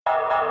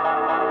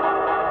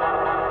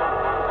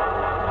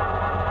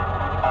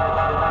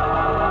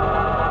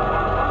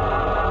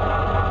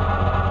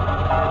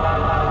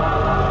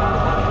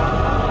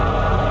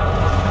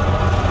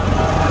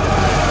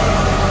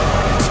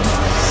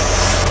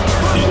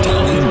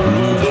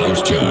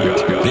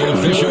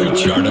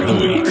Chart of the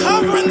week.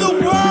 Covering the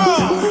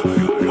world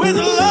with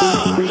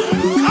love.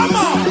 Come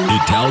on.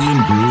 Italian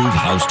Groove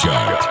House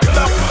Chart.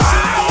 The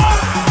power.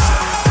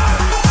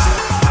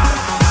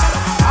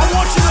 I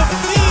want you to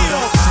feel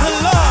the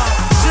love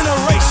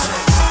generation.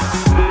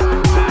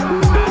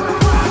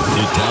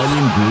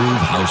 Italian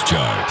Groove House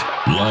Chart.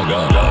 Log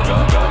on.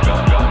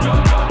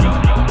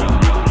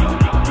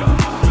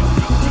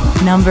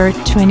 Number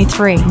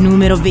 23,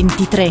 numero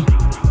 23.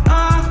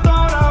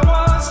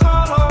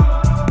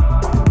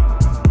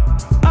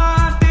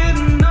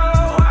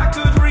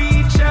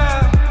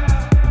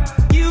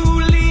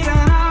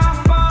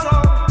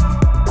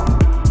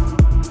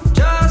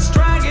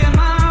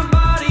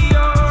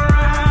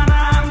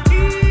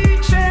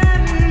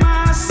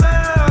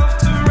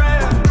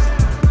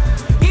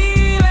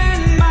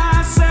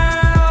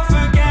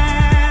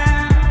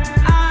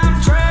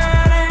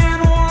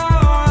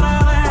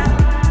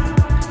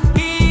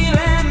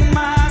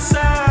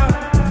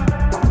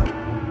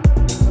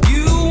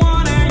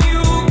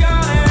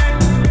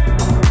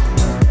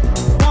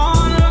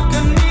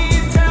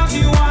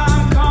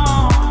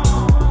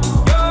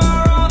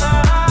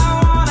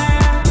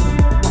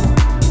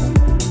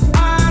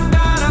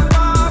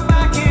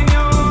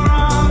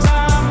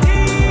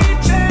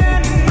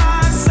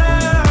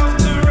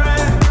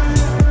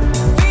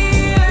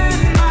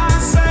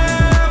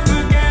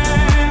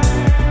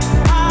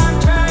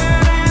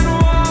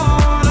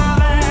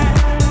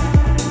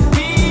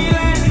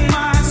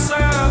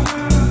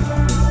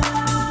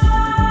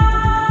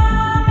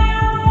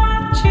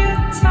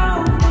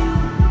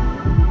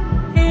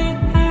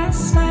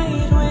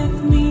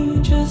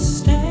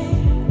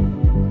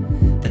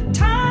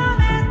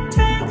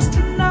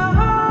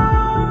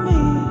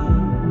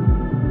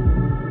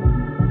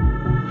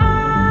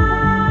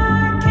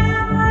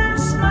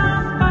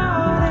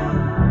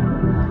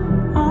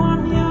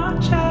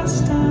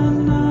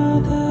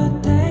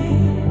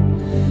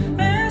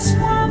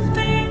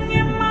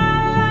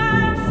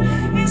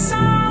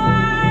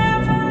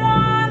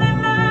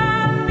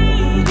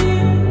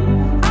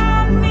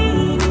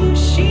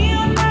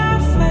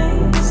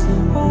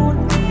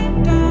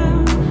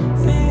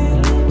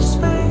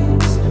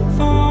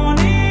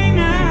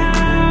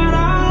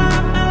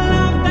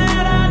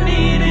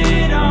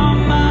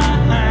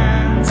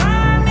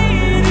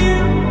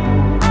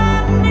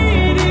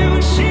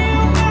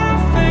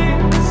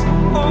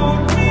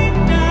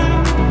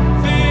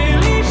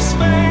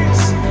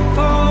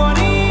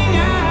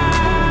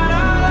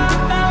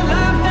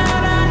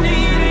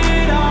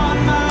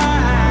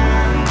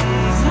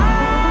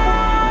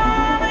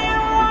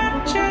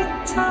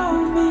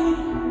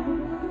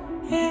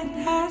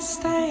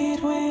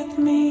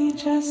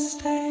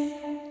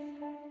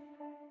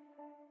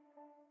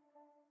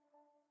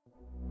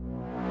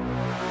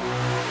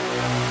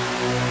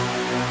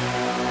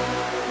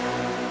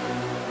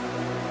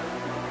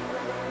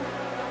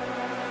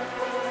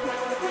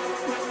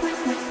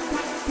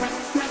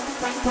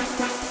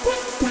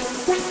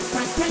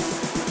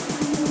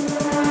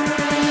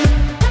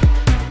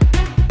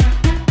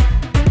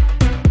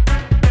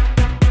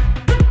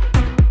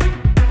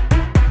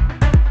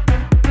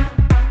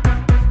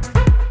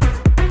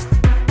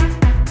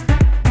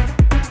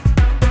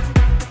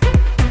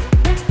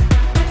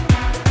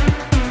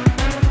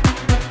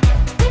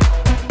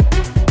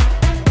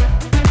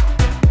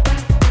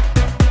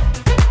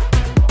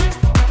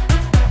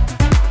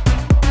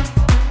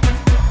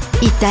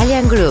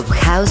 Italian Groove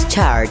House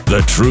Chart.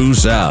 The true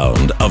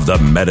sound of the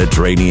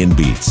Mediterranean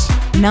beats.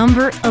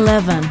 Number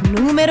 11,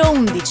 numero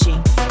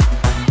 11.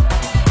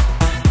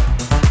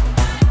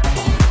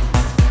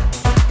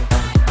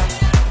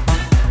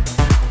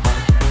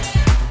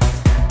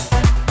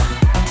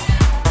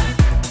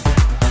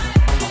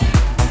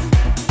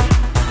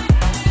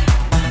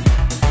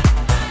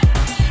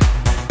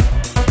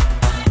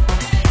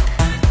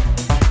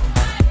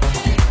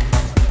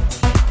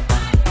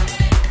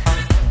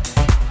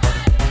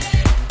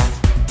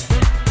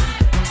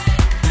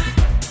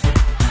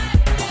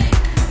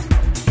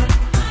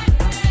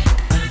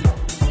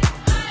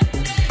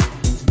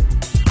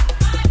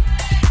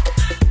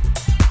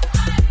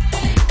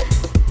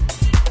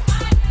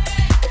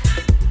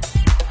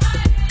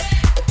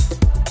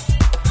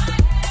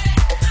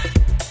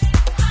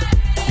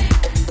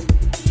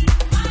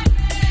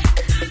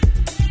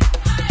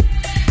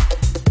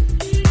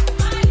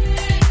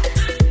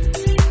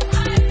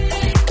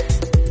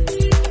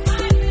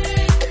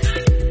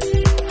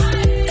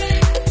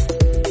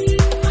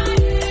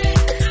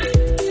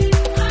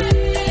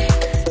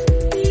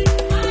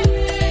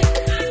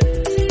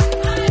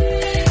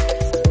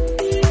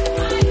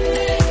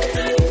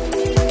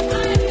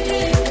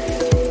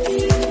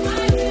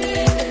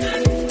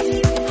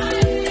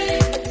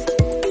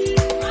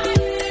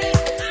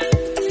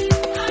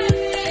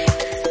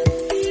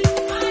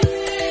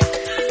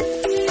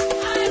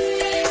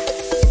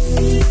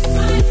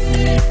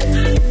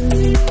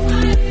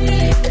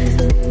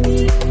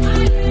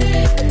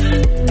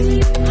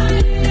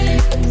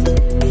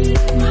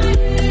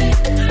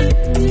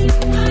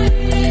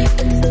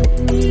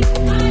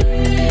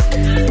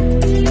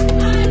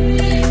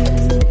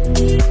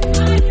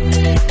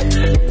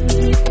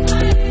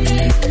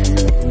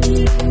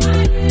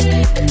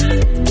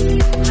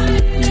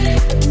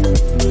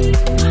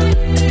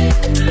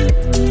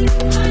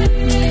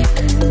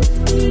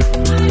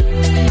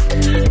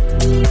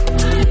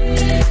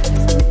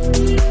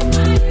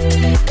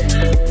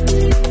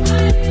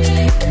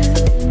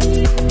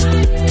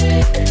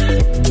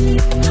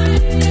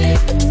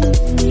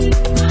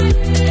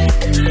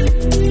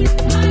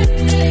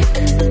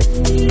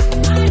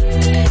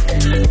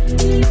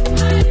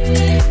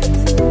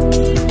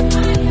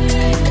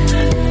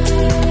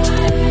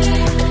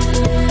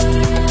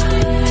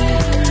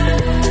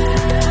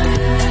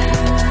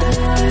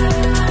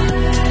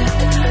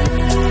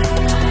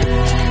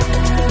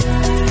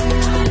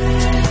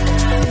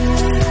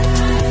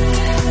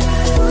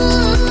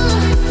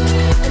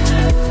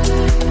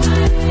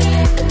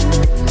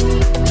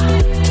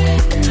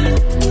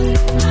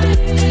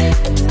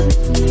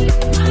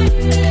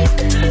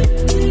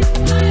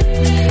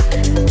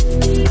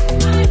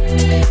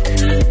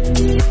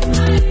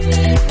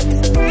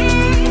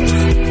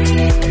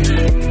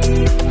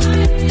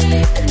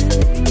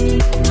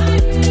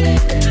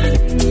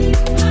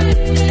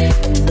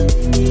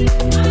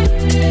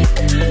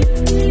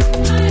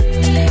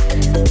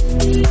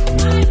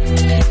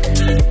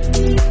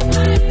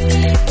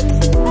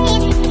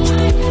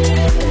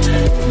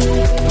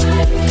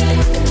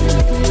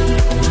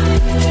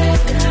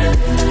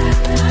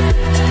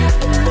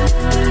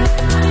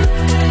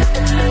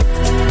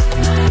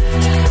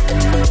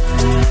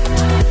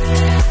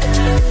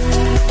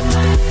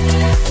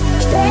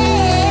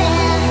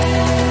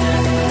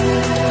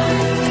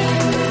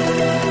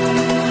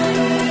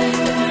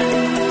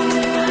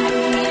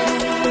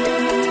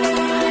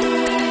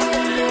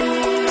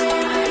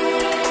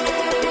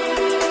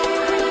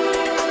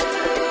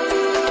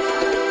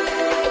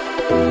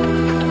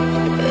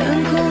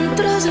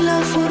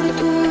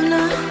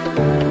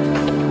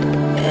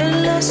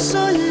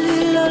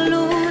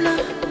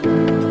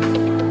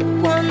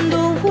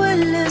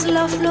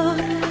 flor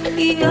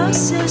y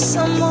haces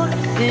amor,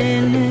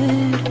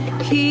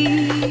 energía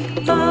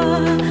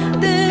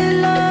de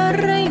la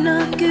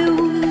reina que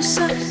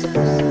usa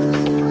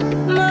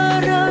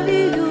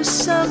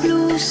maravillosa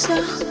blusa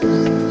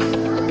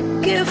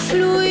que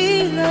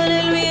fluía en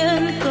el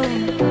viento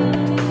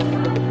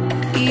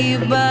y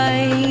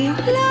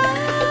baila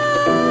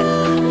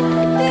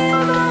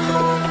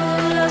debajo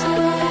de las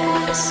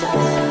nubes.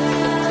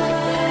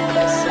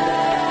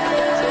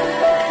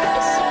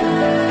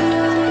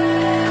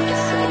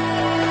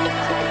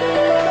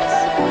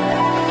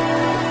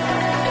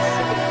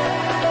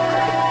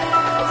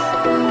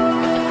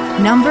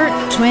 Number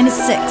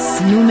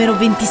 26, número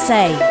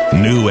 26.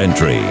 New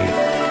entry.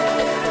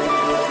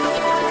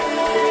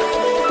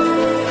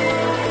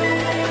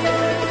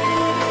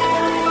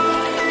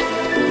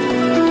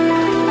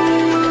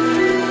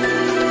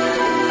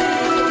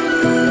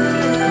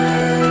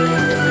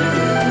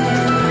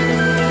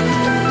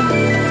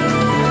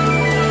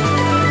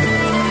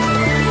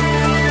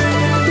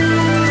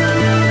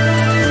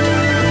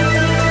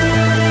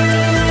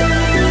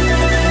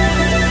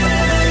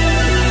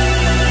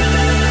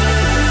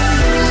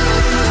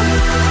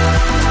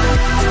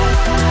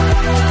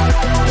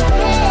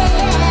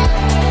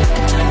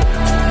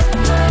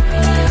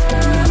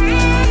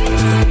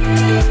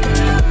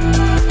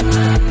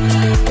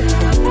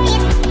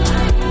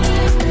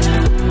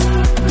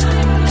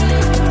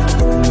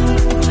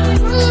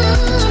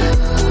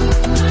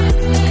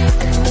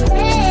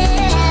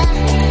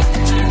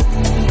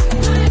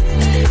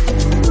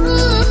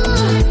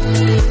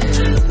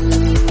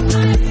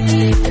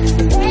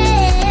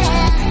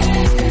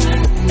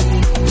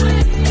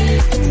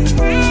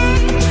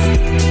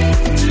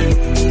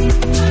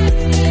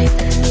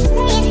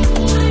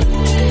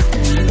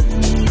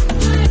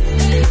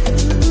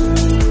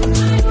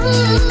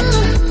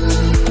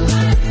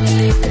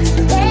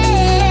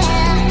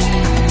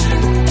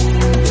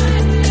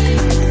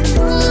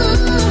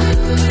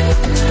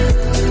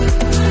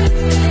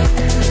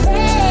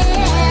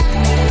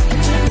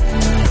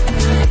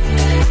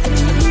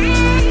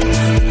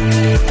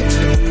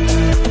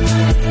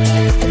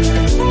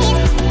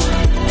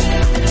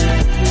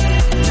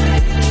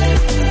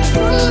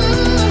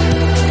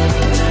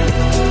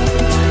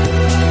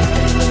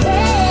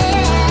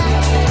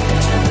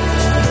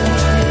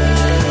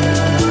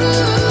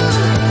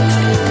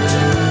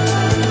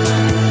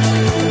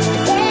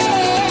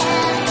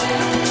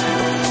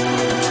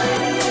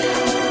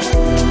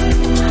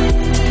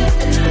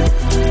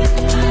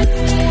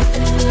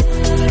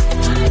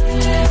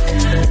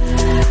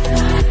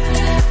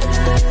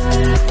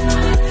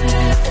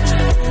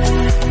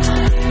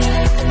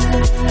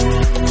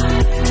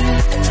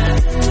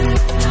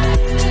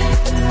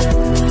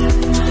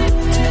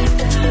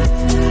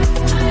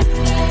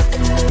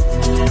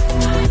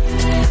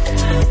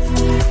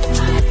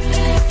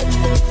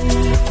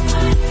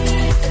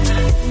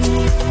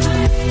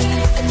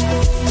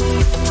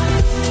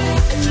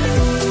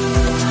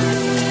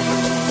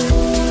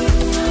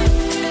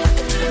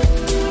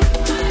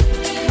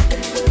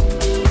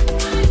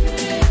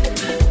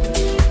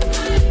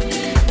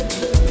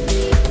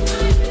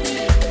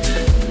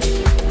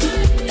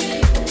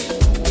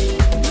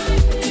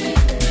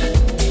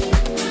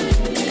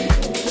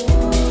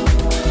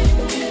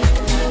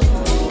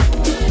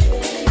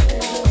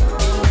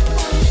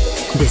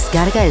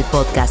 Descarga el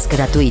podcast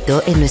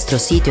gratuito en nuestro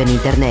sitio en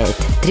internet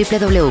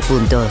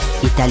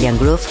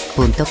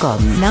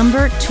www.italiangroove.com.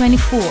 Number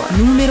 24,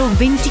 número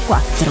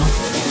 24.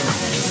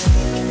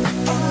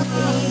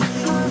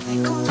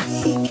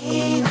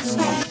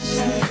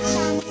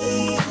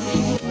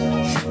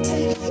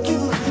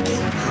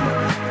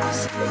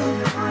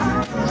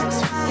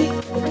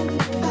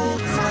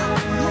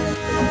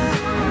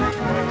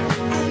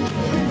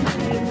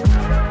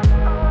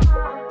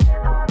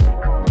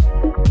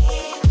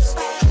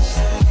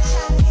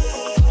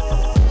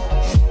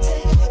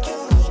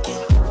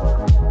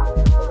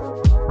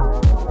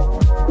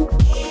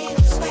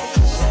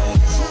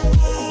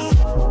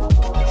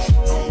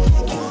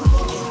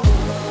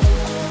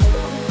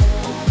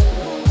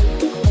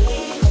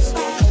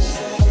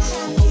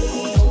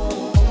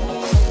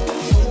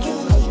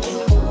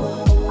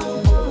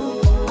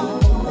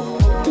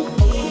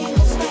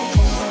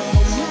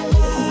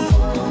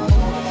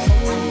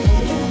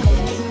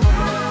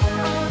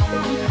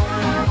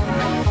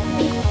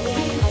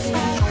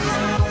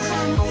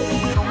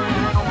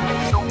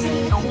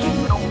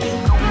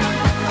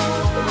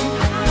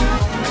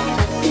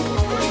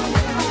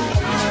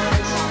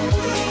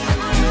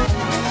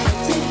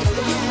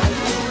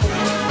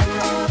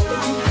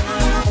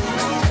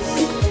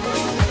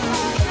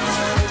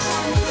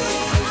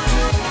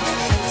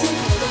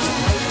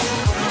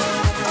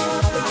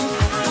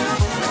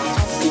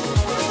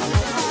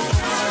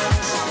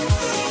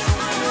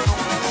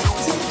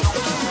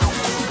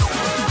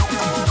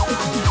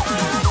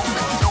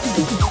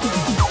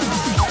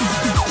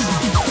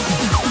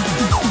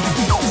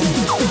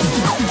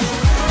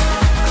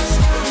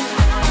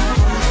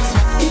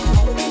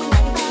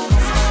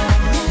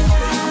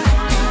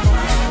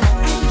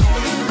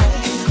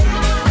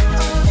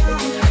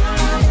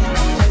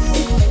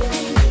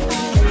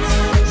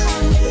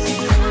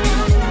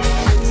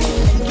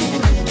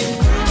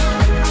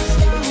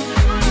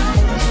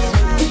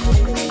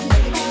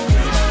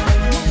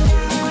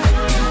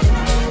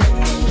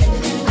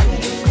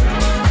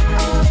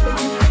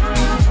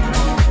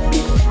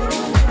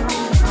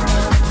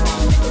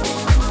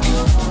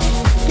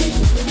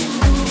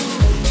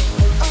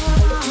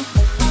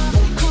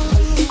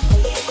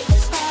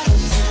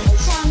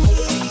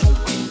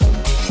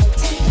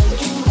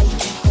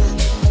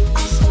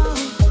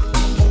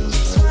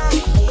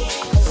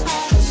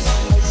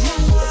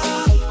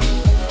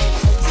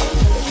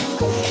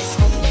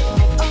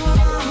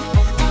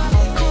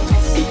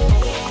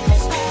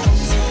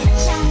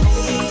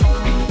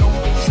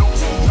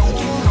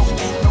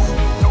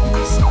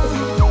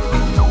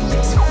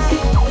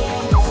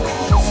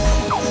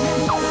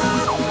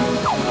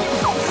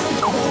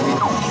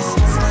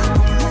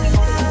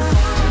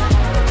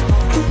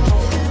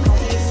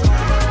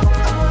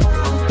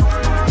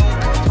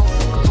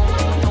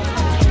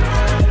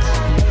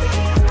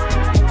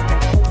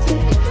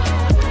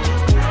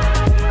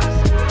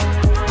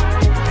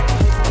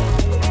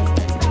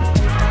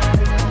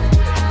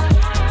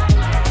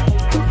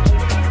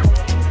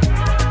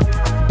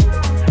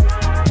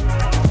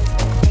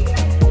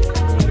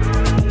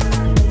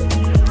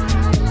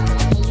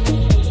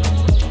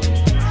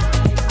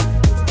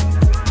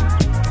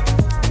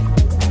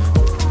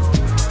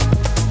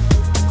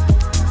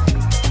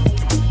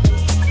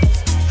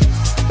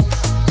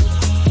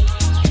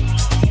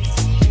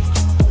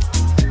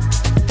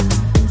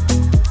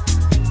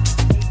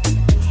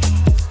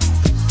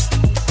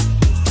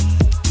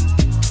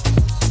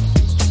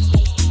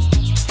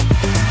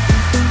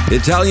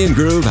 Italian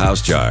Groove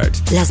House Chart.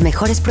 Las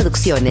mejores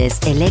producciones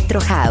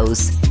Electro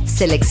House,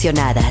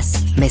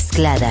 seleccionadas,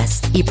 mezcladas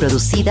y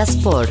producidas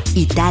por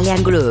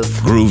Italian Groove.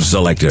 Groove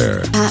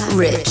Selector.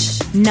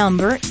 Rich.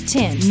 Number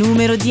 10.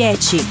 Numero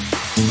 10.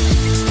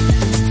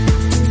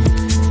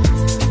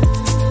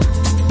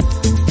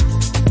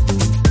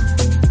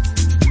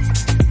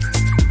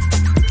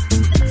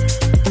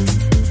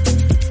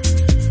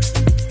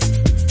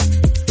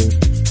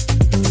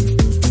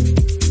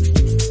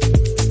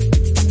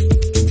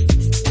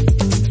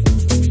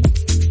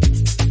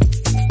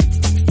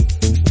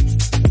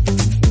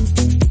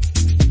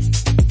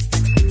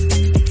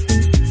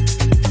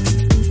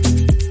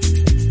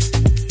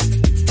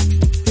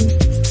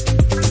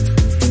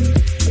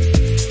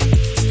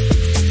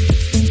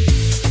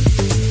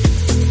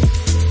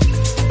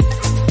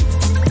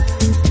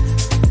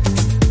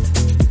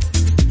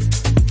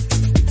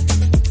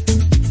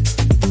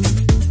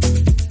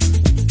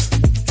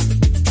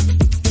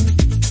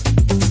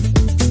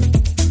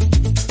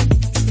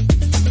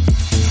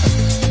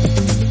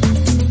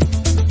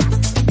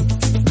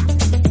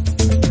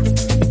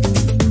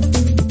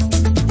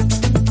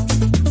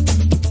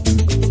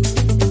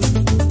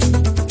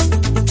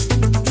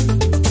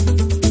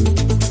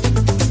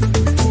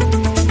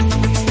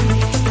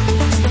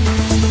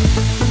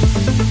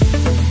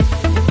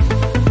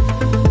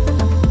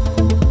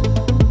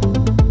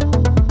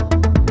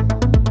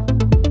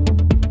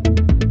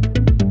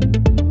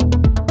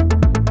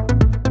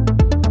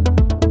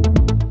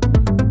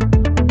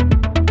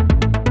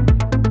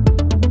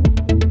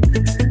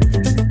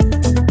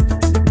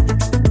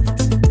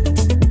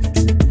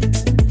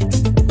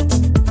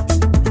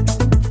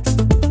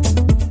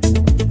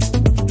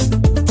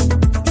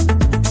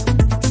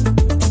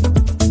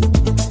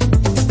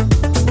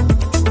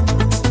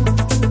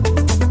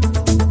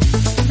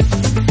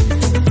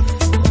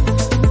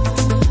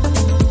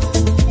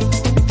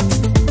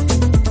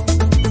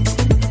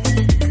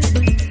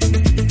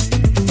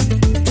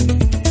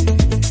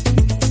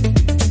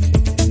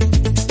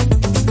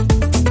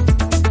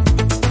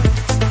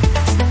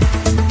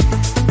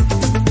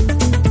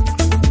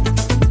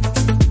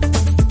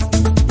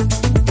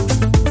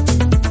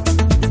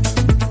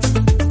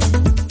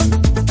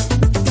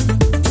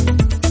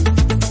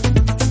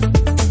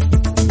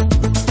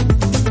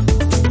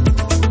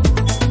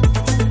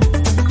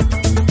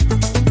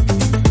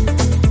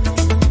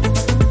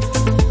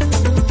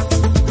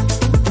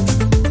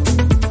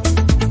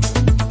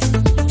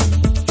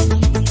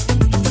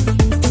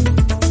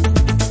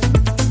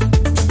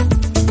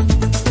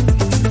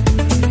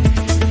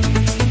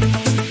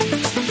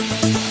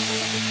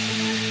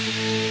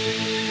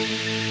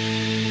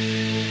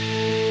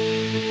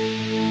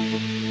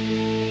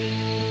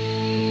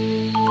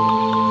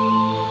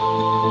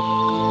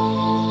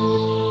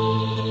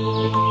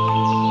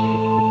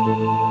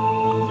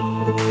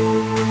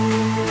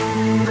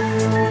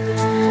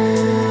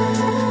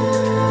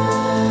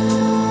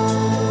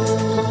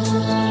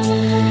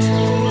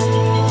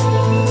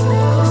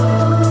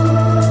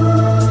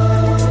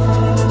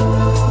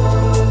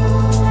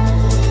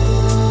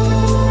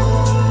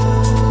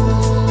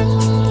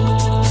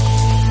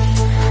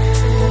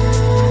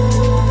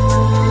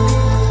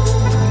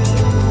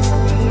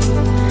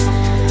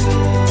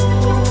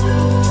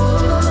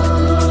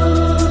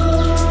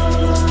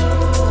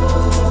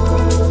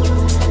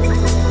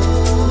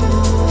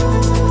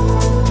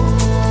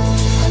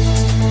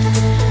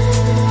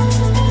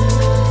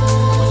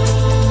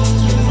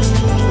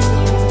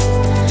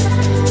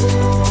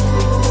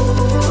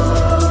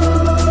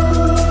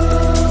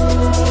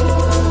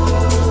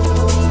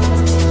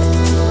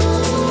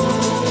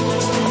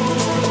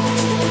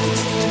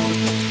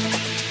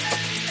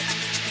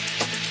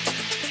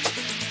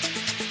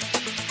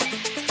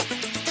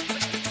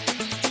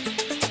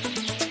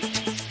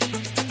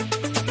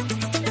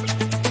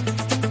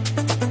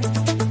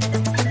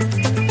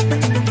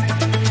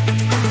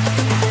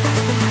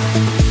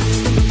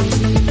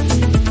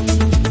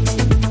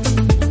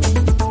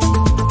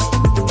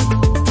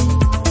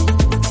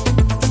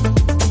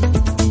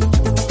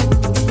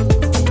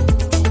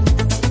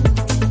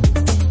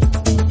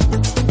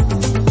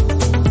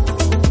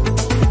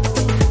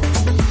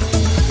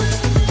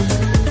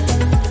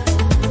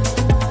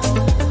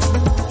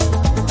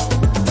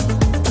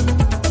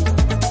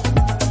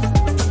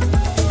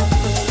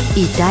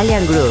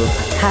 Italian Groove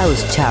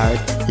House Chart,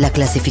 la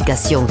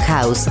clasificación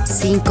house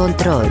sin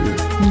control.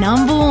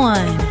 Number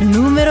 1,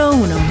 número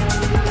 1.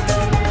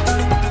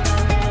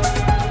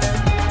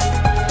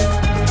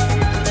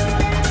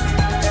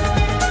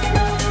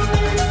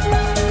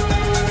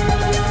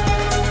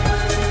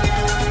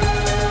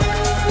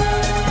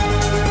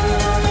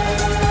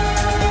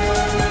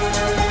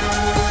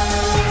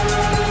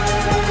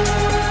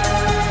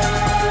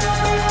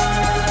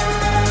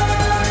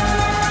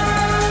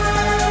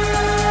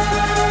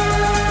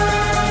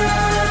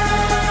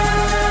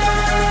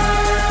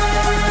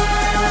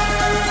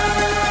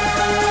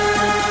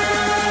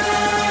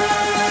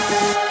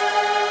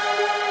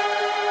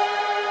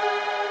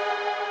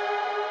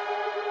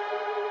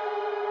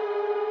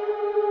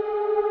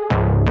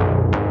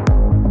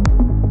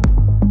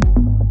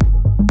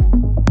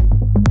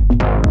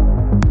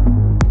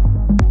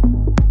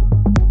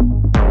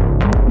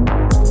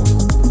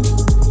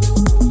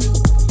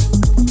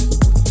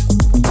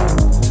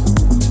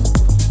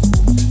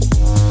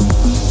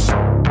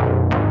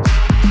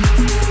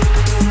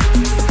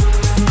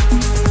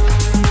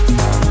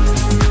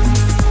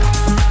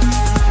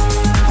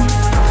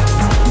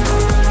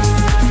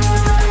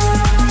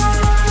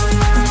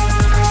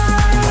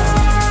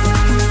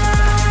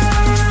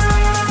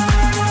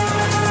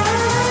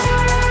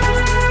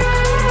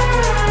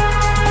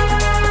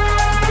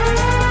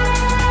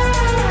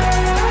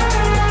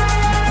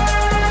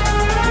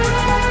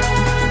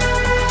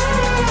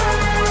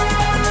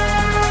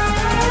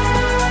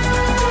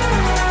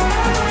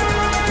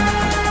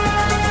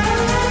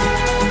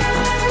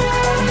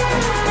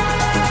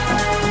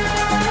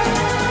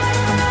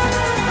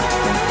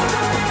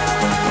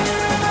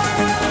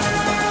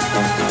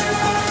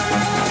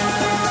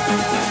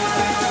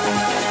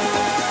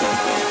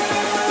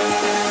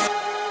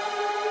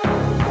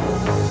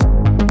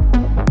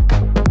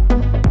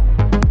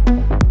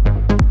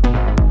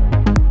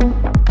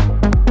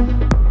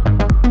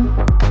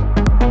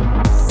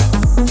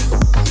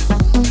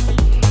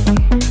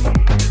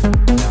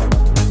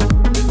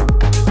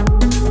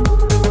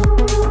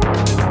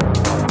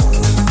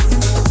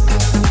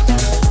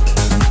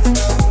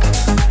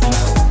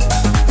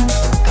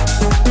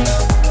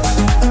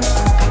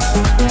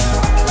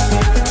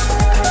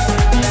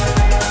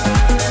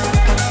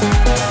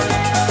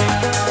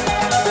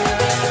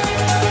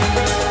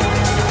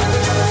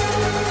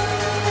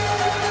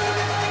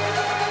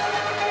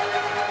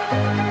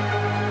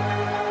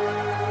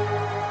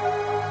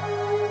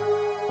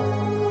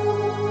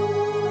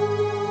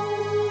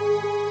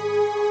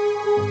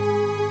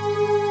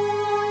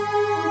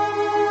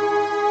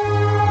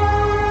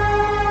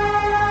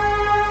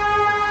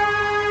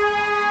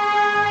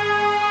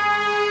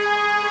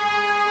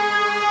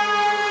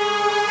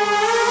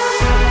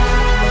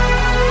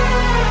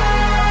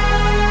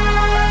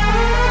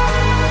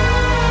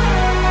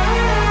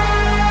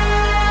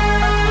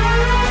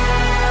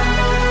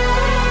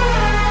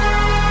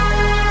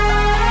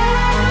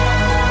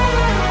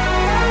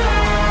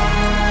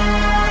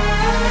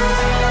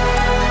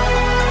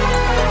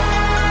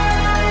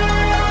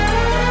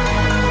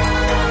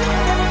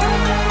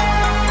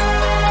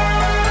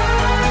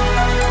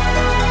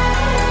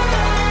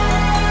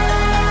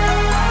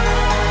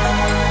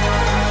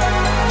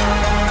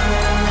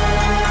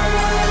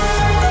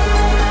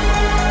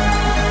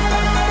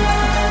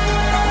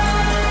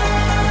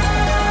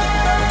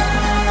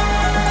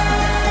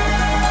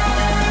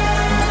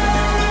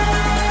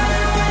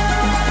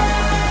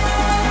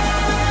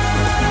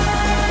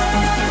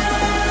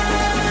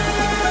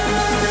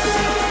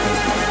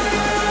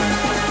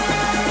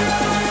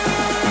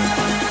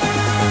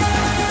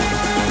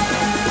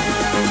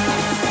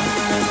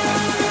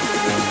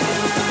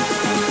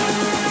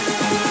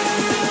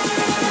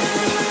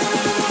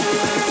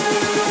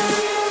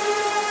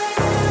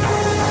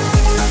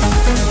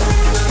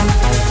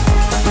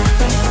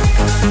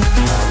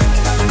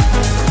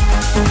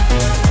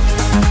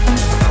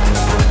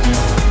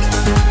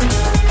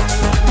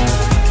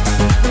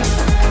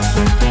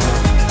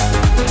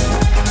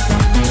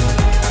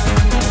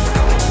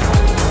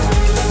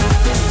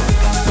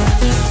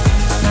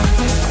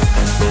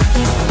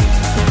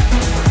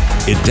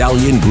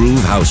 Italian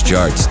Groove House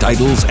Charts,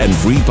 titles, and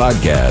free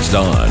podcast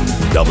on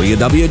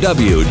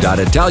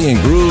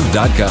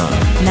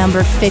www.italiangroove.com.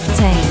 Number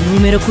 15,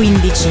 numero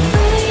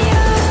 15.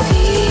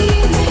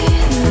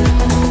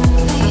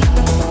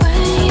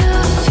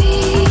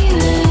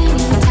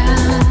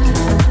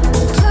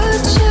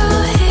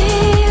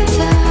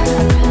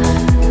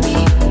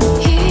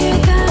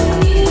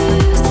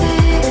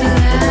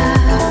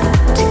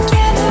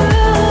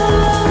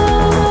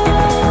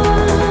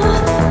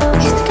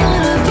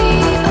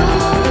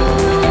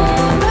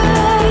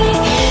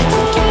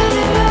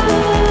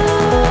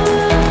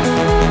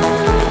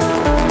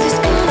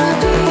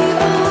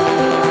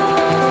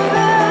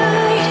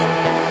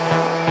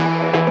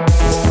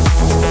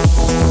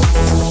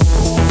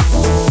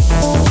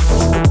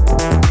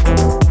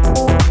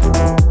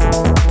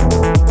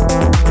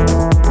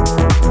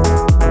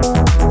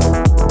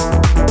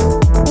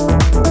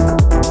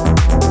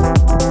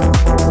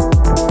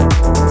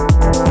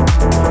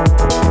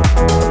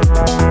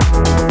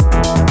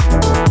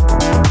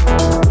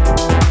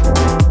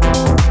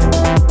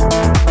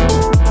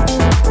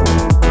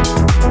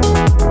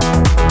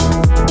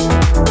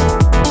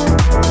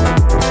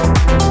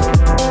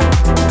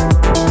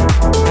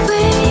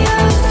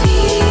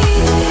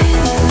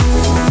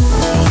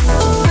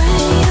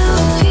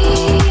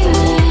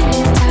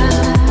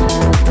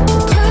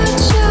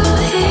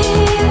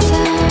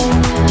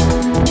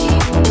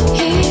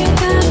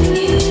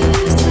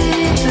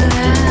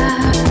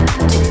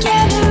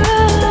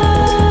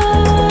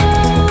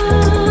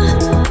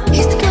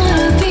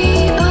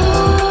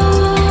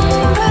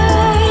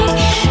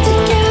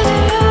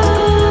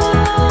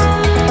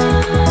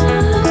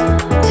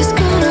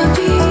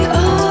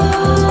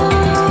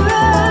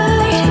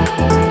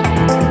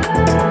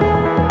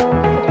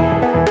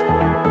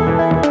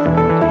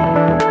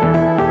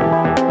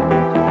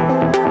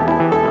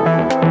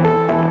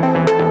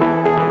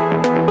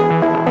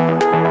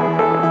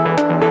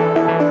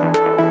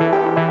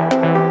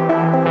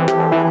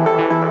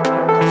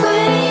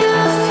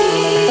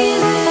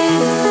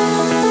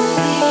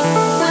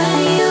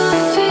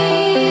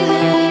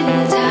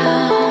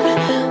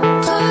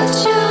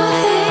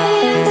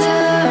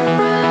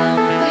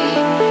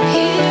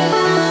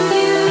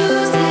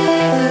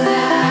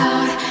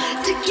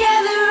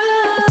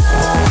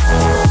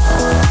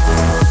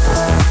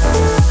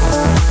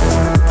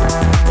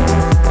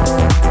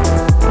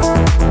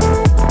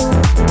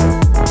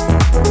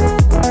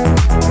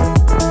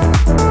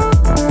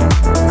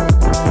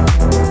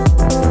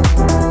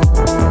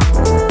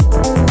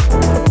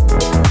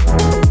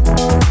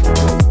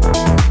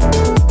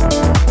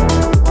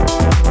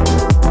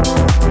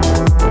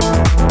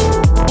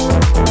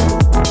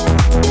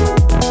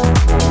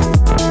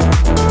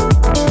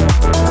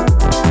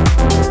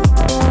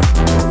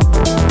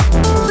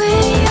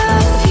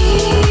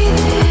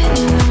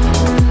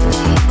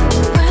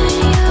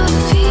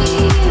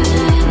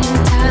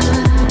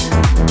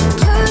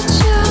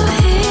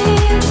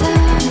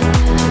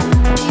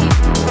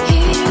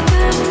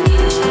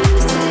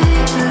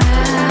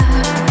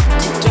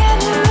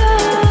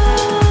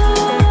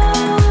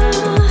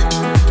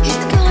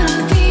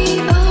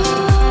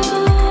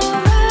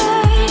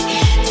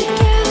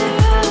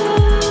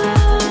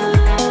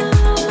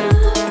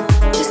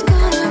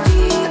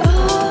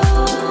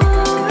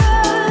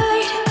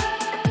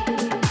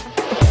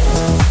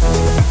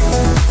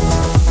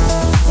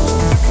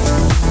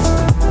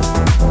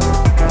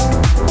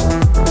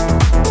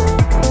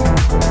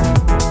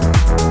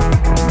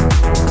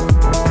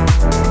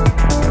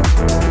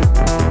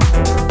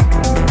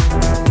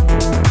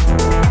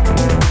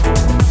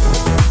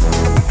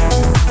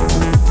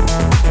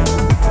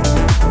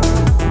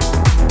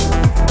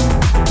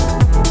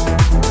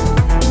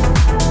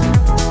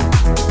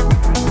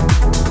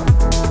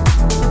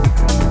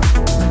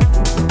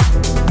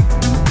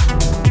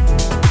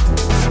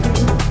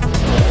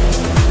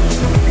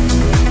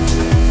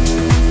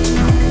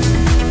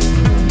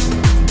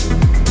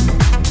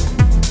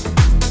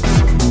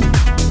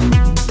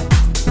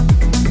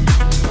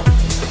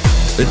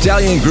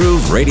 Italian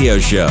Groove Radio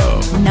Show.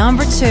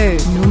 Number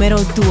 2, numero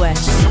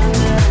 2.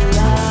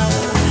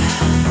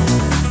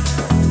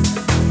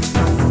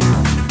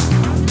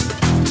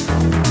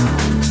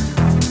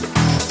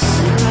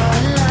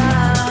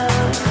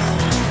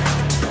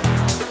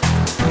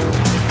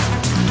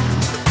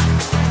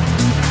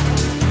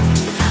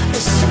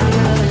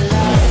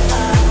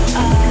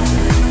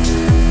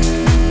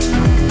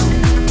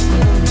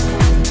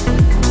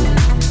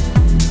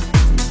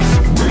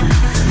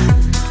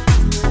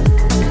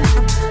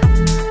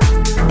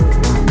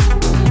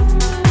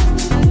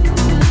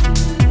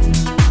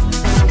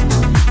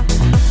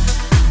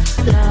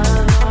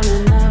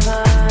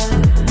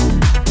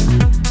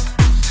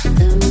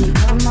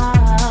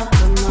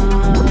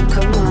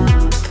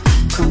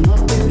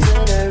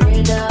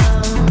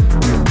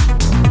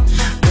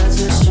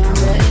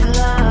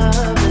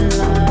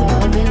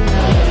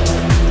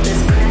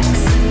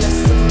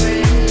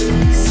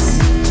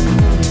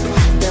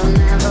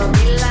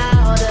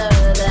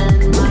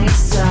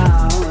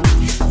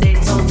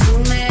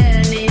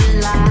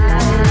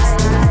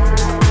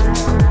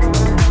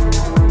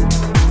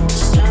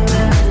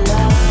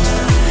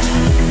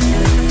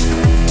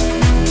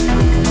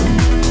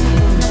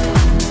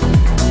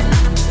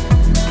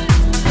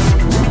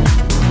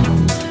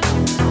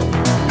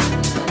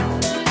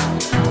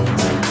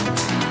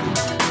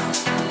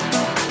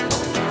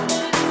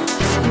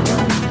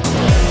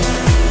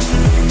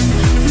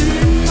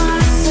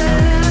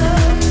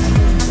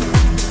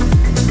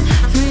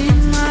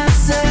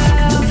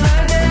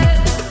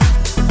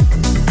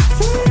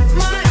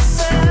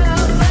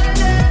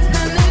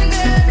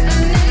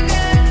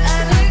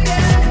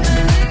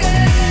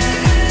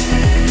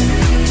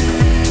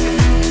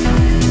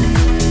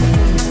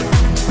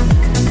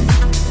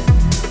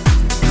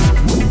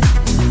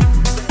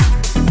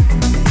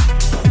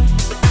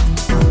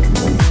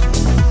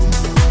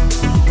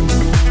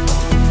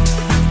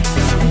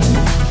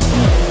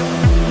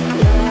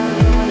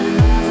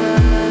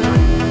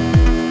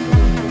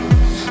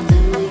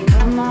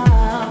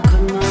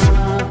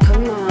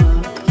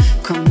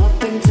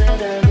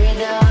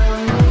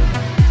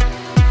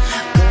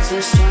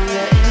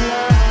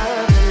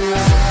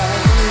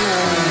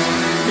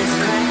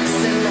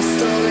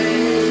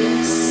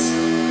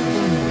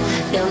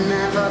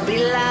 they'll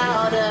be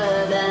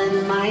louder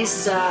than my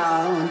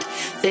sound.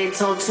 They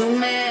told too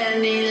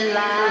many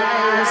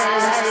lies.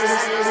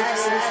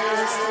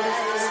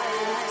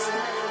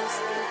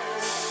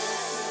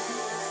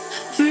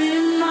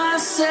 Free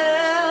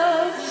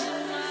myself,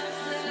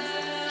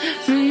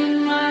 free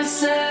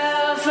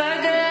myself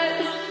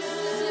again.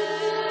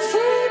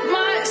 Free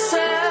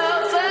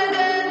myself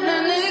again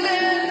and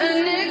again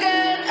and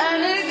again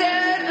and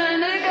again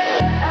and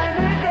again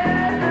and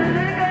again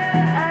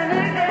and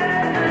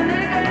again and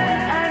again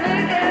and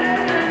again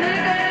and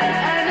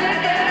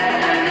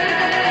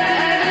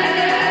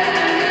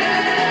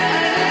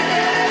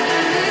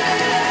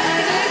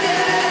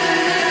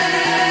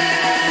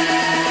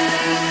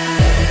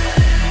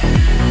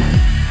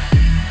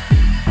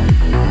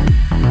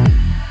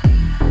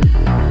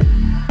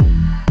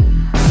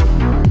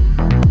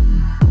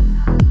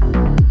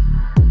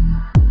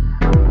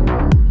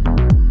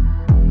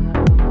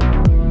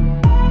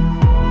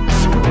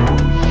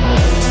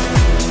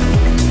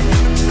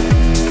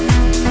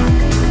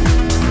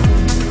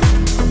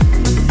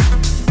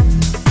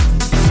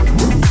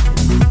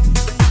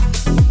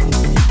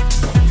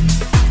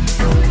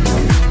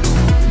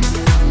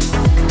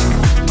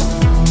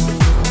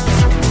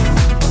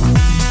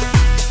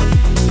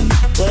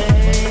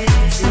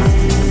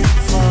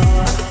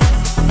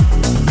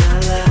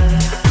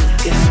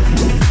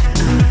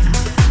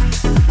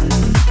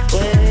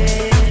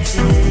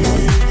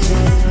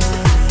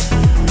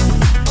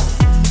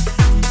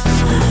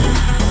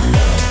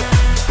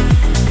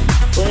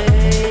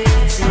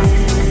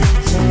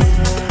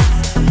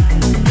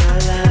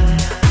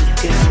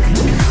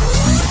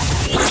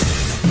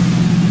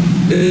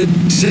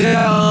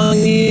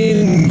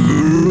Italian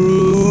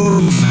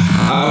Groove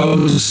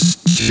House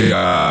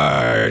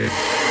Chart.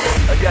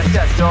 Yes,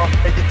 yes, y'all,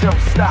 and you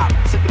don't stop.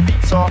 Sit the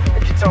beats off,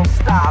 and you don't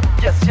stop.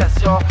 Yes,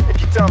 yes, y'all,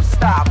 and you don't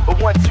stop.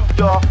 But 1, 2,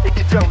 y'all, and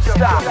you don't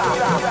stop.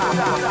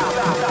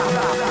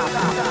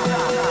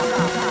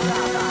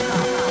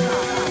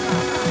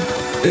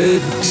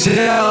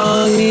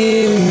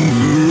 Italian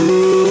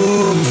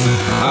Groove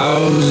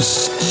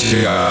House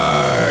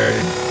Chart.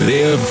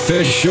 The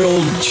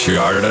official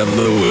chart of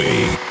the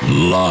week.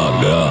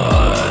 Log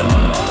on.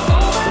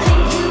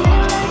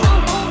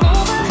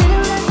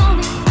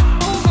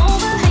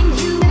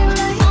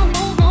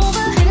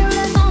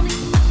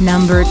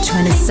 Number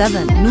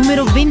 27,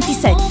 numero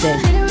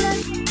 27.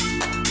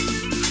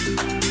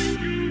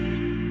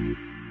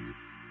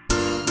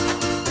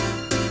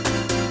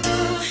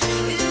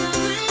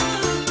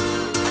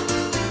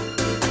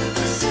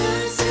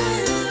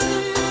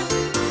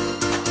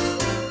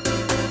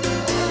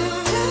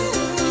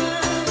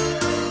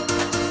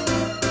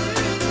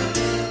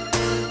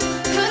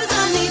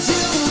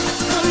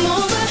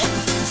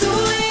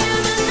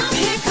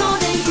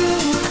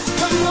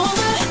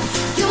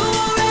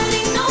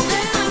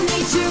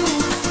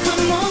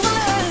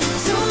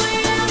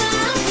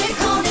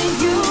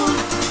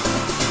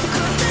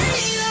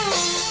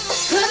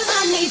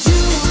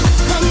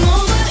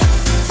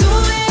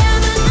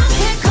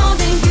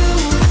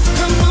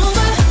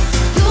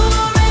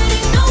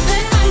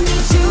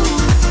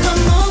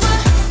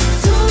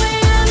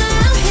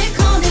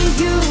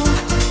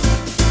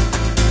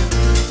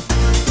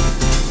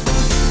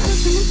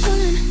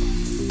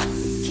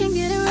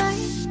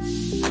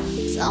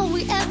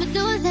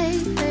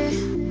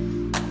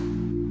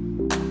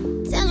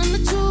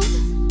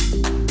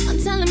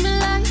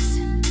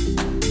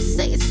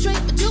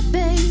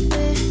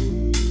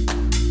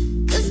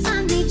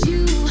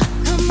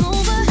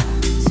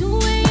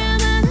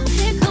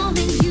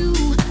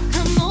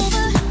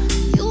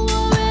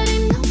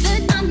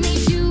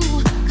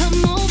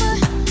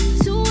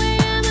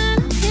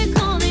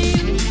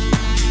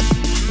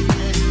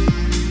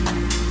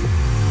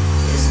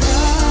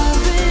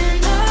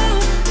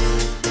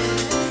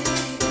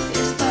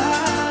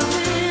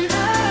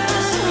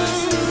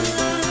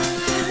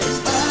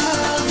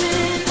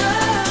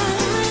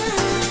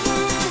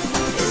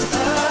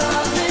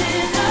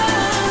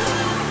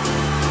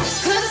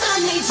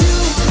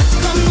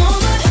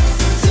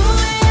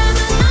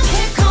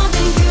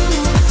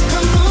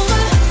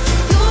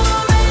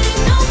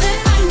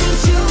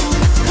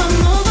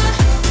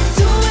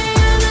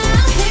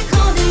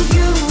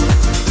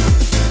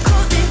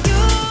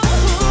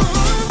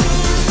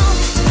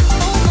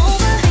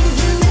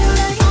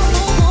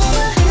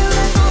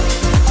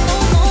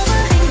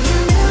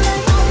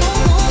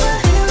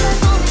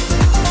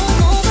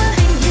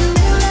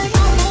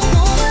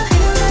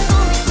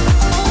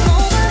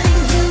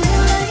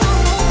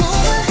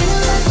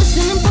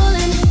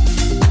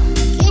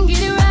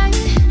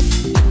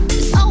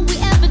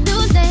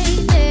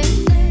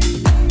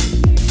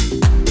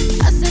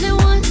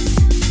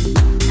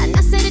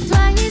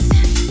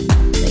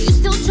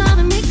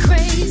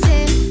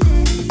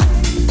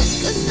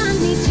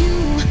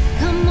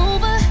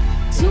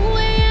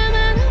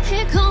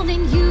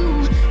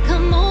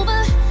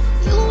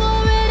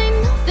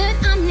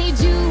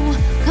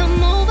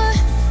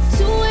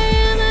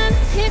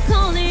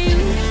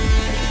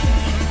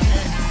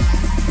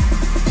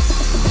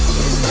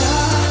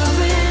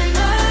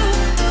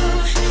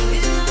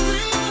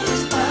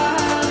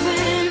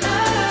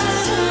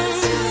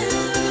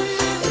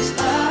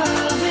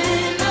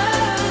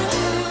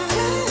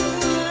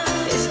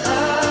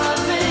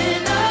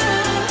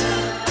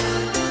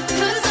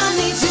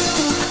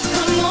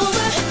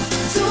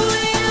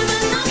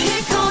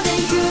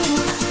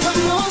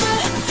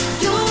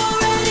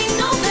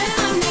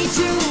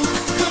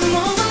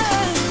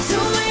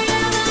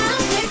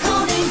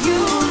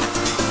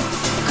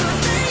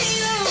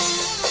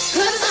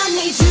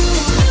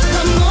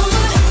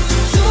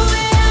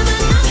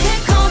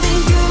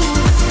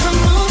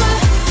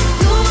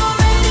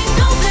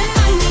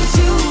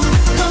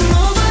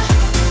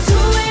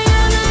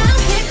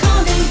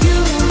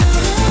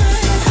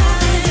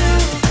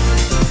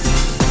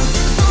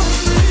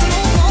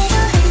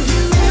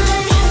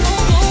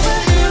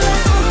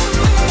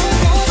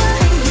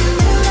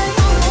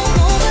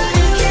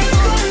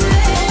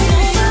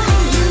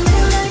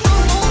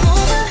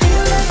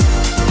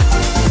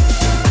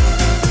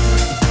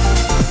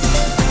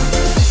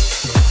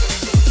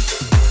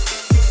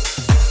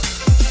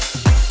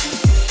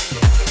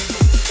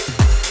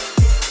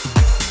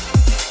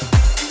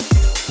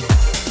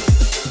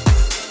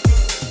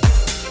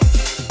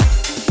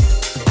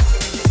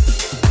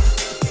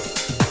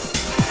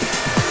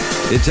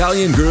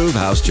 Italian Groove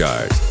House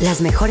Chart.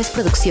 Las mejores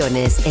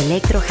producciones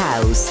Electro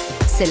House,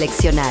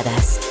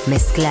 seleccionadas,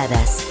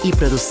 mezcladas y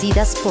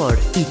producidas por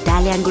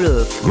Italian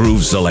Groove.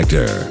 Groove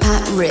Selector.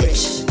 Pat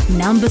Rich.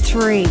 Number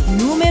 3.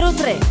 Numero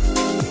 3.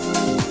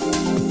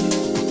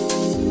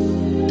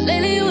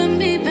 Lately you and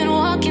me been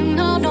walking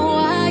on a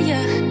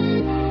wire,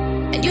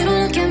 and you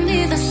don't look at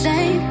me the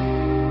same.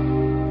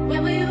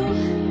 Where were you?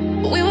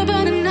 We were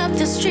burning up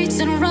the streets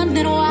and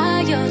running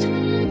wild,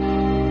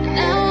 and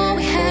now all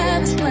we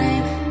have is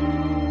blame.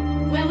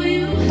 Where were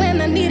you? When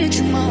I needed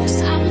you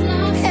most, I was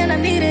lost, and I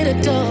needed a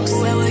dose.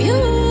 Where were you?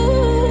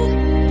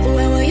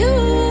 Where were you?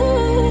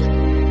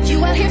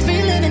 You out here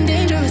free living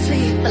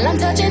dangerously, while I'm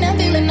touching and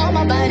feeling on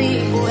my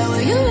body. Where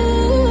were you?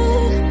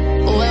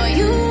 Where were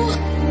you?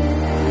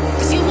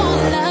 You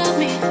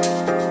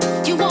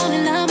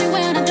wanna love me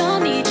when I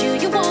don't need you.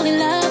 You wanna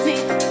love me,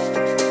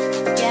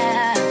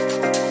 yeah.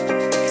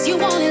 'Cause you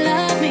wanna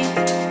love me.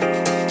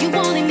 You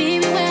wanna need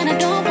me when I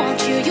don't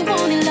want you. You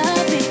wanna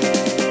love me,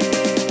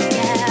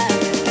 yeah.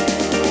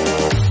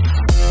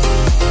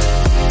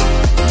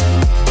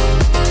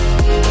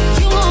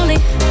 You only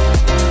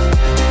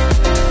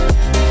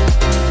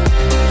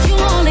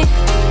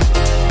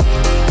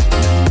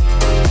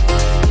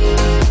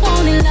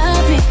wanna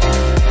love me,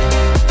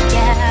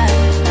 yeah.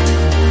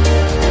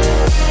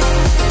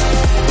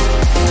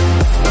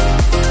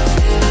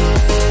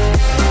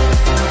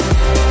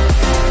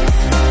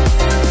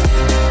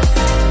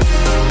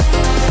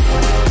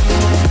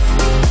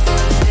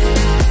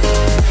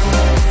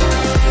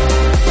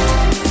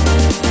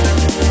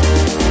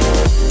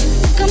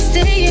 I'm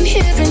staying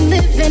here and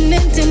living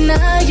in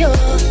denial.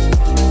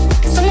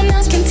 Someone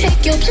else can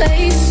take your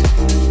place.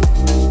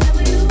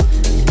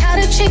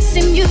 Tired of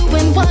chasing you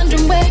and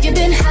wondering where you've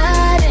been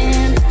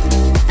hiding.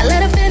 I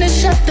let her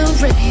finish up the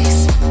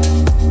race.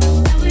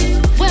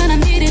 When I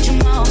needed you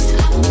most,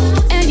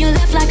 and you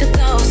left like a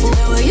ghost.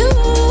 Where were you?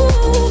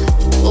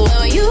 Where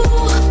were you?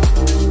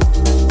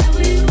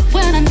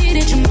 When I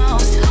needed you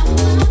most,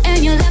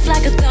 and you left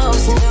like a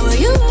ghost. Where were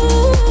you?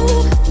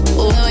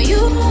 Where were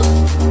you?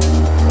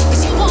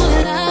 'Cause you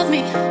wanna love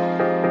me.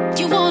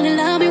 You wanna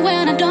love me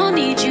when I don't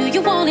need you.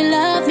 You wanna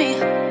love me,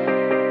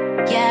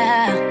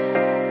 yeah.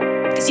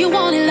 'Cause you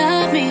wanna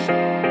love me.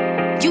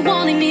 You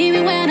wanna need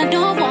me when I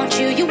don't want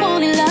you. You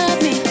wanna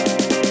love me,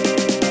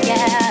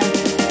 yeah.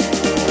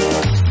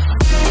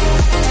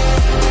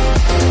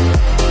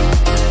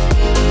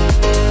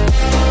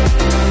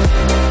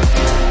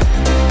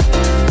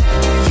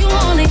 You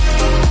only,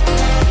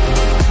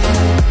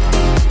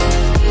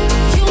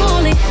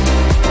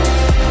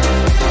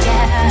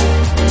 yeah.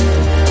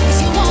 'Cause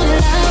you wanna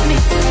love me.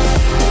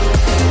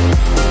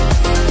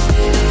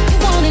 You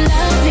wanna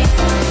love me.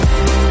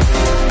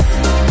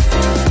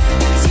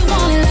 'Cause you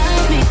wanna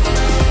love me.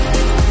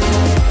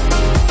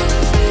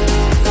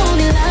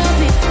 Wanna love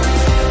me,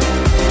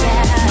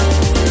 yeah.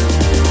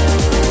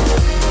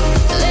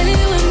 Lately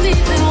you and me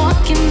been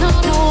walking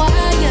on a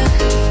wire,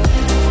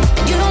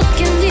 and you don't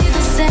look at me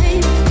the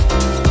same.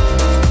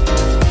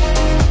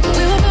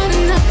 We were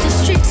running up the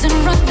streets and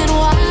running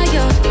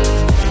wild,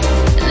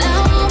 and now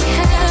all we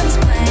have is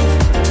blame.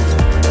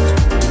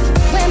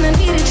 When I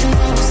needed you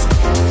most,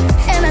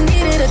 and I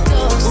needed a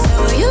dose.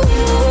 Where were you?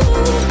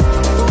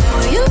 Where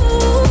were you?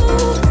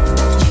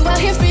 You out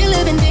here free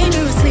living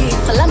dangerously,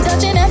 while I'm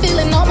touching and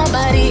feeling on my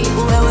body.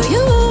 Where were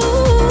you?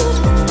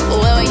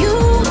 Where were you?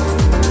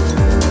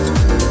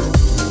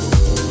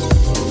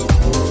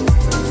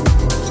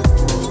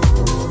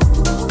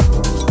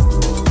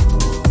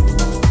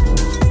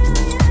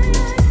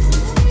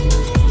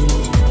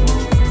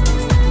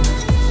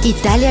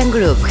 Italian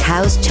Groove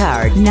House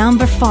Chart.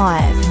 Number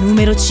 5.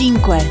 Numero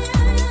 5.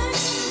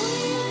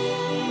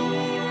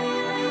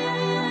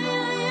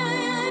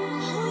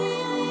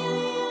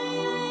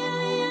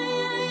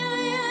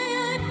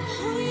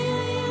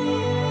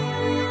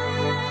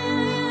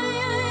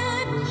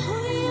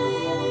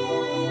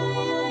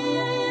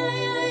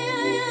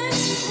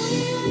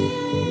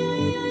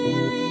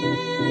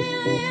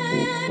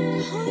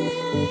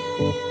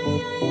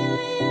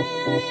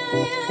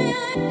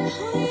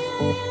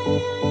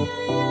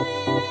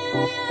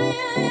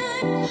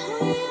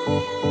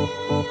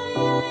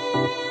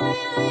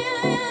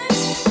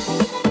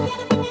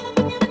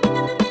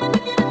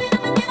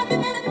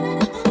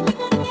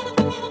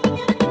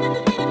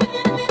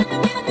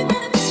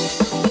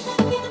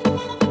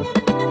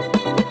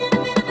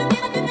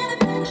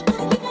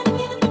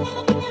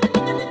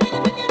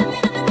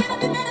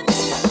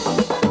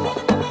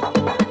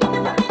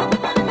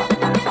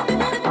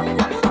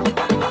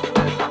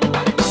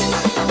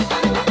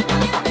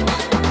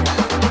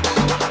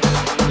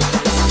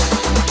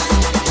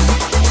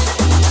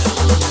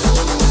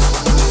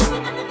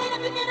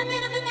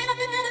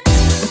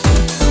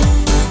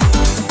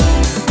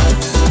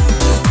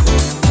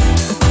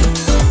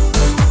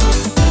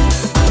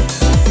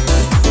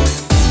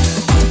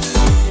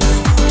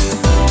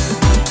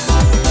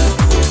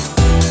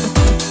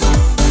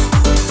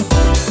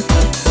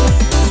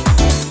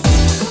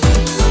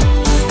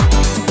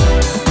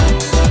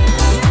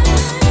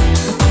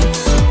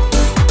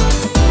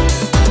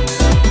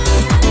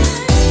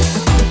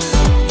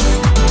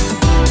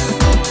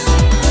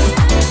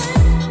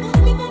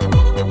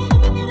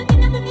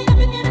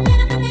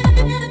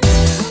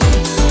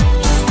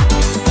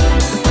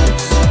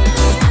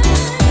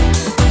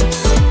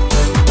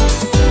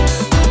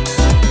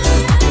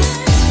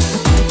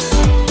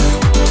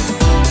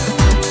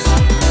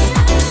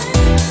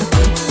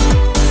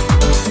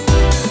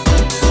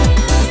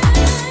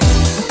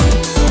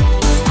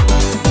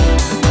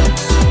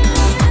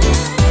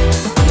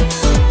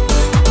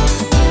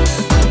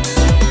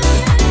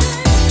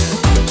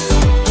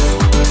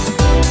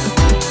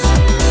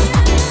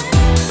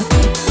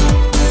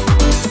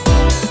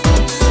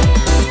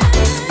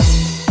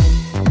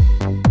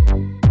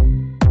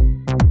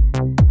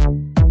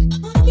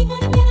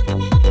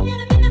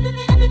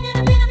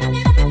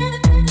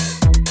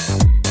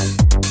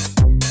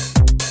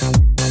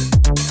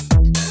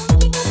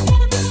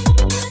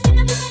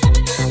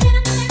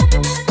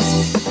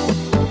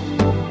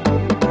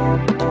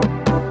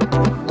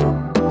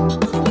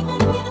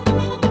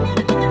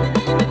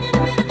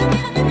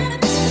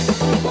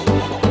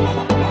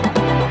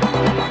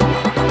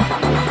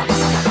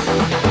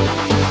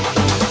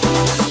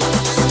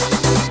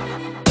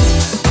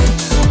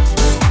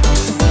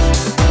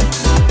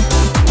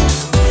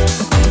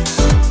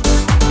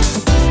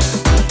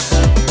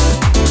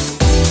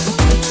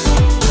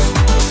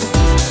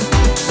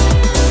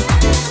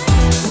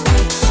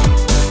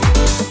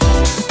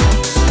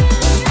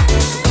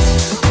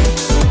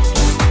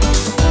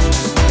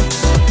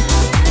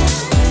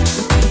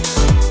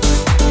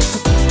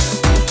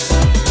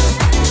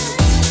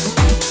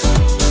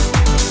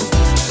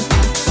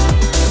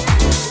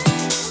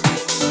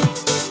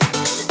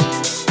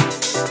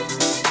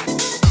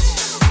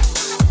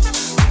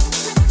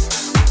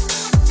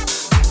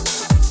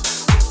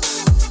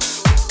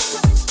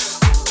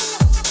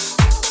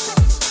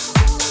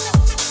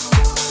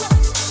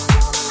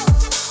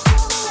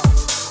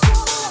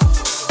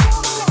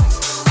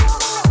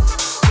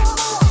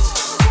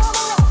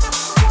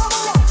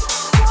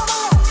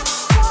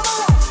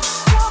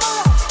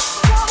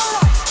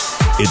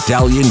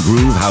 Italian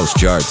Groove House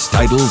Charts,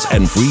 titles,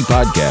 and free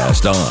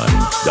podcast on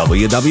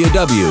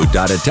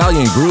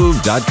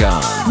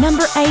www.italiangroove.com.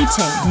 Number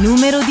 18,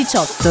 numero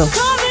 18.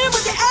 Come in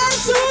with your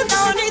attitude,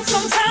 now I need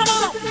some time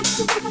alone.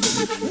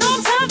 No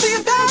time for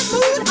your bad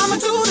mood, I'ma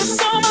do this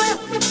on my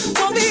own.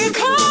 Don't be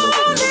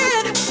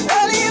calling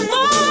early in the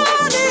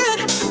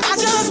morning. I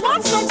just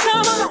want some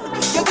time alone.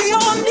 Yeah, we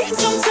all need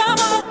some time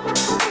alone.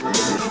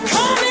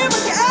 Come in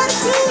with your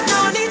attitude,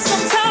 now I need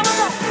some time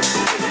alone.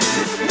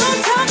 No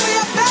time for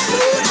your bad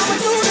mood, I'ma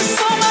do this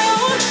on my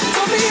own.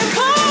 Don't be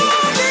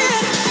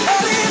calling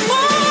early in the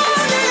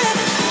morning.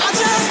 I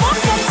just want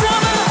some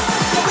time alone.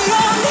 Yeah, we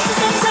all need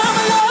some time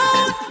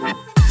alone.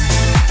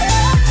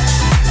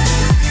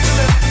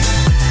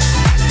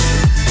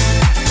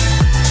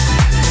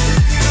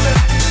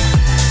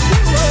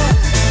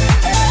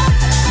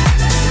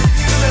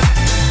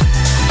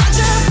 I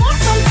just want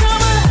some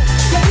time alone.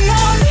 Yeah, we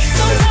all need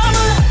some time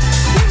alone.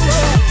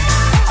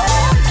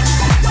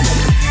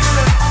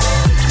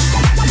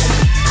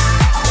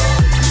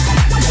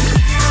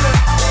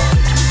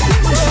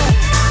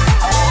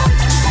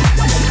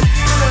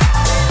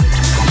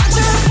 I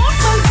just want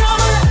some time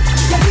alone.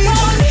 Yeah, we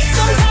all need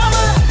some time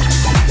alone.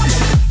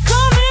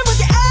 Come in with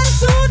your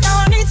attitude, now I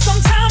need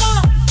some time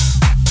alone.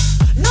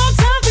 No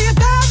time for your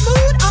bad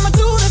mood, I'ma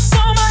do this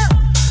on my own.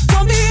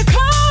 Don't be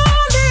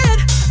calling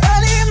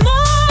early in the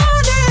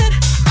morning.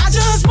 I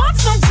just want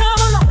some time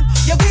alone.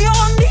 Yeah, we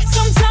all need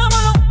some time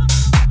alone.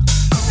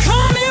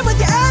 Come in with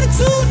your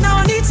attitude, now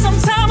I need some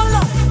time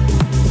alone.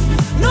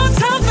 No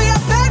time for your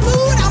bad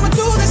mood, I'ma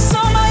do this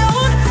on my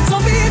own.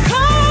 Don't be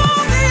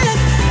calling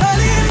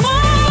early in the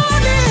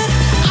morning.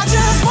 I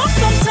just want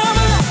some time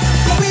alone.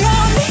 Yeah, we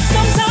all need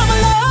some time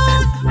alone. I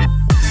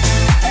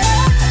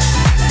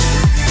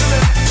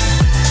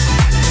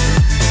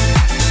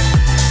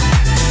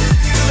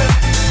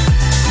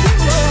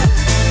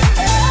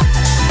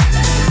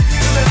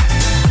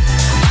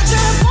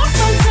just want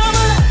some time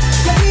alone.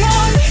 Yeah, we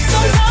all need some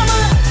time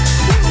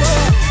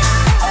alone.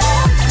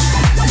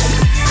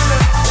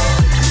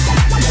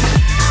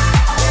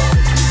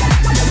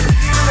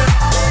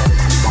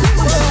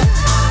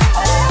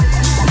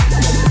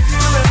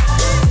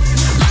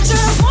 I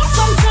just want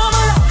some time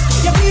alone.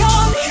 Yeah, we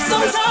all need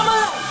some time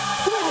alone.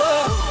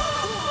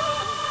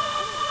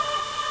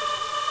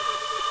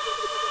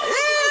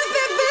 Let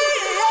it be,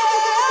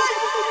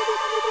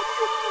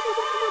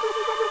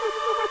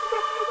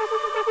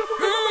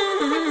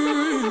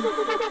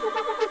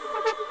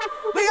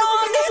 we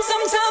all need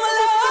some time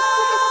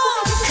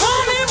alone.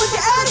 Come in with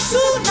your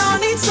attitude, now I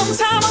need some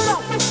time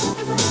alone.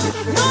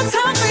 No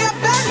time for your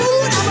bad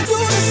mood, I'ma do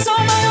this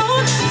on my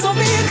own. Don't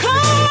be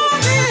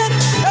calling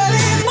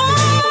early in the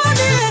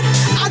morning.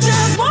 I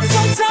just want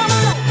some time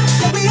alone.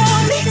 Yeah, we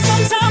all need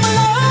some time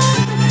alone.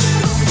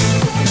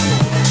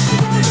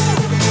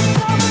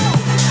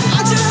 I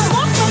just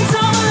want some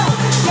time alone.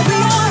 Yeah, we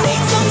all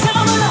need some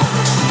time alone.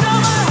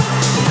 Time alone,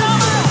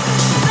 time alone,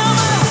 time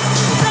alone,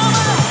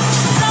 time alone,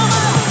 time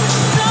alone,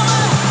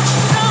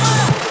 time alone, time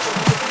alone.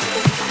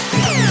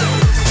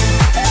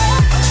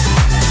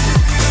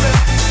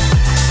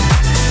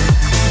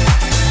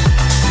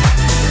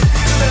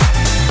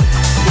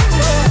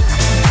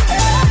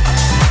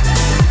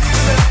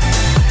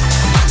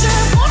 I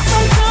just want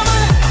some time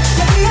alone.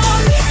 Yeah, we all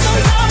need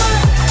some time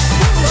alone.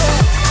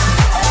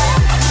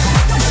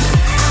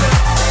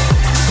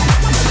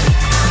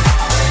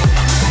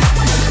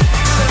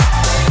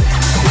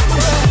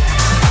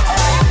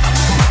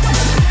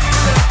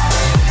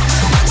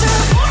 I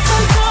just want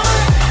some time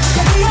alone.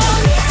 Yeah, we all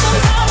need some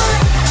time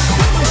alone.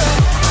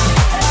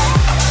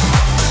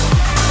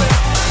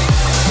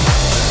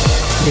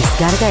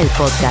 Descarga el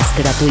podcast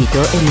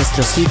gratuito en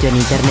nuestro sitio en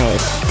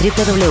internet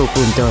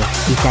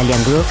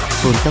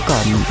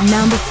www.italiangroove.com.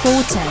 Number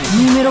 14,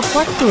 numero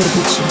 14.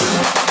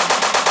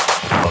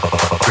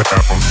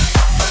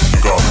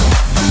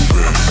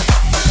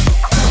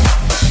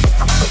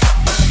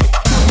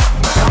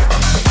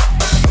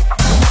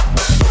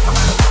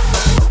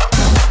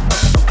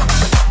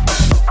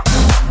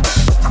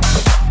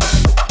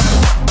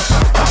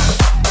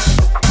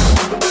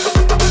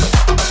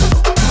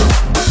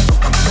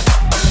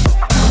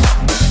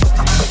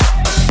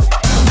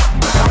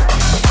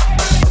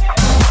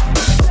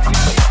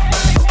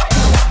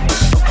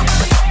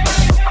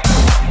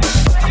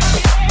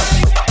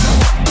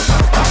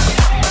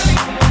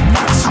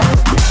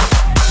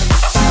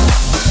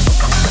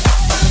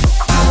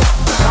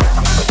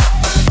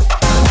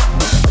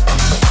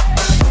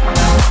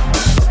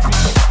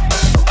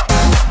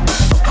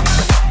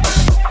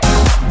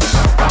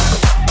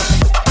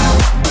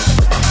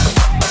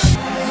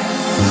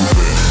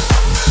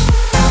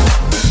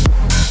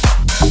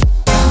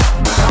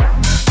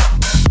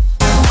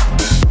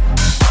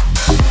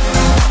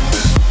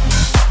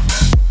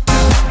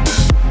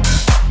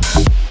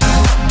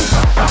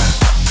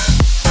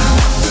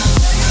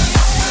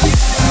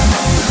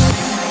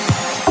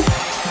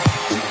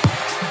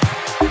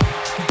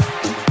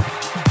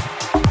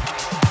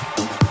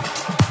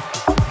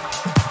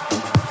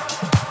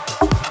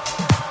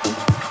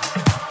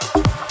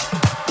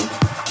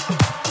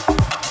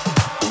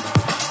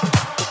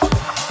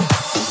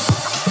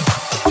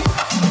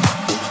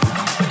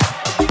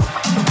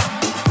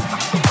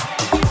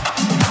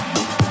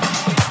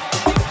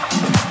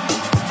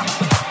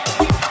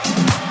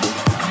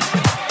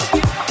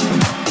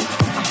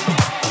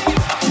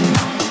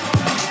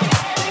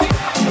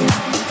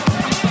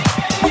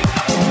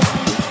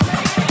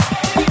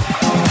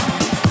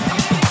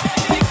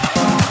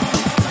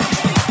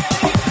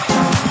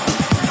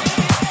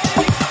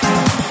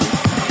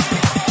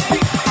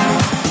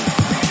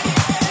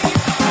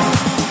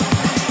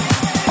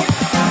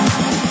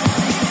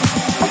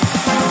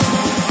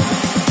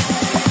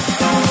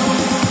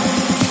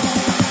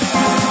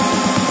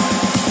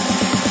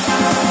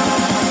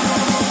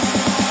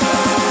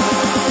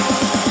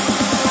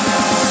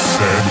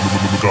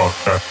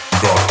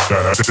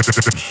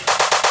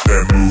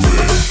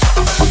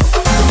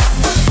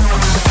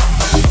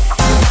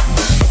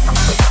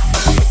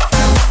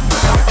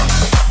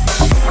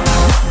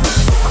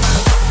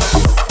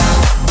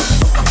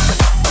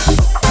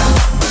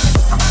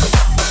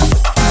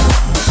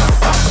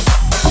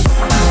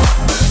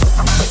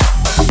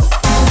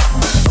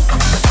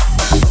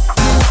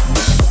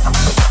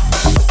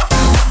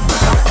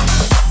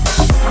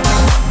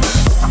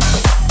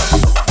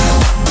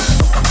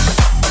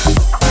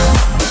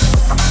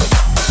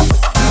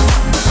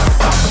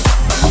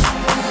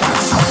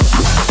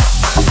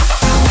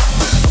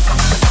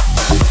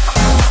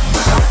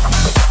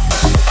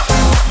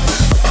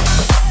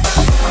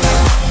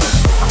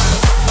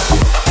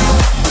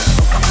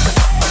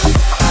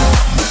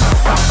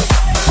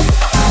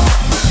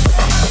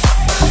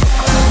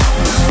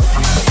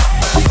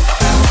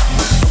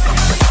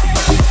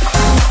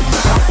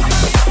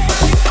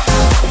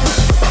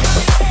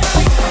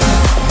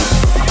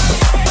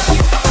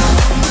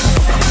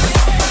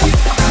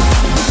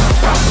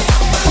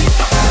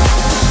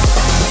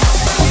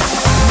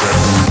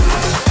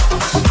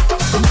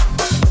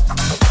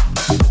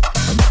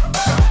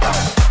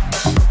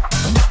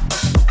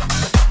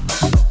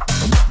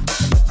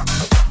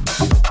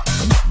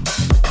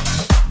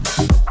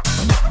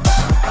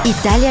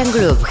 Italian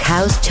Groove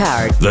House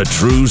Chart. The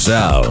true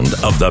sound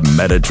of the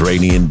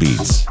Mediterranean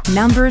beats.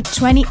 Number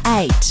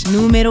 28,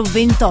 numero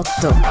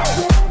 28.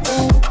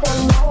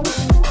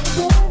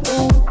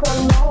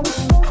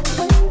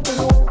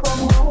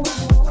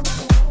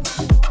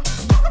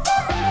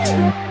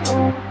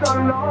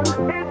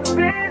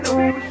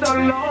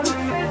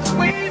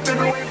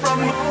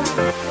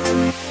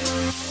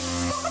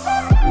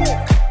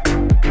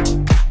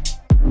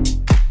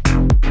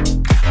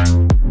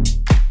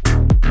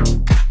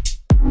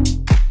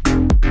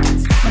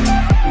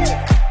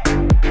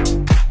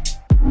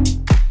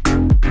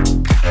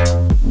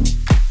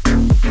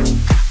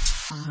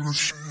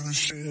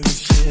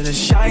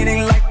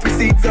 Shining like three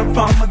seeds of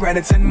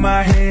pomegranates in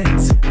my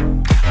hands.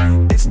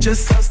 It's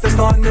just us that's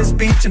on this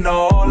beach and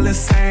all this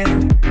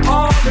sand,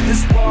 all of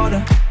this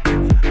water.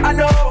 I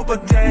know,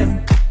 but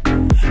then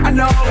I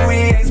know we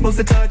ain't supposed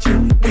to touch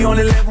it. We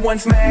only live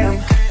once, ma'am.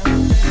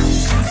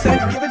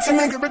 Said, give it to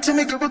me, give it to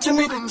me, give it to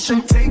me. Then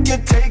she take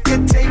it, take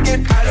it, take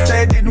it. I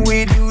said, didn't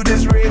we do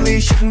this really?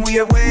 Shouldn't we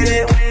have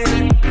waited?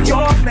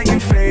 You're making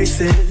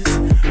faces,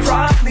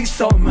 probably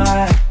so am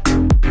I.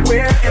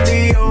 We're in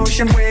the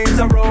ocean, waves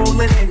are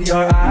rolling in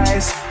your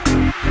eyes.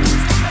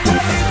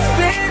 It's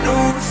been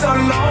so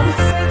long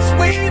since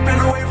we've been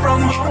away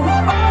from home.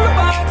 All the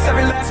vibes,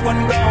 every last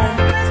one gone.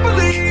 Best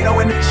believe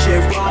knowing this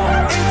shit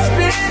wrong. It's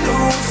been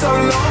so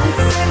long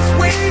since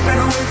we've been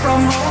away from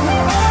home.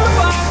 All the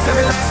vibes,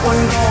 every last one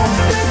gone.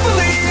 Best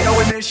believe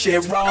knowing this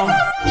shit wrong.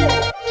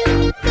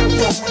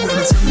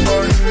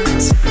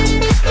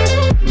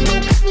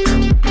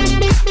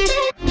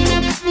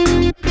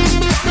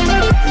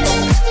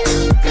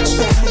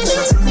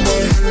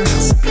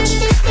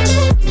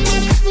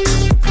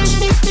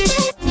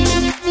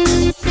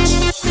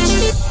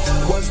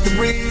 What's the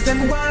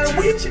reason why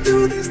we should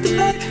do this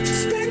tonight?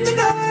 Spend the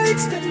night,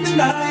 spend the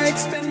night,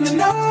 spend the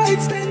night,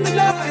 spend the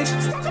night.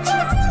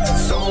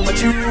 So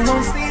much you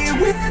won't see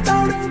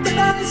without open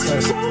eyes.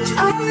 Close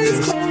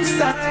eyes, close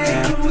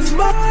sight, close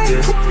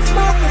mind, close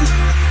mind.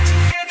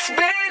 It's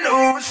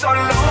been so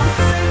long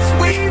since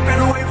we've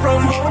been away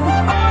from home.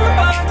 All the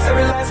vibes,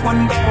 every last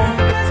one gone.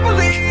 Best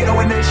believe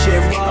knowing this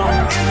shit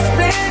wrong. It's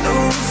been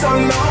so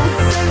long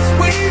since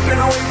we've been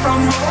away from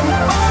home.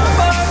 All the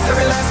vibes,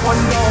 every last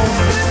one gone.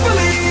 Best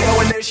believe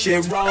knowing this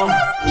shit wrong.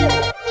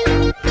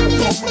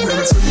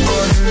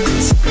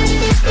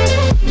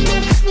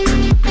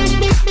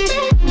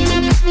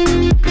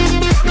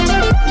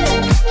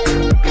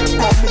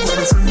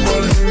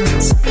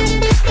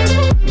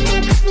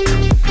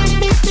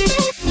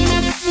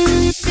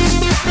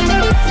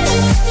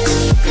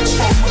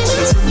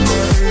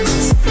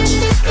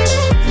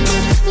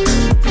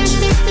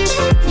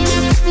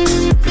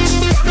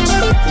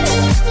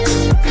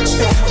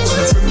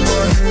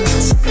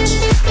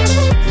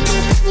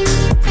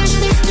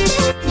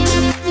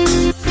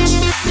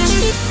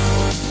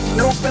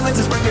 No feelings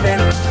is bringing in.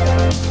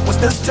 What's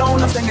this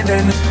tone I'm singing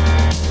in?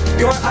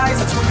 Your eyes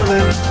are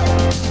twinkling,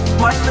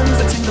 my limbs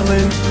are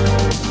tingling.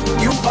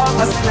 You are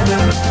my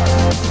synonym.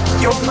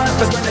 Your mind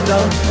was running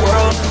the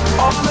world.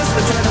 All this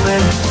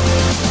adrenaline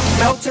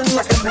melting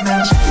like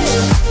cinnamon.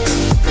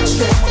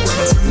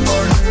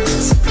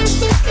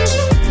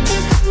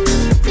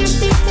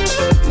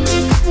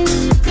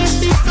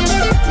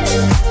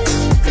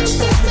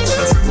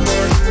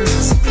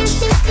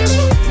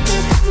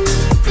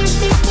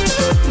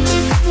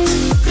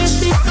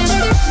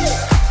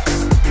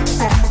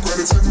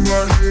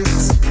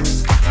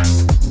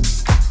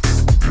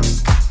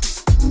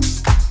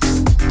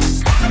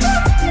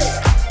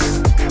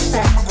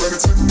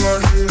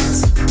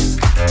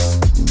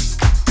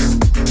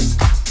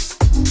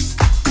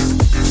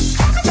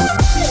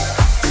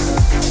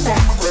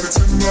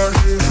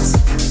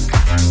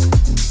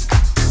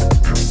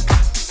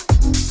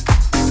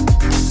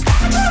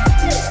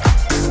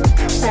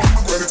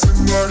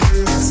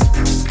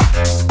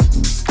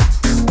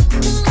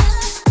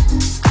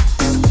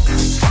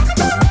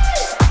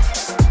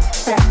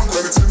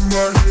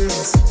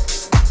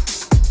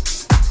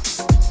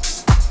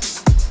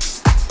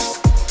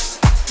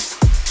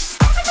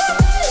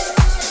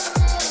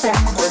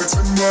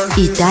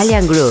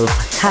 Italian Groove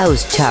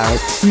House Chart.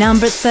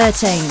 Number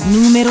 13,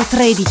 numero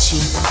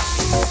 13.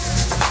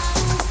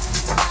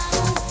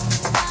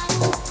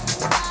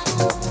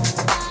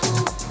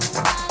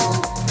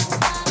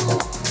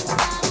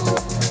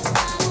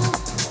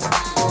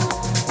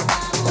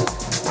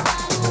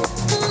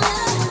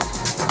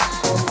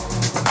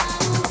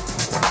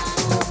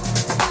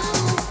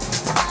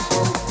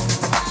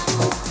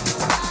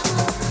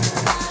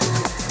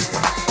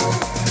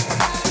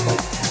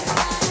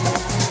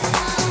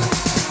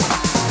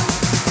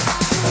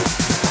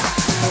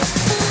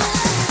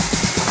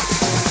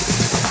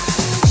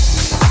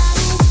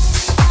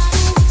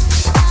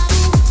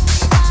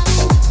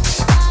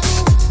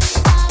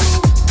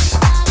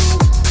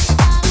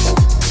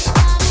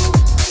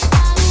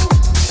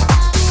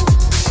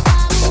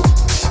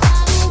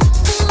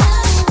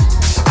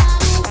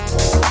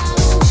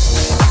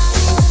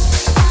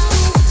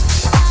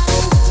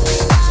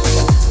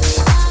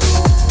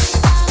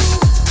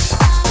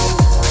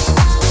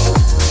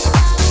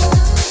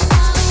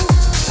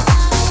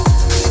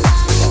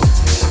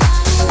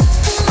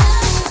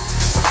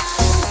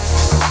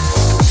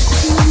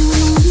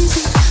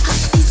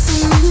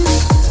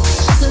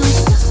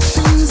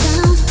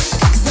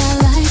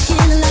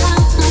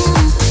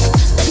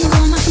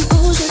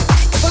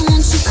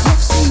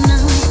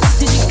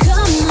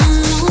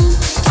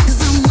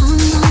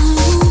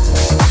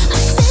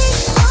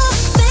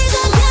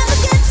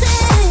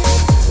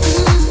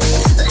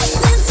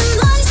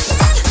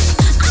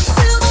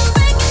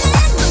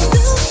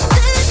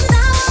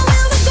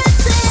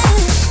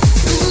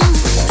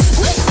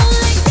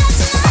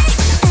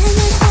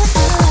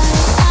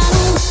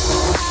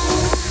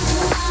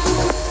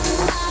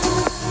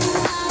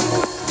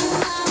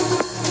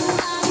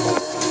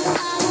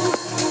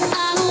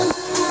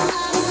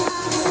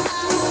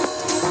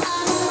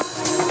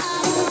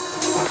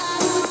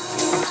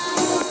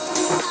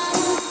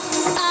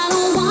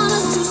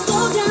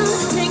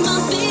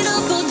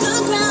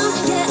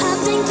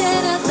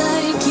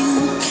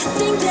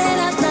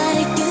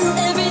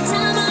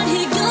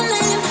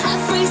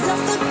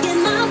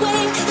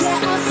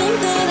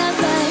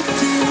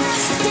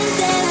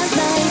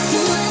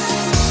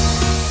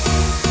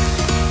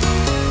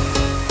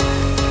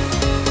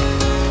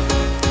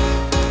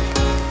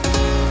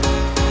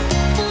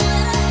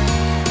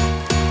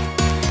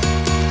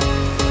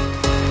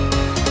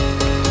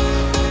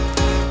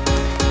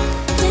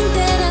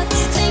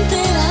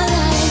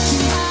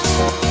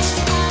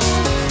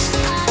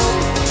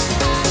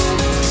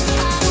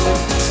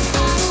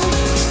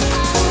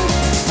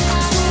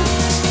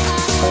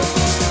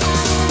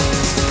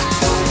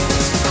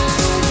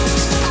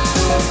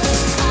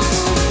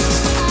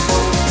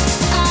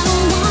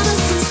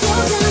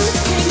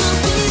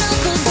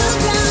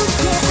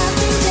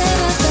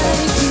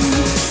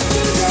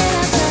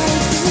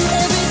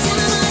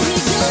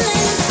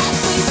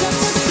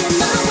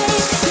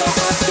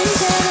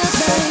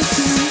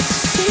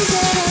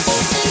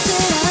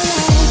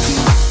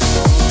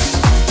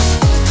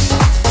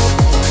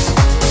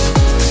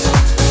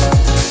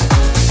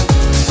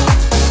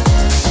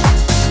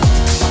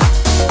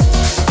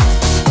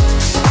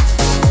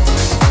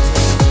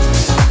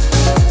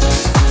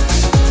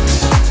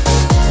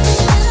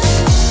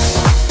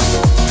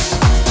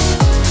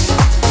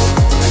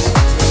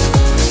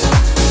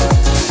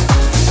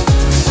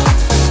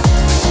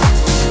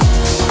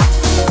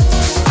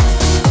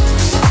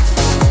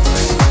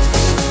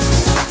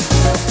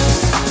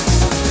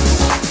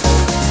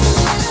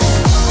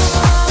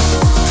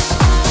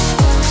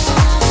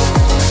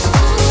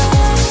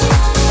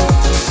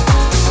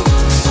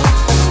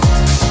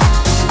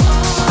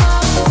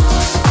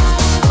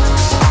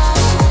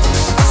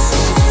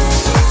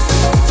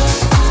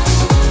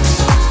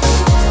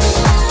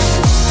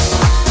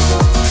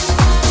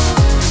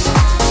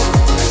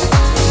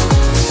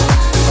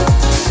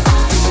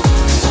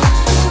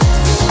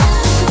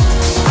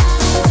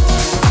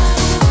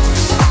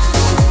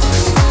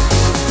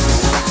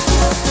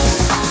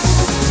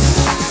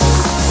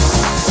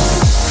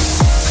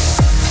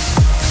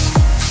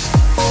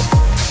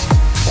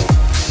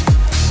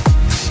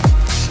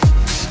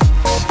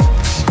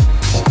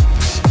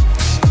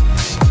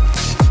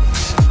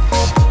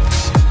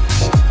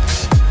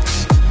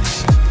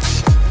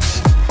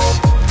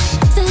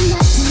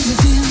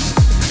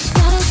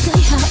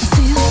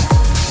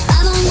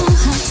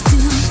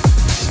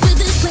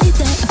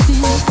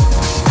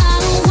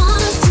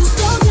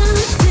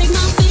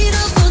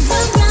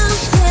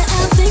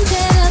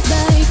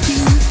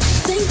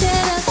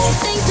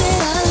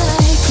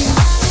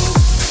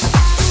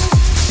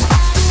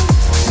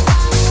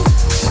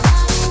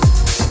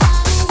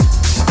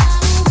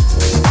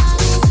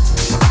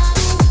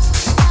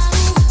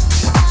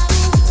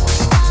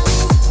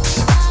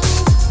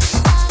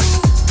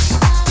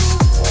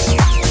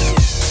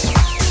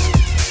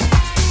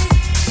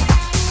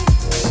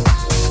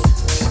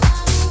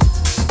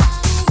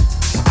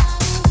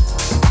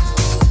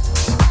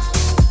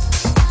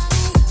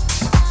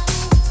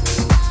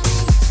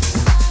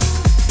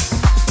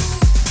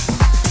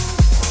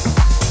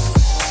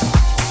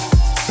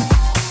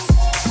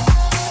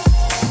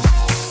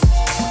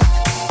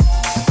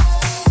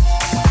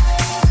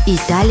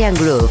 Italian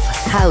Groove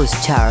House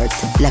Chart,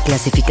 la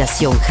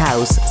clasificación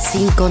house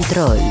sin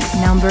control.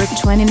 Number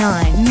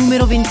 29,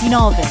 numero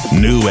 29.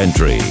 New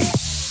entry.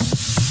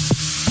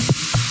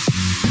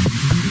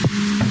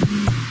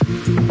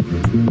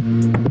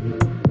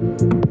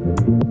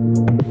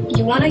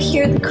 You want to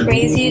hear the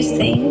craziest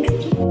thing?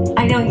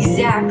 I know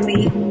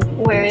exactly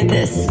where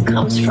this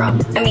comes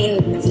from. I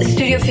mean,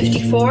 Studio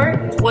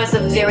 54 was a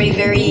very,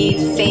 very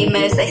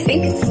famous, I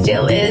think it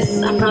still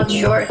is, I'm not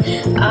sure,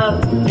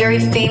 very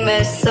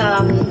famous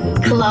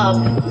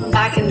club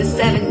back in the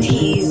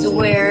 70s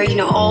where, you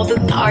know, all the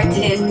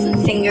artists and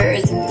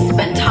singers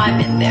spent time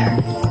in there.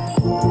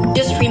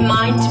 Just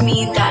remind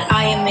me that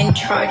I am in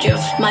charge of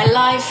my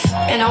life,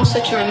 and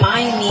also to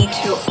remind me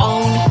to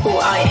own who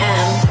I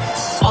am,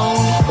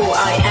 own who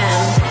I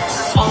am,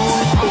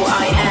 own who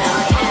I am,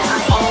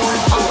 own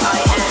who I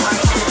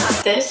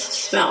am. This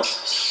smells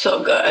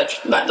so good,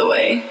 by the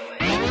way.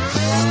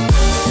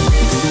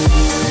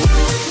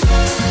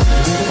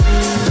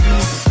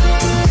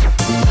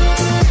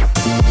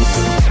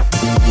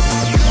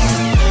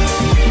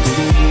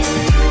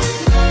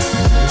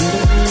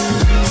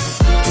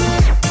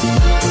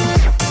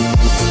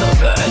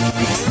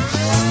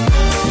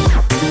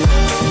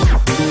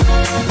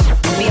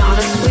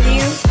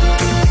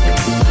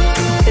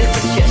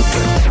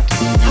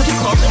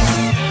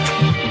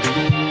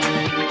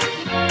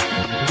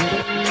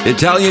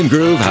 Italian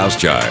Groove House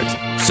Chart.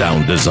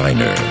 Sound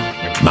designer,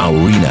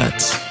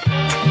 Maurinats.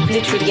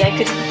 Literally, I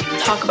could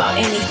talk about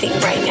anything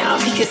right now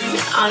because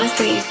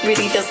honestly, it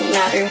really doesn't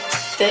matter.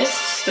 This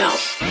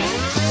smells.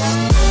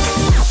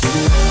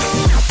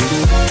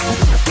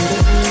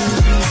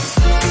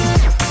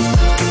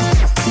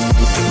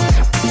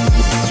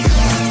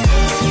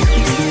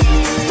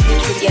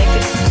 Literally, I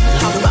could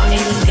talk about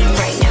anything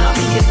right now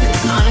because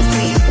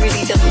honestly, it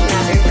really doesn't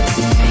matter.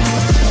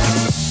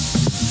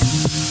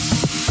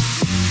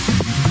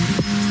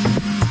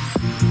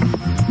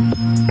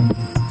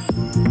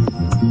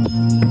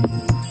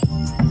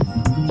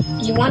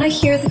 You want to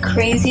hear the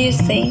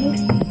craziest thing?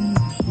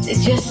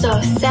 It's just so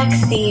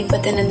sexy,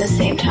 but then at the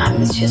same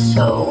time, it's just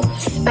so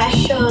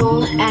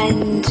special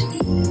and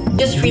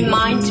just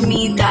reminds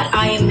me that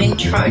I am in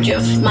charge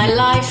of my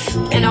life,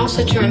 and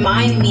also to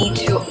remind me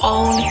to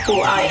own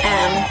who I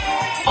am,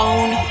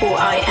 own who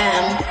I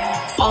am,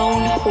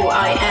 own who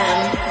I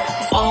am,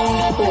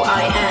 own who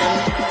I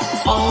am,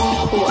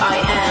 own who I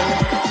am,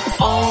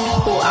 own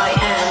who I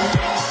am,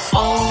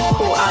 own who I am, own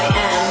who I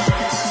am,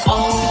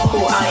 own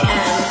who I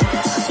am,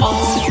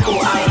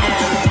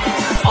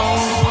 own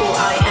who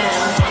I am,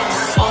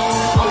 own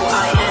who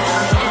I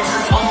am,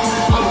 own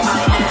who I am, own who I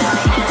am.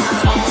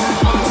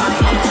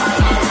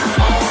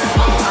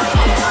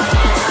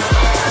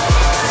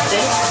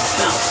 This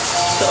smells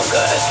so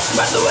good,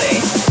 by the way.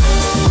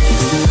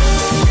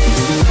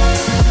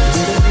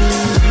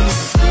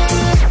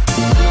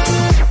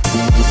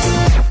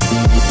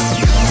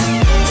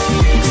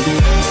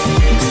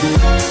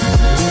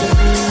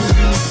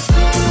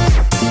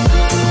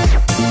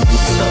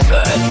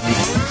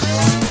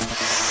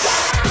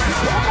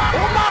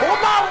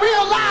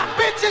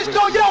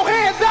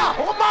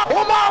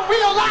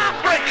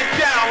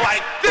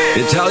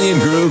 Italian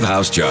Groove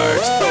House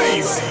Chart.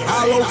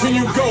 How low can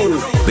you go?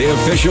 The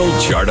official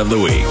chart of the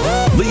week.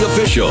 The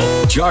official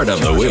chart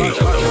of the week.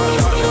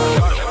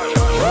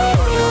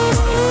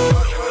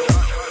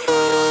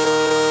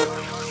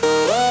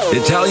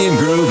 Italian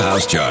Groove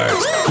House Chart.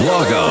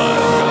 Log on.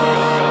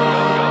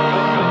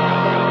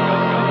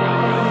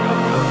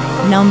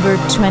 Number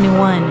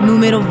 21,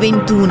 numero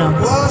 21.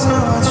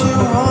 Wasn't what you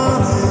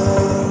wanted.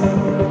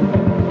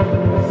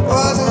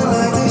 Wasn't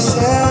like they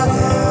said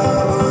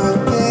it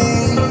would be.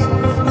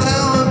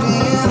 Now I'm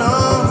being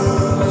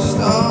honest.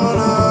 Oh,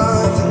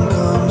 nothing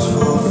comes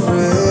for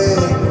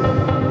free.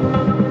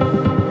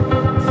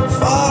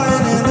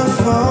 Falling into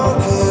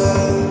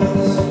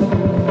focus.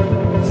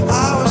 I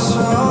was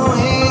so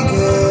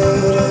eager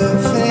to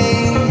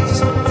please.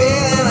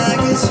 Feeling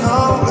like it's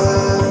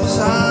hopeless.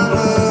 I'm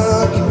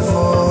looking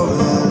for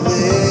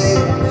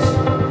release.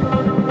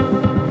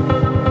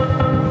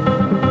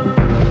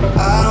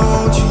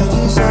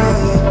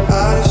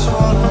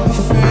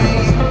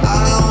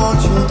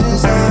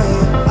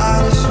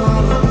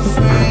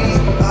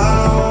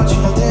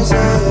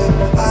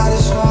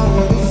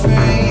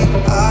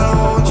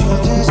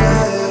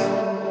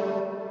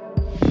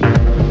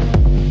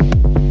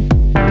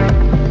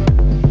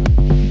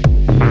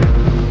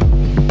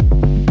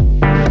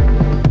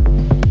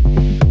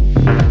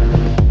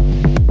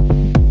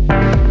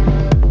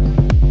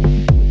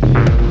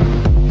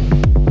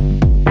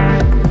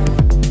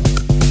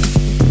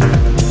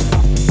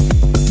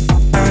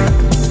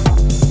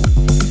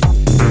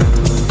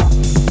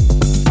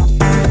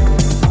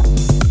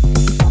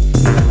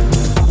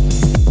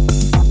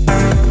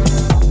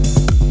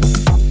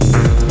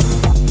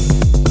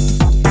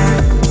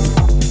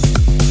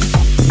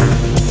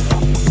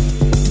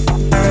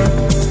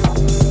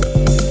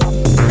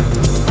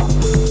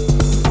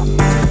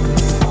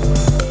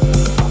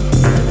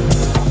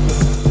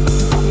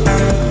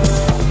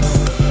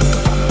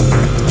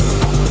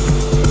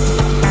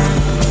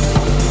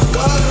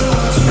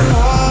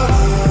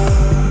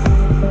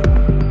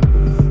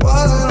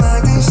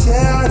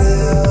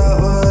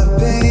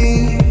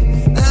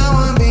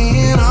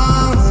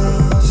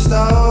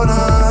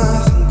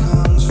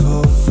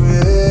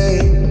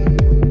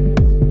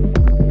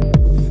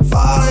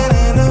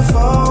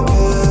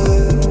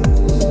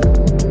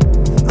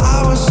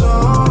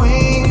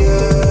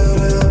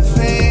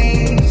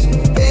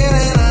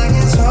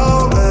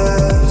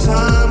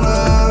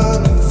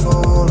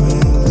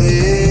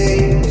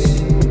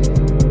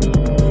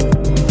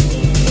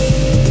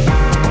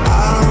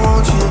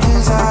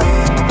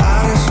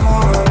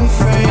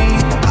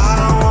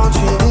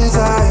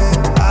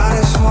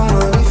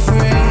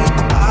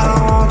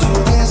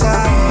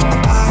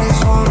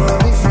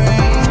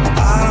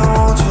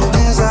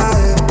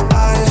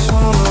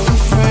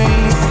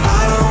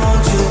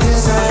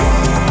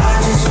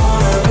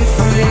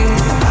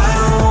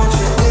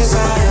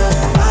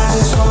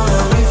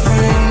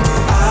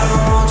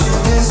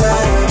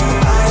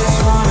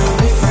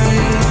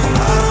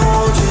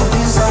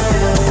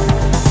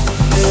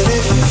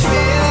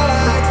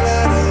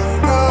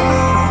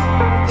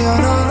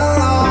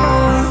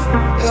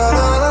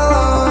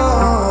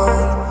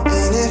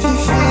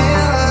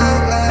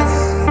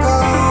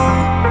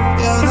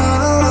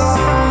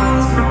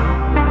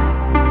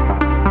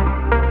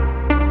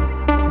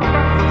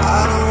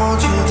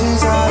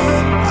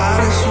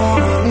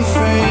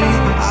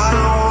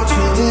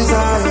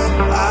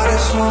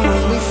 wanna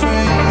be free. I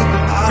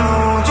don't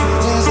want your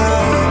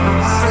desire.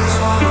 I just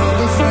wanna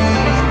be free.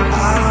 I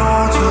don't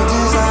want your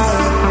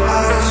desire. I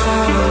just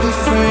wanna be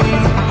free.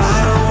 I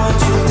don't want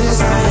your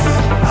desire.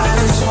 I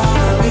just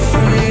wanna be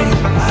free.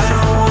 I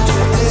don't want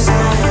your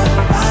desire.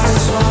 I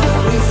just wanna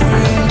be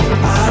free.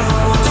 I don't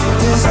want your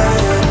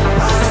desire.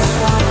 I just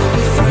wanna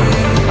be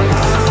free. I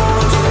don't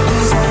want your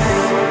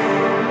desire.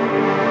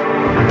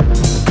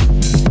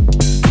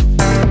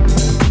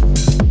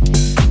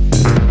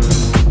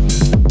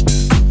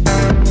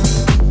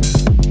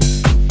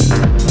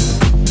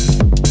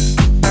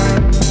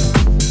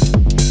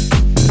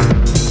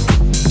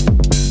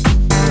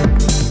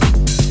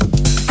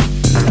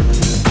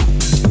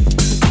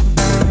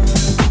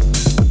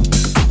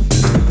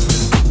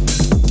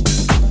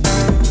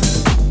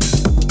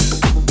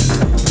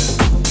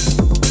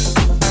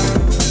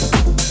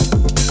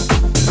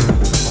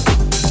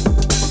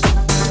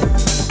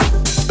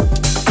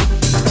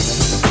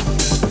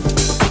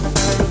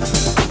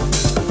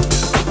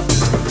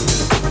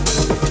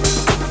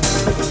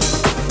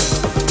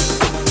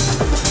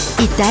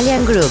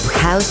 Italian Group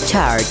House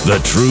Chart. The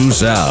true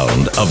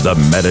sound of the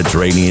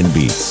Mediterranean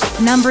beats.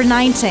 Number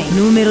 19,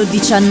 numero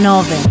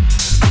 19.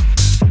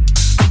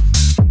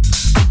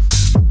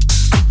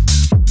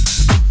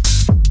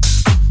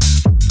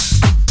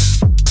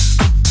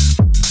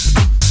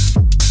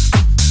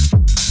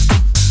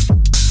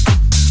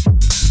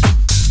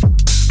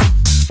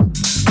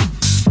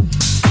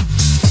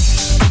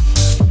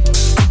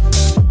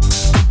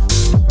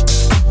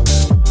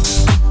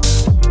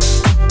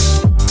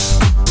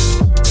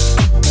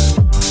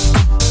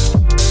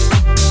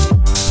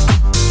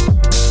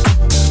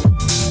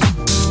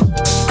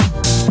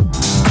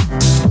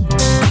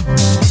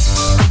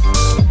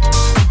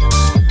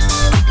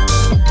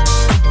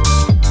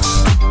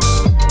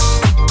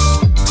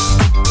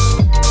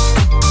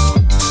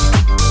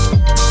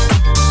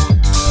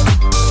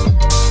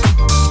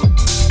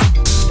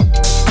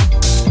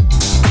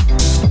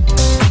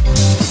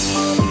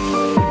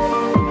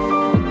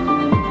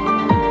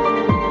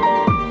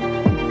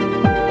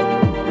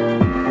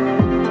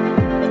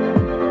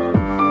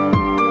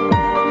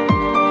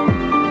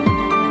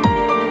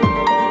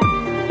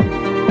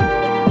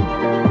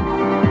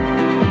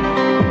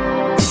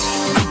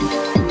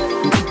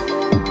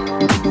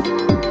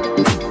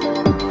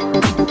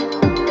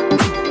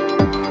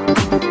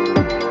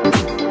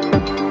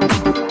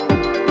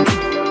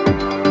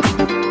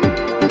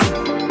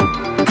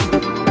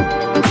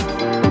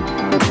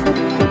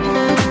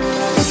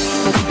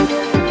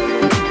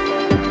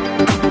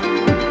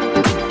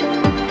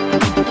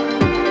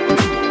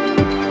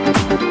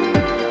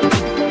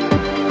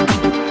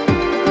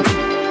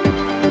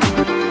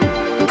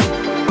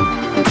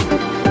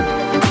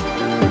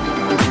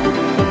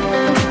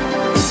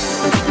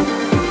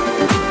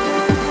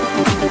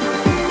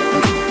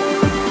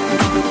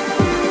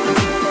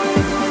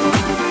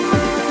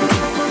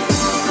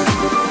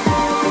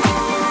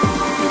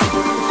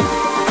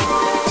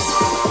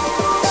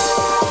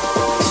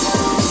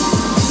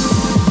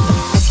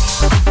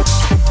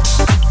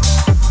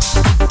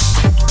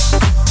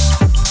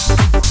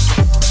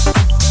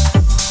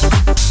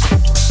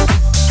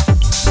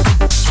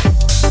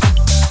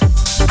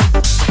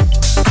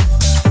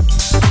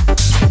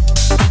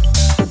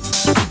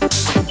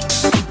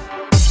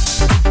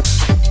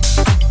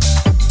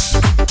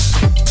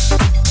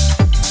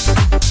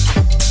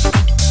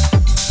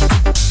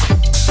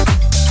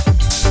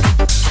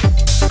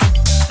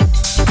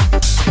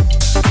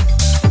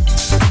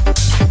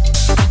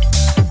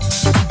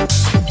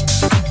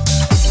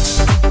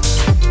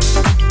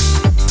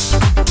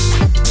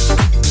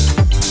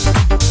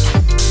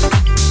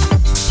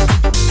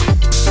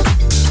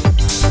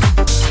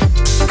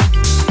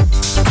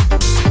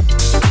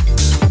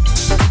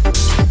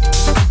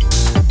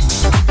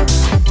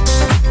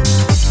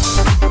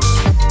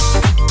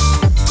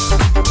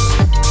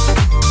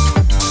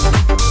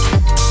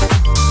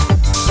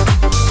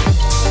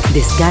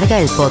 Descarga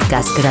el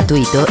podcast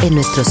gratuito en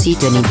nuestro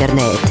sitio en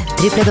internet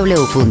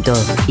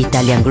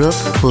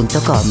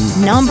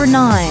www.italiangroove.com. Number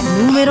 9,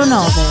 numero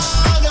 9.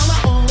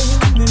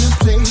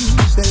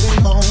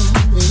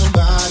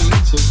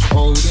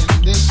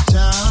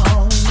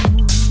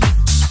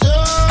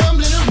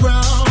 Stumbling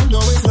around,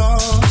 always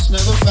lost,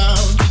 never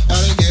found.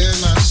 I didn't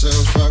get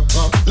myself up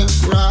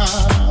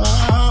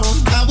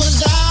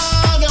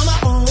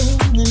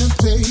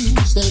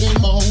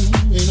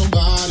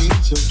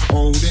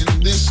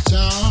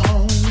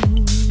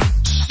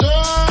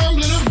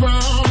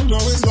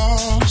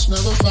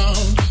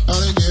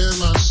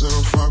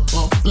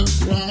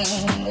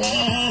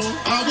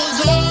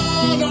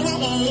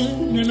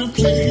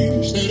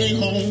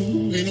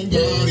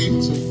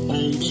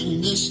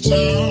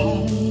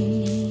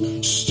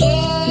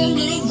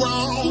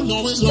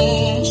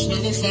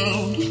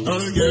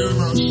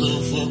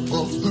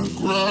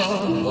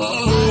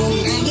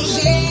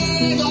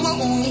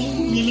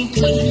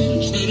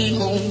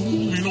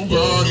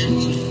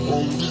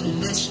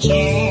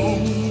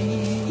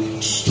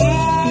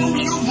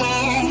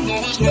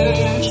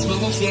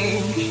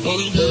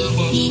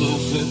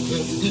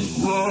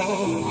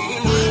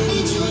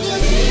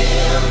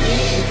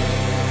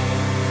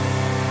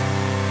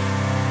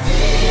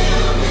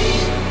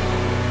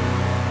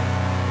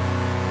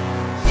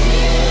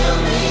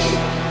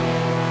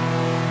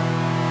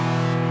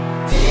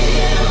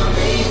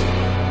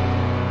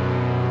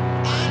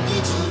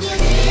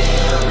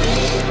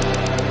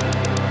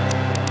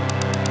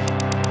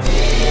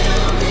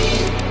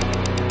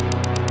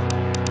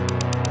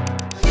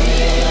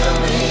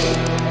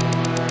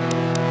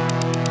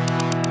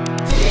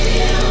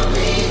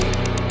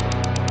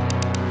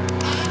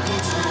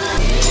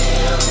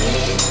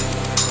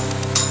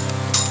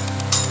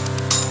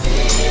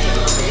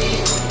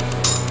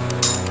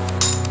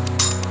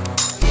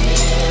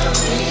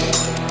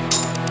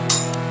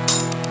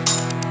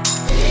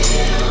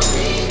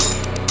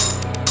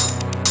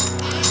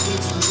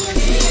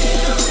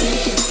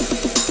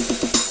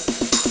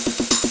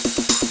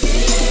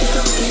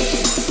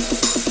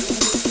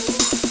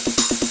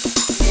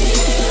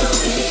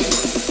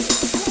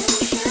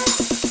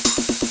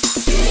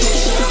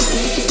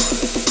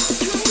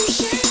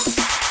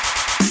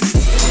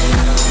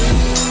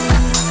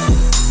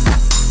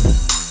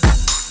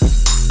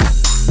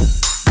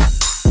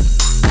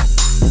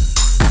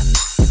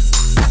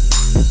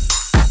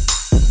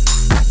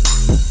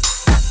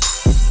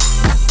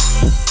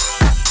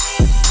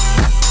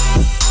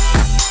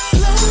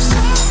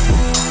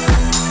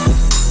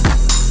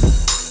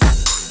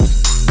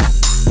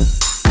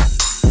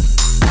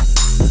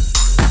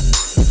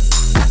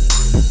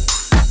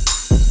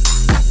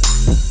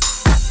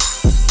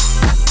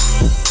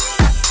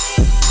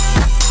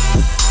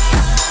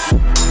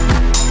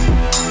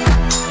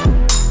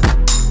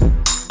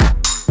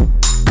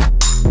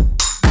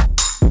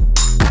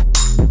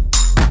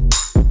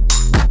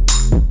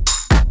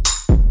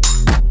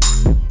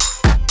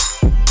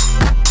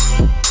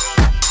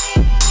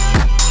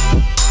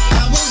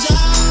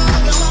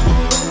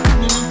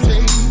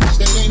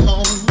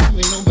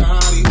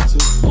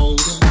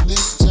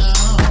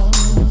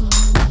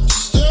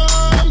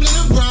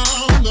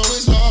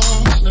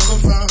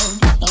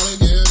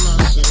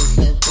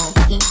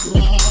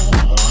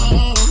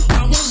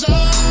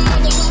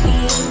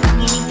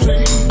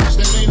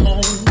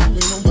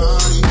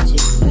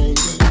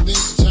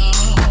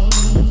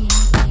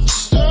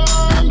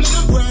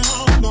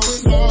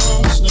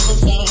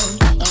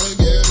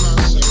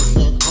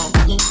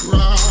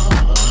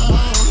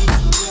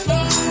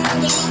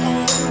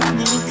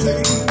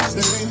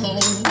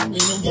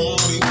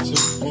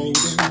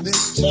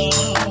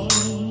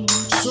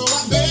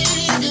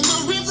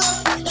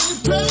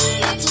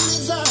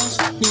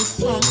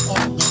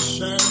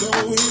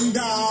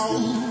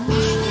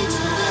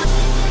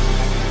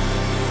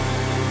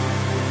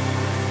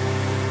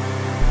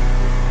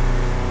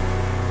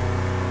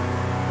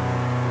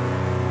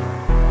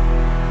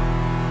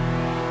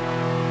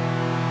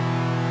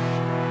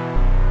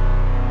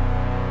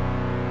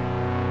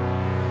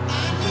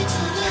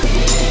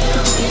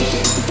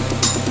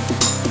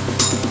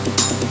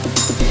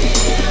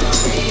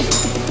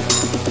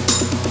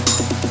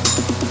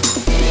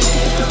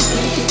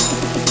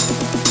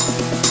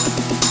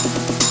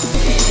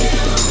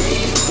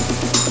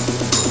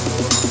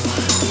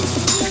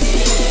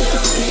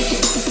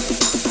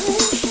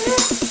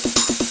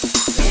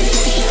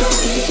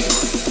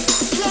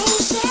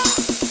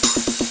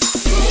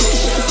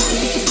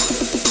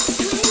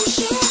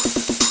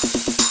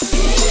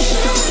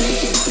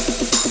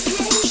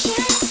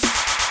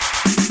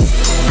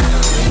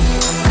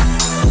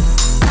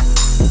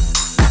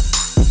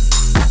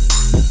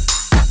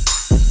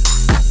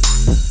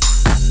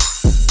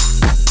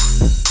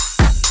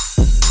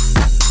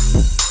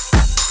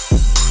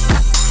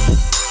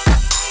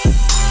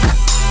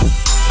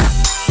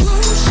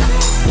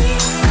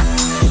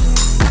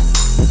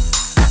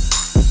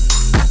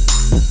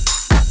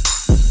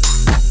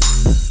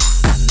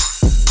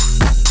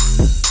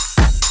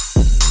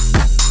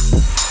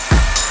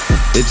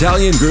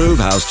Italian Groove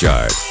House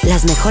Chart.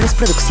 Las mejores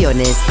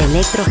producciones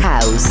Electro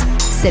House,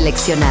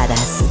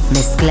 seleccionadas,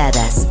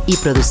 mezcladas y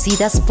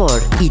producidas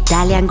por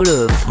Italian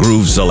Groove.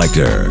 Groove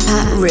Selector.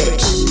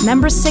 Rich.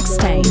 Number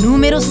 16,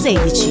 numero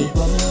 16.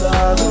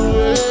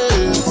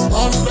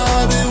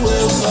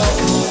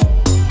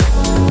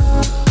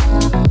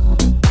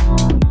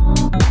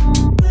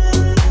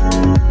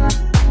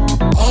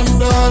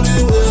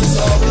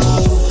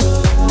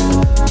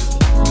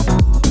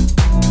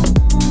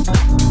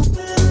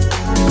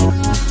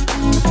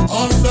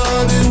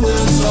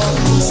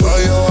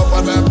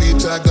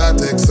 I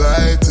got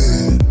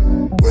excited.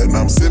 When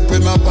I'm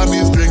sipping up on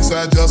these drinks,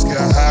 I just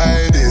can't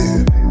hide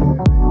it.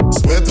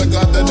 Swear to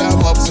God that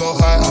I'm up so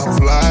high, I'm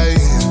flying.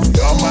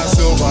 You're my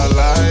silver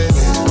lining.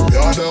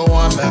 You're the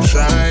one that's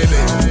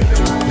shining.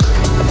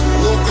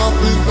 Woke up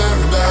in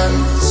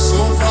paradise,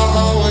 so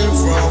far away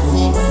from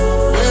home.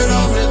 When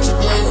I met you,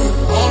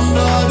 girl,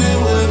 under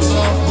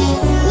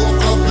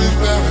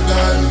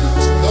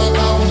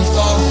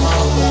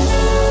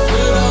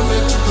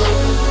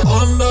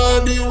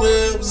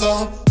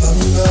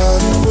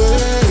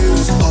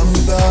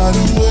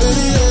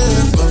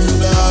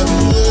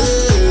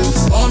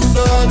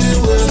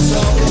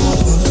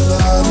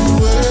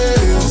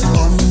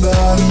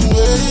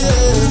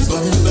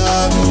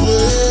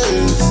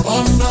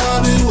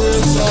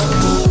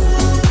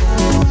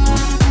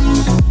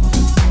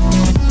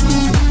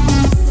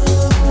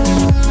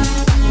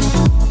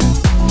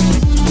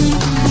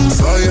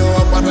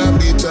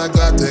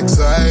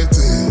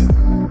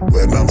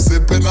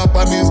sipping up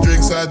on these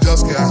drinks, I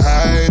just can't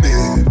hide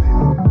it.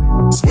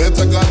 Swear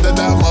to God that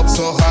I'm up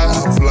so high,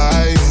 I'm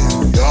flying.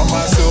 You're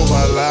my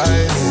silver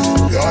lining,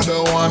 you're the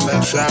one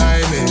that's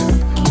shining.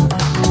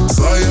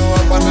 Saw you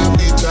up on the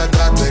beach, I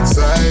got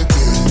excited.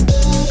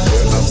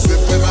 When I'm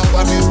sipping up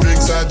on these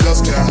drinks, I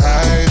just can't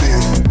hide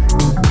it.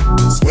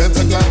 Swear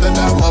to God that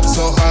I'm up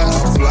so high,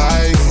 I'm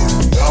flying.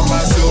 You're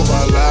my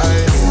silver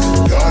lining,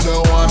 you're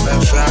the one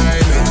that's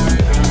shining.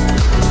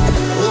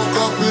 Woke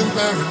up in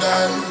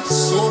paradise,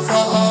 so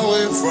far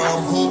away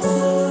from home.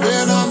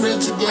 Then I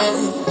met you, girl,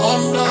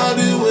 under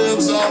the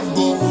waves of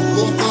gold.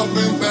 Woke up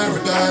in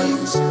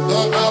paradise,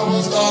 thought I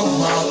was on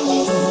my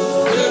own.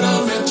 Then I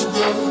met you,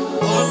 girl,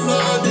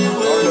 under the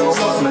waves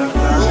of gold.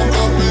 Woke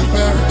up in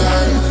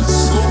paradise,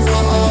 so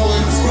far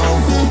away from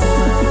home.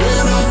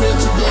 Then I met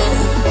you, girl,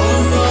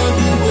 under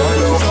the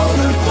waves of,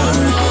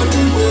 under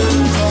the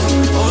waves of,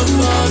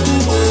 under the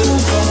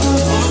waves of,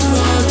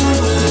 under the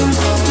waves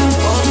of,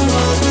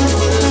 under the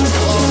waves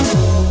of.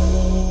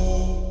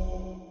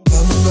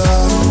 Under the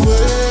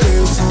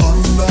waves,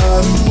 under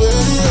the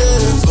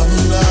waves,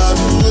 under the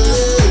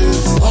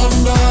waves,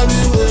 under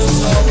the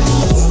waves of,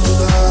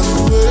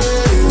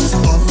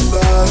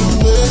 under the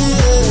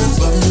waves, under the waves,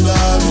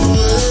 under the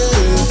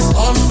waves,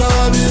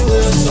 under the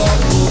waves of.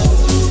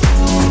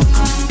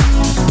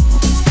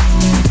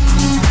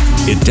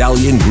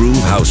 Italian Groove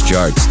House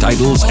Charts,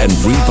 titles, and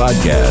free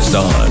podcast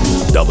on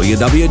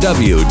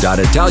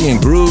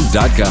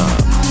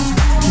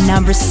www.italiangroove.com.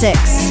 Number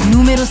 6,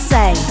 numero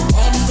 6.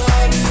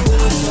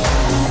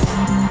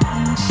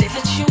 Say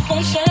that you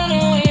won't turn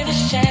away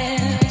this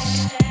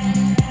chance.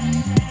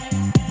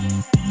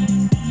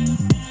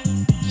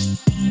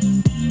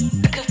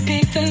 I could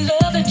be the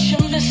love that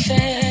you're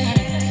missing.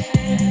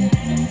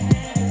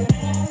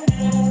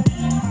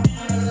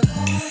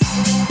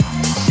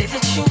 Say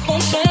that you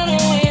won't turn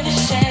away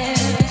this chance.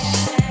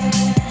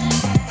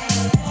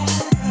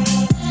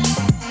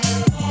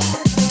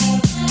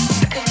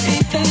 I could be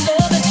the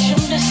love that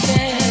you're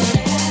missing.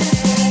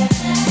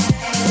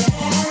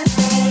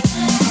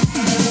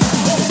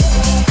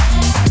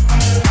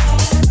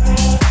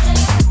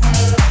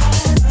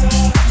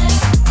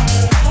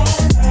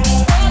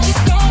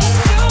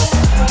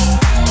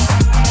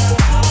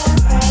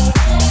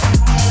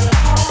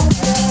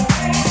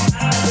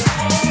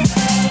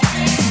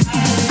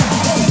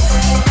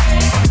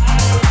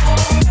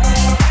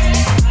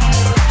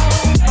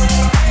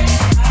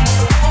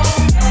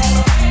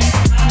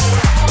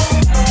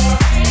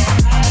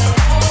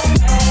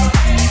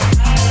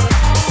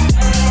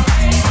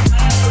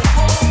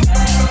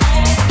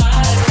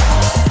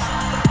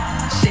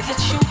 Say that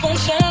you won't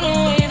turn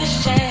away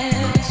this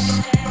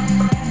chance.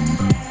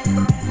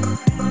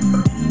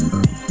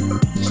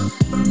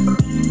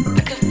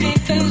 I could be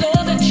the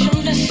love that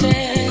you're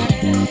missing.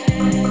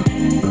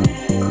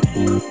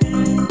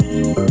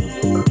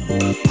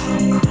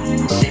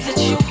 Say that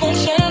you won't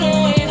turn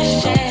away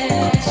this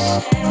chance.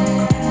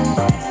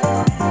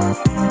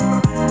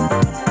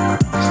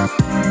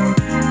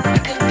 I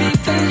could be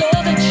the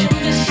love that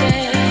you're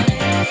missing.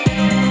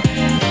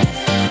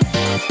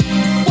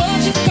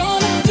 What you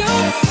gonna do?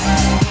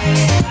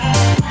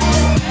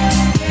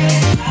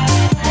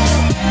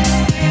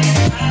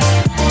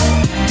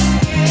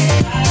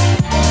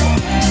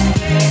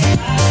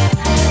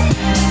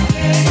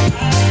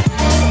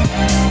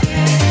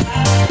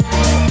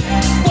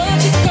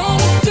 What you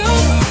gonna do?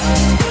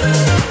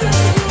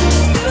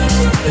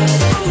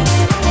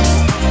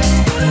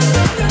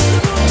 What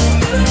you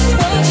gonna do?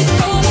 What you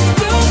gonna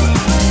do?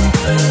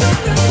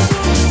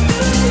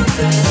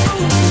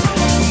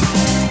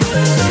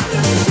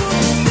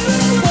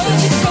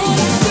 What you gonna do? What you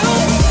gonna do? What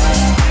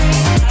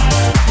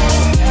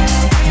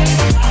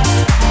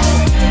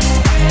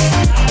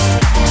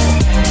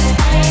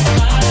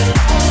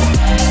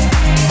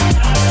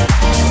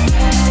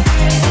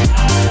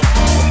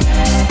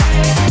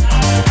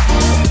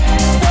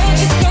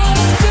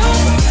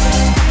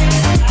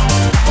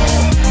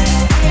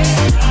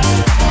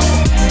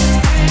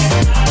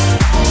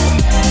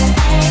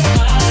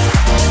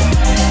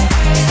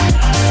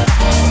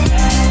gonna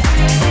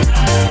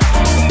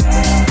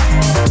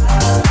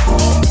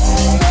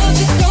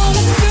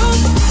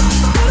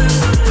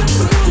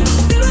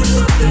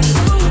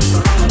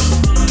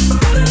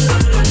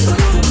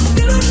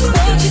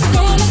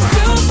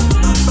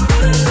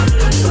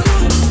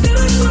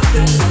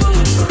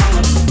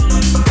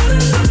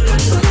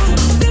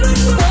do?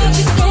 What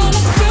you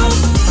gonna do?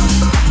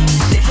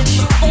 Say that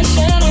you won't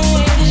turn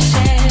away this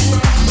chance.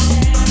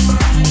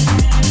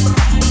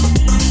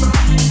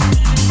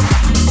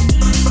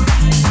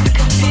 I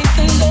could be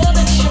the love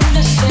that you're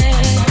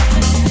missing.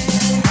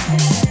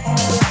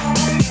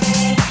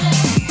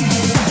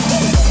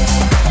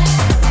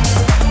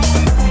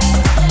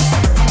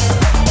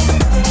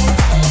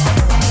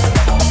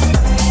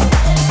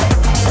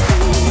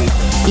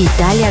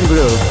 Italian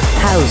Groove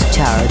House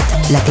Chart,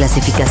 la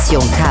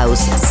clasificación house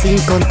sin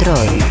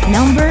control.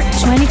 Number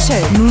 22,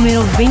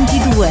 numero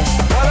 22. What up,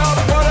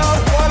 what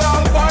up, what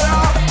up, what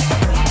up?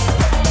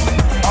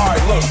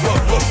 Alright, look.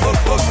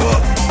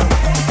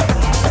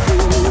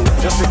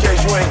 Just in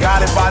case you ain't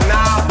got it by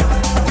now,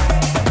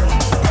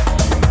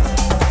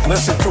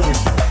 listen to me.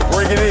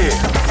 Bring it in.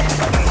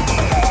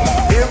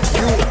 If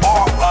you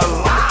are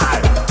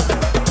alive,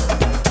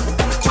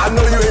 I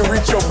know you ain't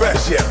reached your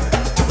best yet.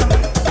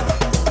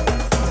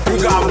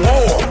 You got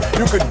more.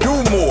 You could do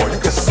more. You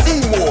could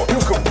see more.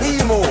 You could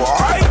be more, all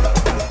right?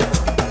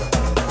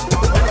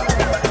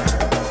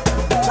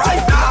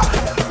 Right now,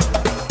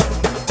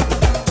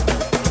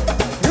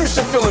 you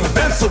should feel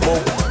invincible,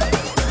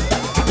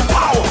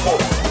 powerful,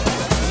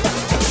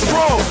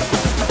 strong.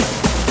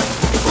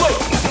 Look,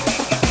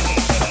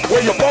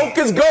 where your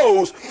focus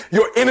goes,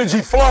 your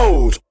energy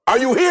flows. Are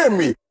you hearing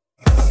me?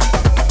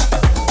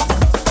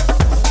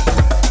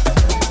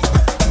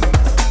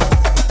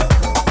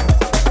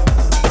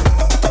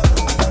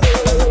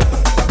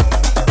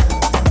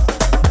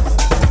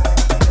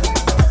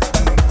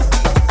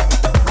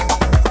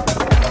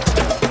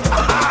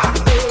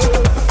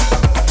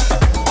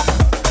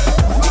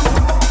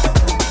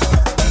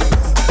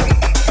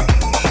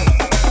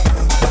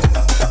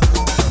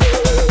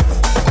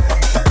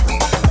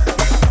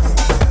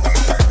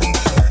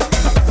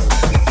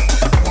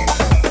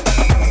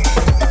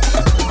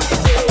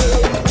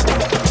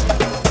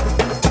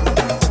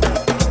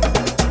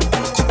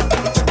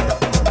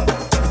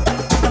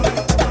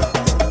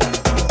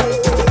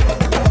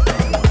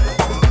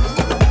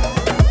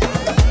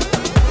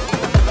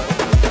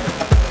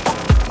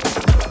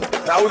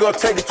 Now we're gonna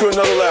take it to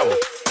another level.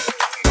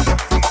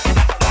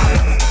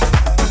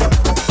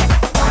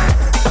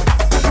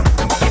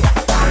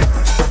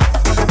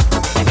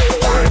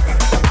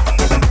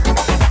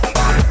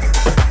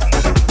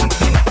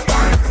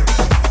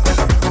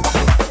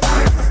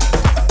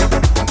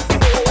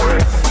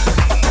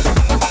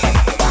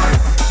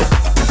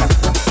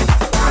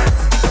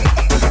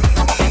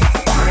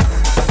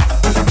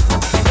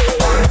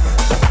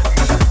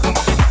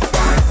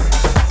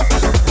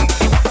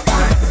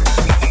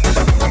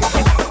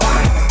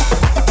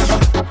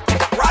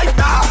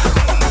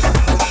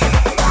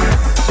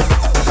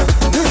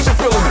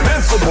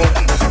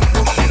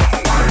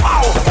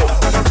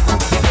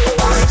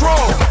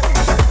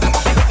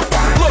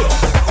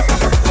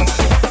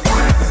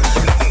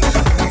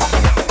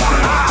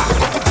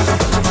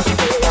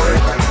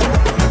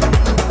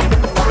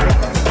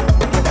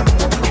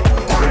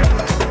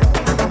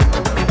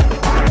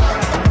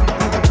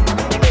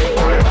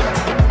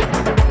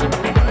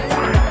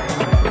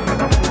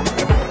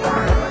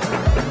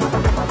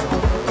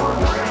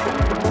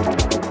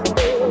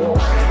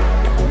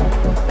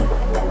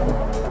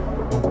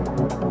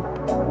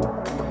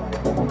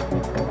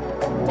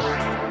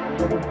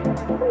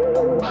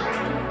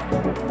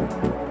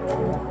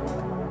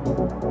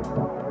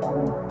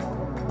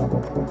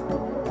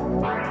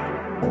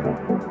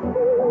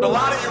 A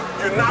lot of you,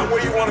 you're not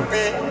where you want to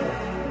be.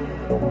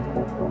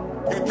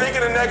 You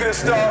thinking of negative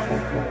stuff.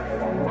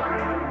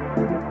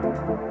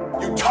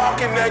 You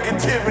talking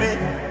negativity.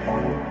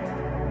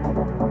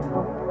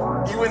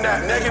 You in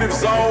that negative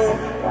zone.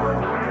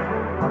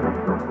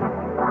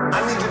 I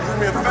need you to do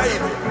me a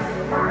favor.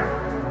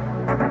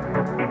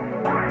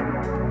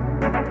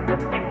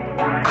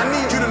 I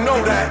need you to know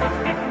that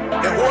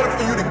in order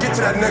for you to get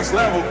to that next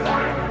level,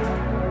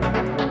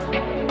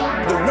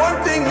 the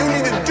one thing you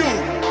need to do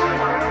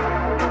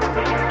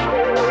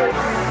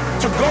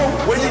to go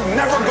where you've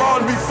never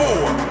gone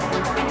before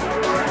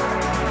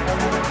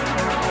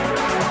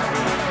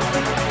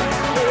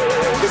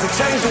is to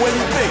change the way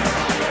you think.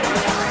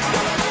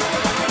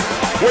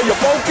 Where your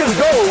focus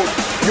goes,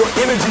 your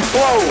energy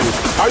flows.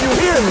 Are you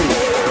hearing me?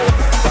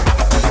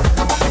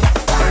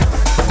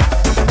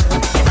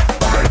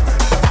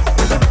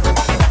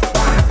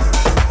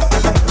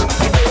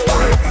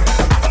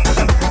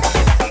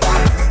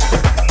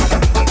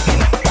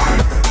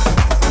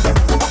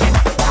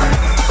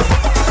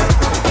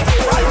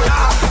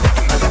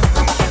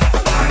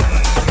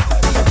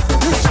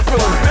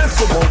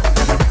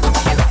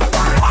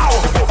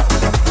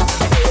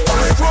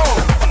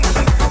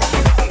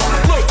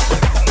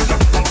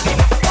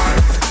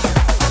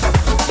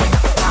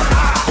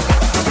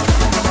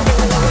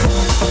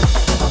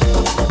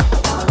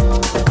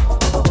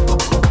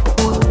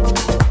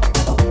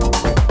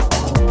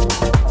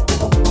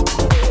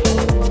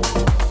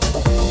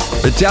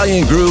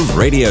 Italian Groove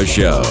Radio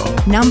Show.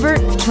 Number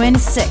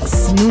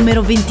 26,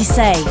 numero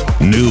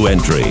 26. New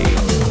entry.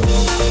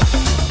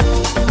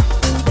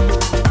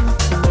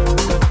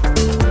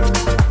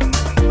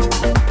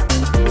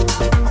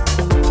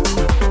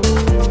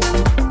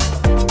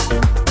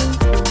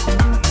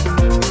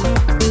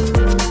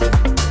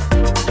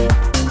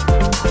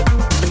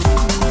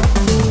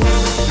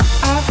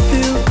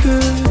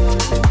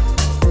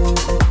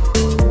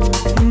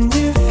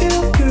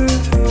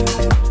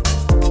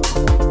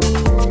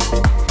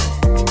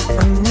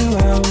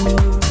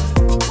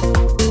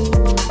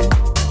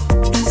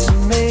 It's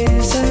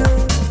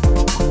amazing.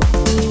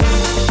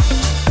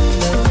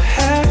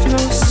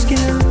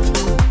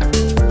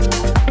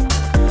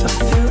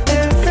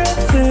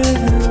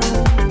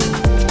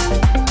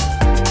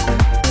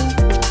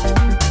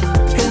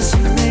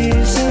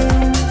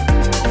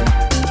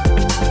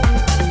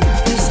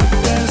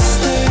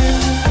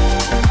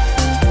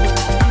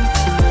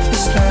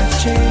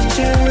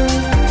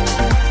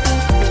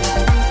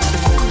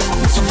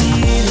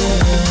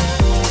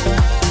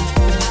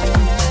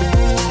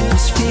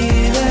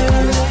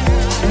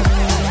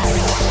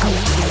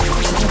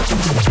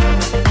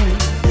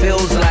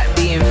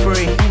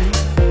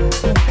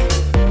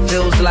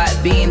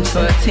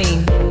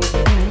 13.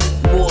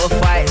 Water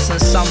fights and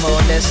summer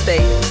on their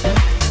state.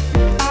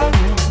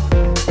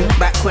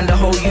 Back when the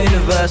whole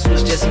universe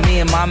was just me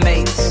and my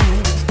mates.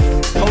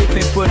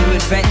 Hoping for a new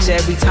adventure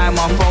every time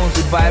our phones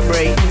would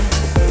vibrate.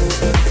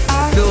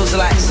 Feels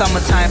like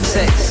summertime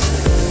sex.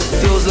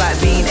 Feels like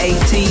being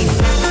 18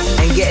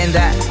 and getting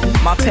that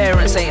my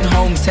parents ain't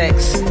home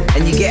text.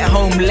 And you get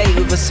home late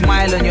with a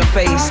smile on your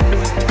face.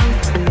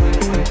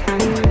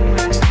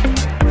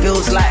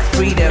 Feels like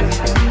freedom.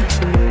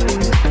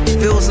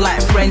 Feels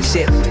like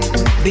friendship,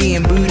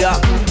 being booed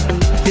up.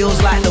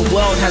 Feels like the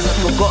world hasn't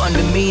forgotten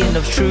the meaning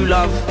of true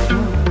love.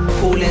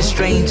 Calling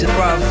strangers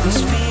bruv.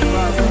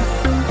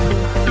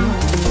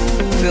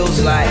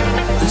 Feels like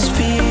this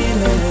feeling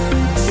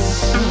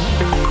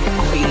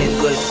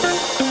good.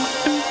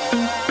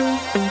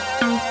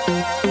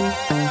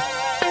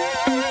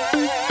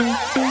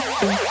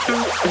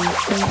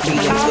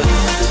 Feeling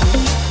good.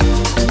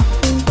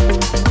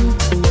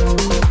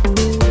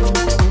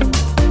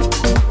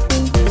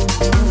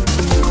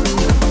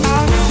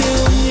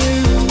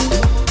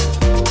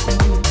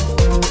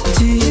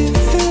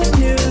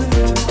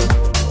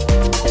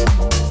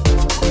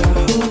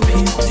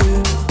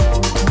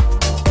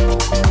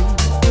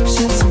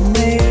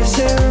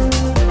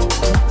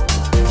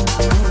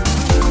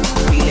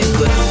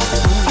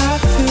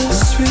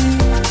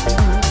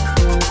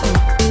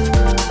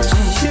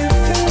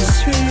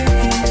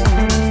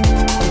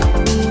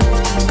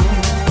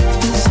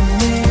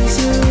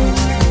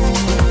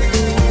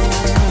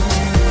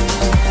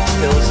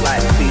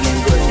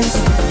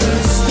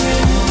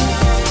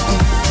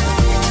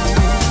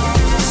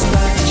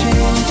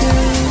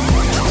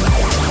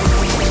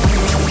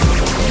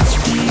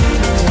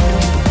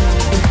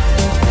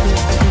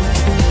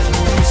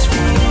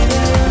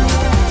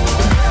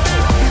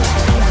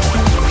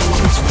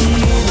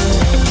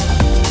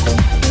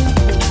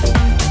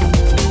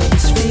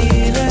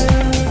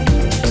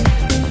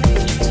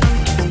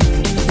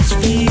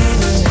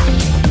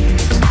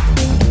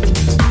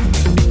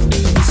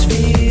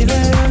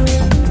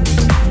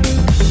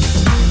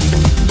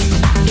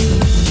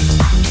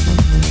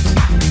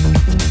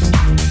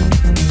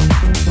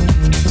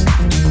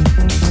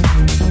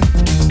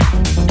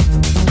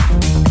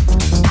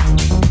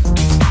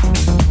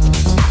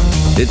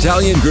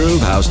 Italian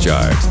Groove House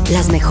Chart.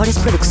 Las mejores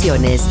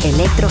producciones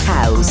Electro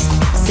House,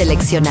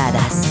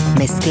 seleccionadas,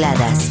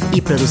 mezcladas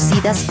y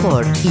producidas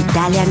por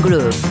Italian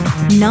Groove.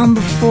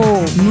 Number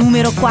 4,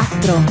 número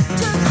 4.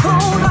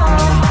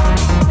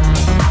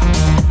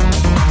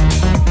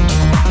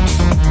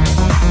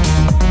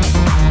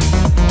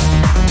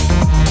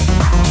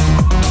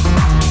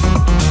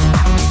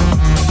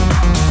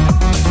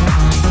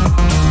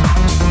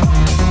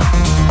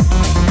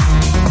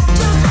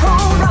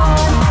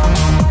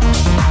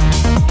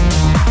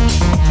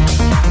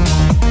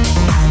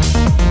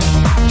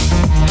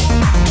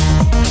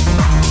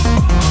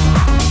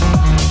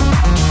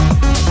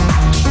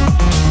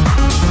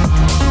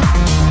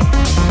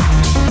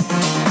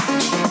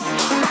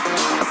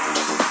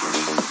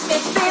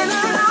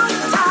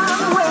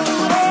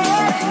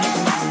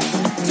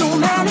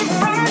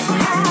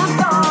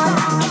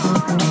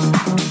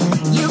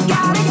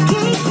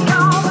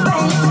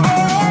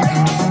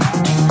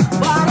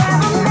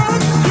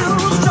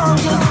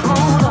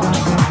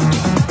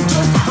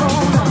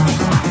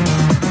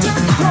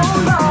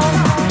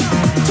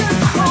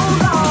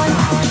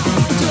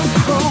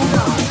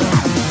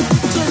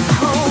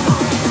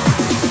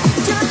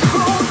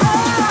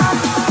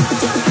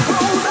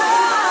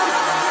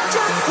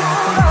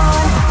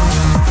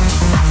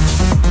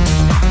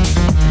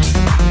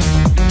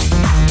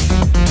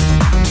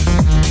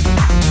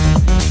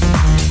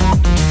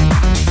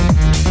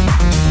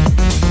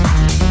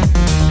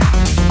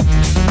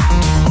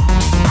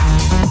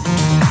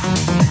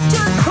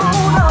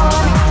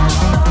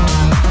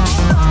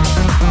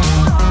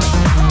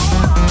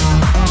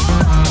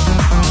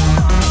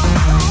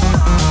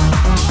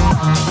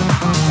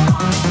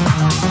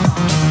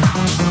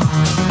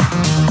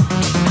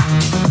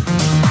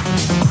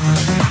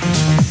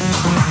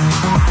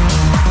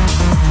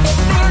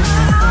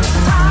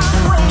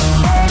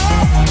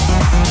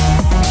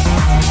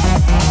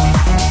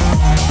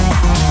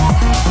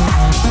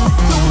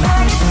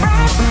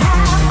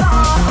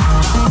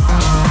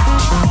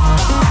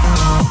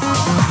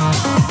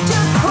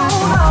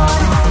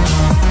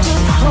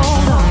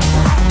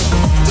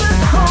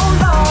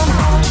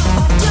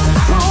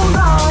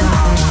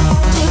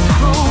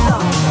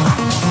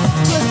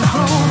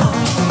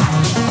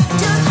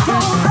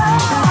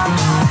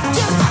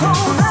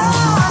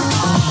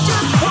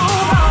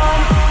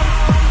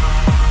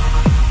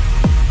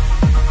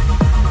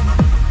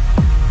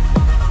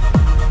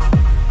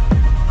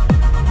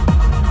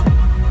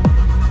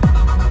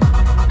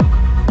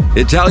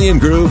 Italian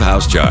Groove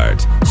House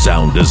Chart.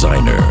 Sound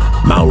designer,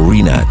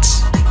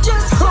 Maurinats.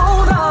 Just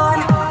hold on.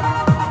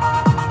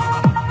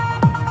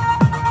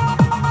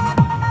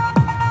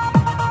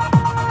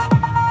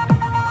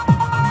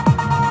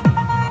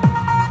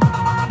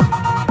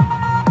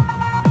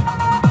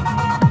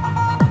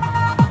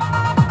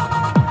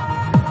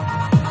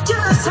 Just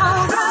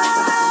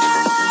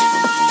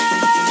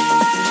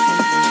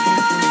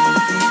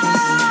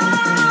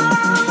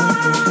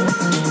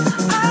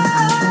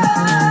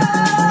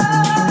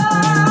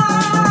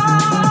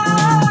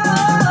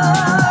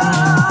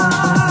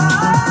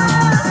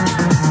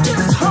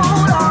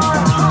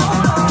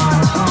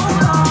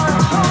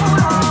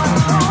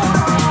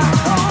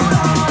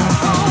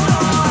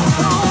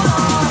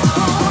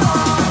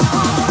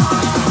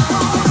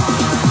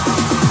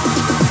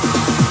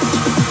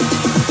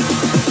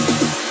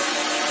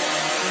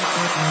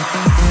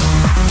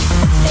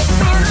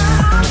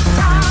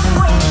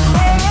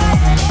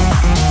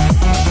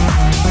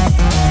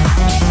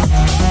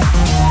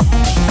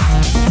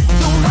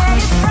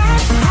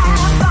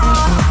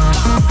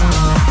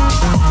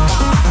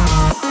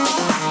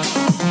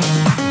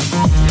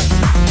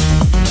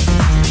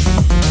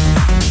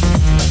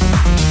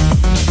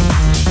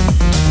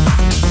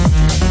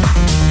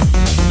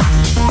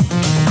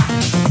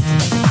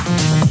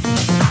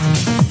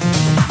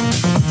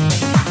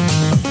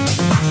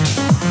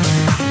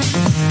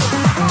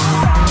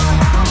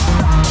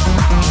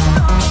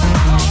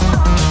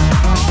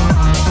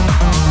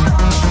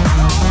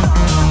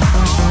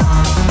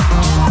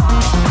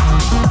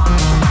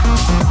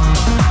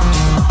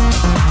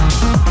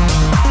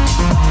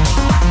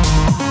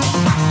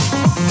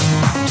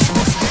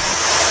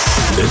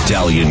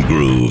Italian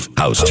Groove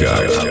House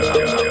Chart.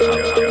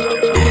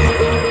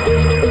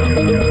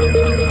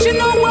 You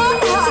know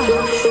what?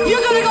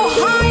 You're gonna go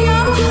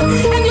higher,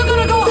 and you're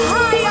gonna go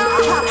higher,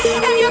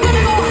 and you're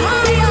gonna go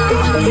higher,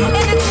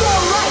 and it's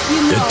alright,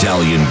 you know.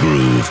 Italian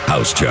Groove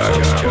House Chart.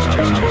 You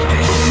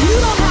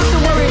don't have to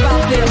worry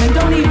about them, and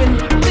don't even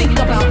think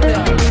about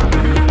them.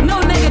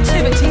 No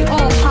negativity,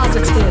 all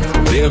positive.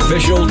 The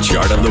official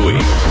chart of the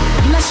week.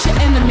 Bless your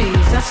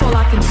enemies, that's all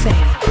I can say.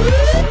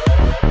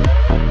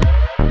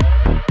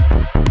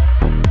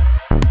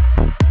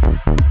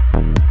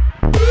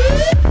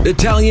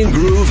 Italian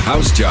Groove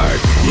House Chart.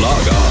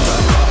 Log on.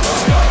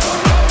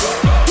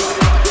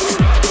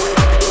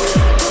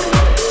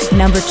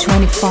 Number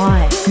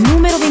 25.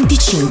 Numero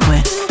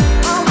 25.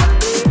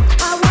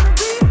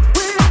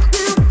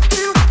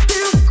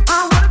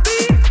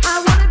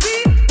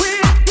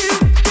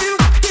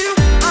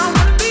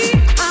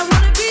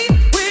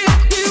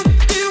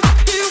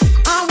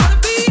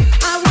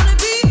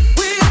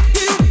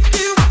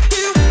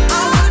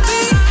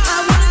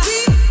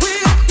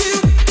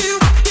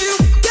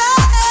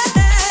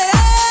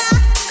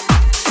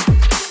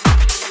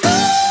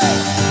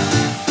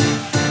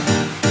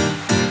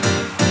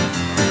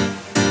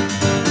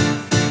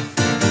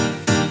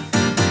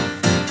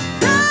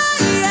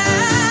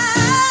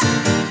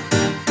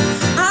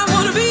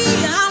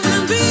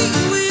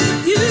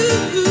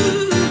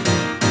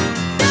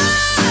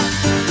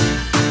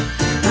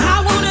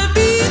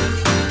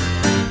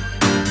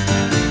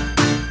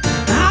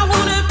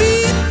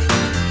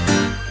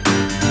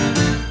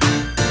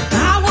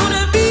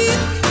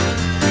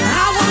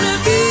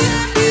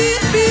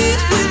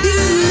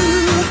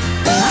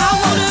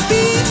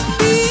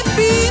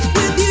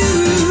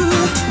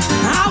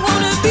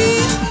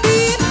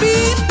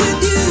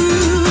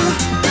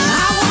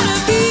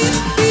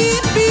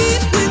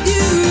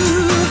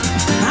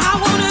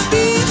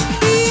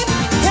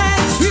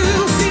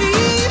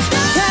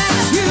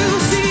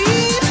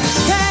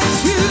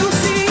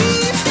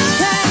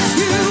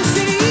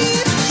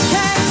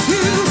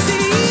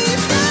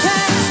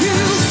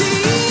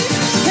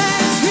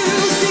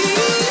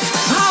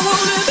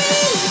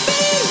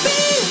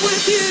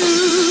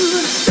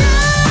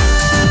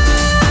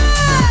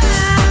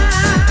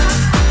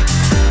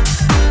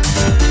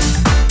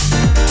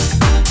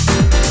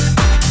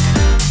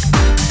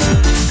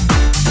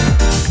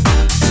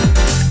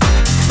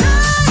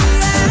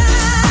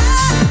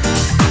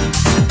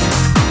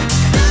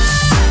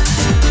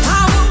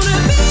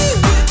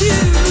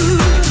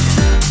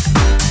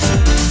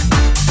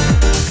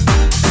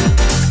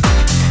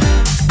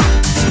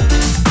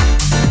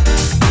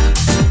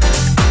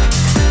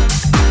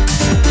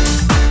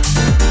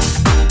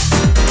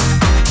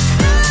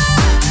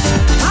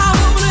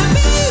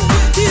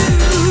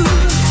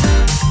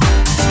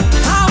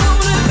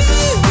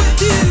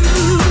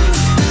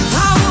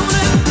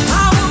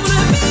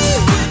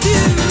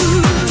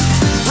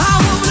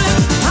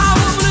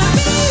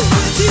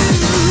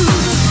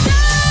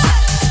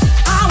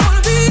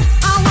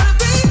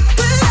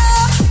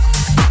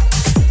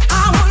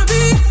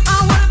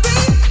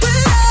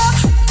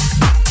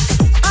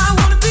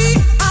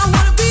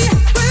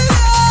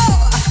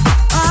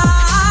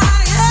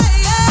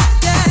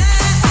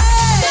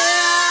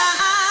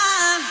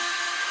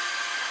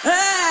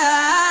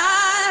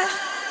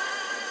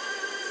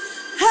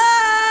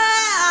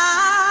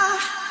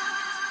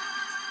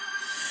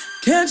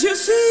 Can't you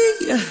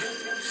see?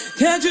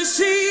 Can't you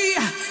see?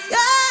 Yeah,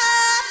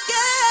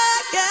 yeah,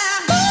 yeah.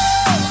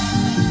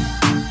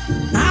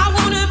 I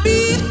wanna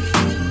be.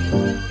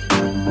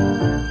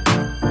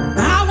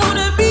 I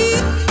wanna be.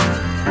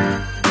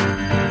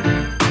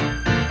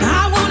 I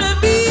wanna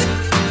be.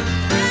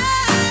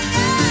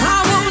 I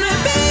wanna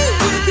be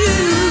with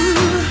you.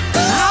 I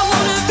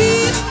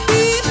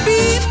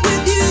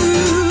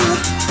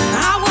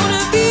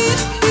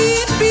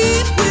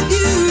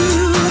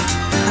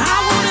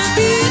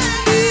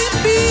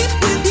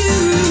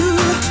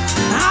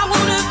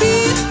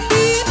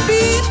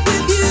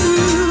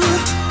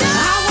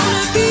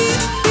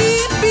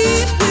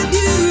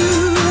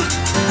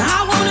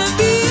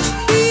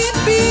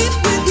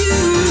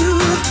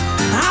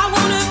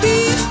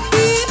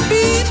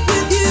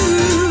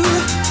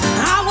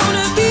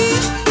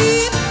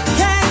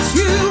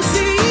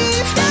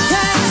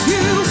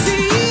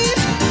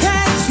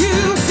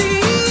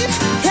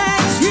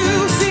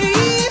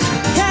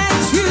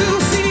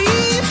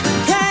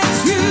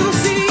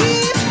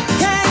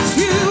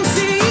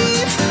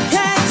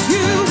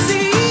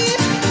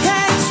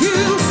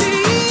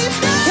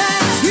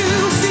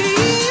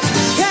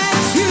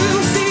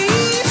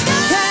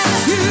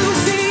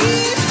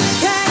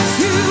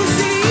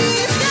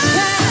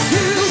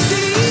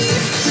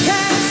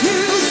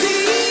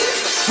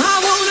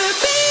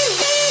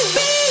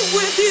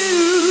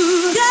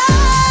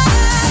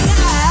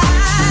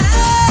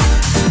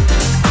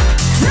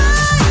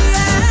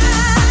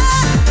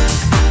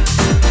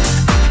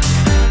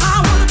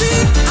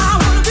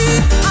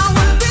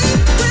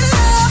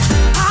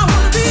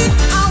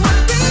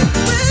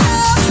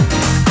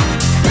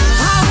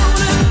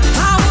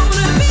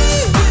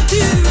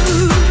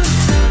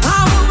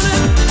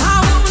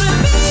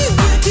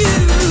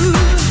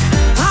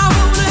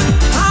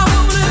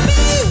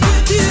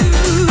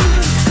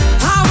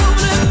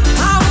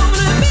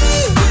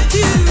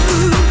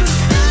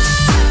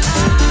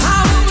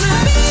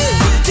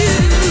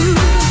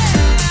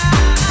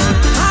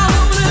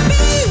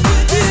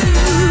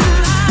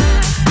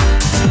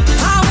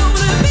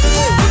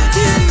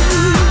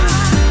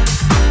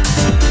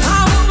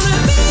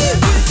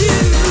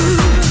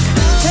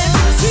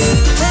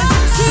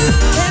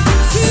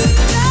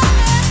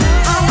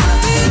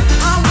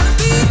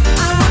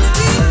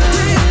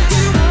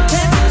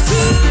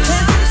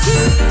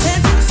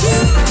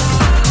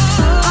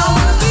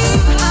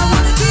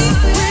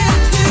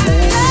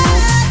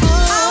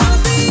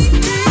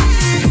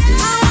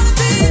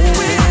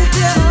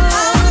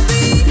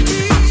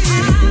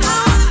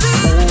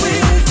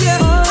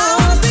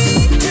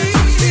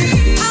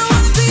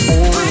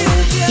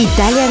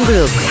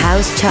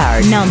House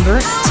Chart. Number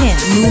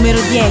 10. Numero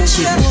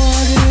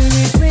 10.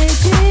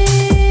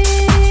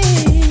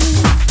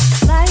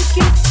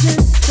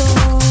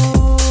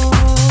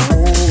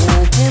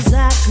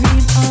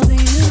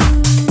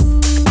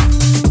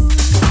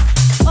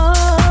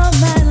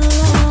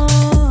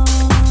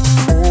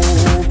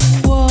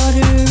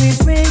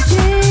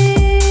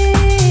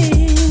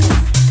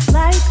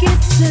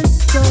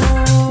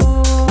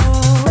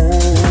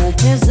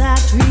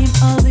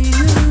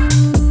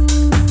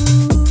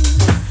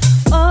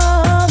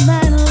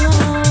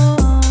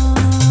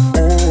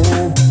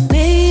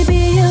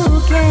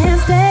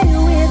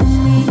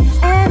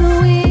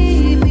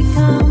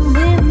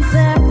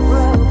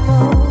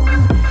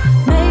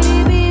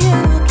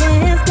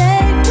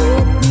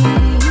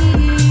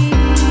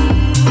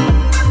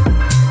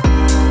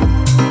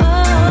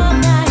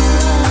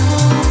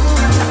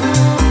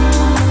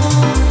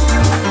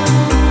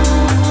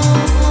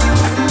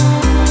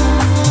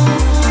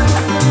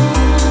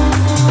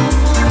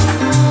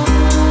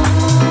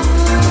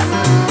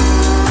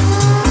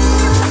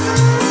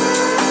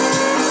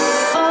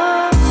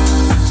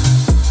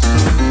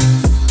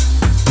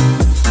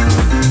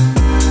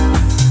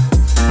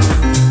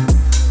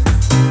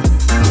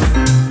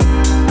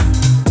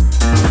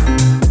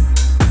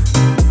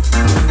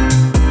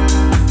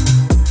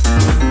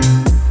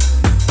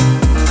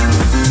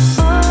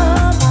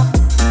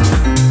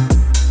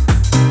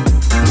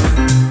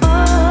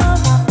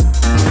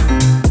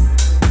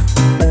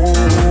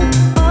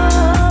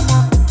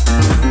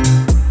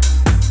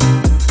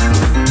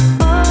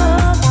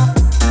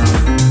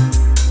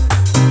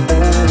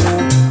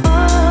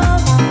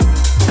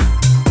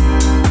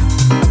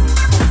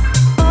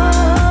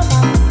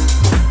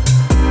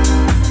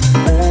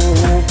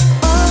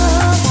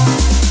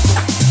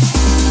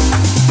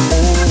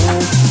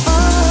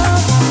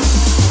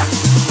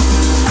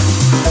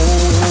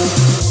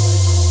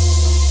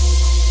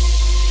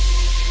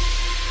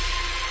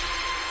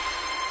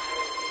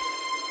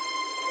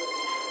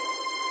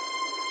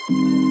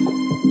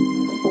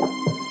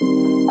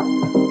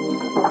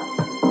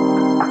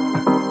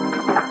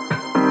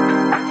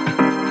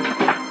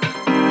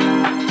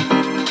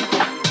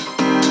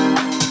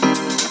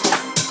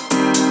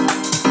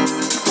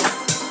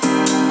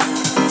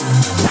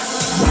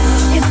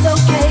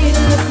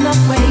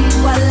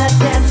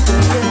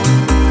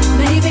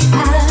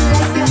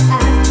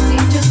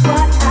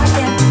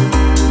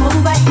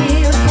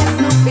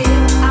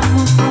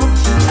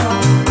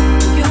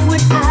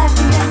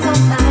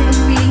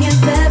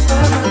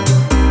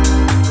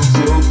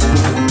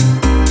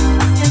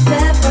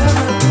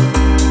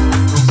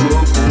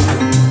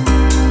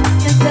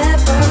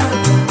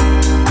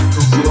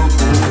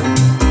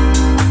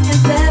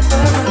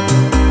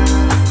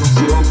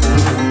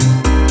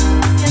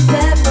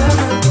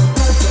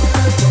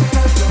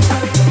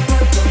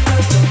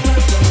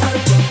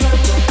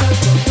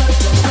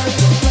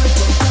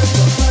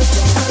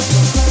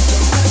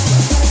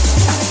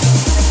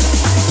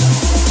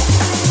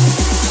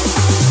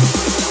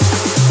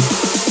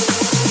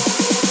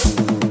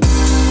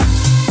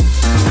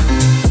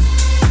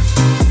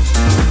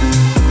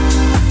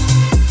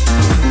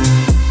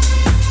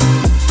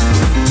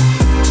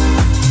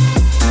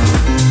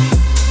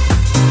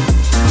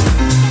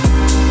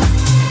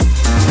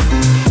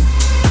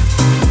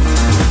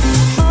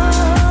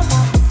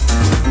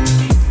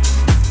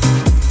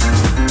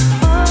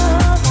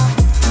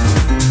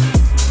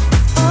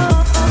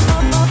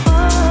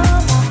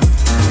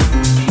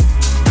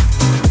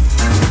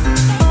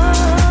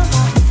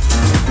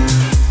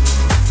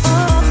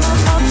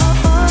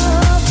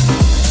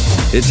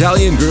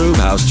 Italian Groove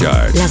House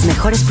Chart. Las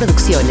mejores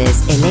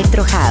producciones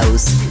Electro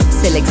House,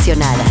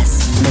 seleccionadas,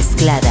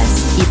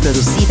 mezcladas y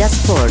producidas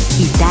por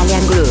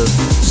Italian Groove.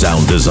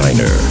 Sound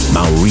designer,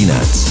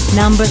 Maurinats.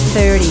 Number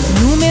 30.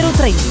 Numero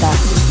 30.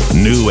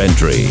 New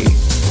entry.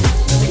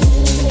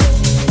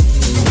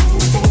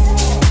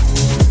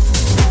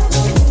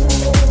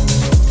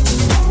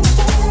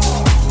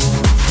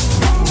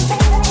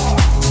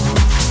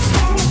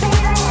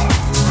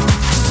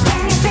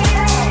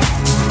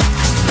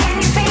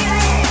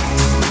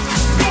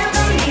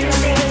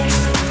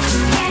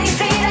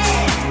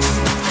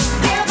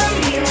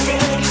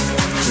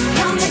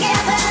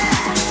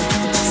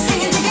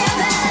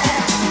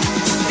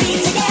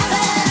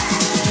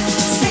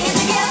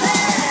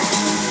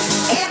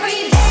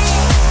 Every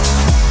day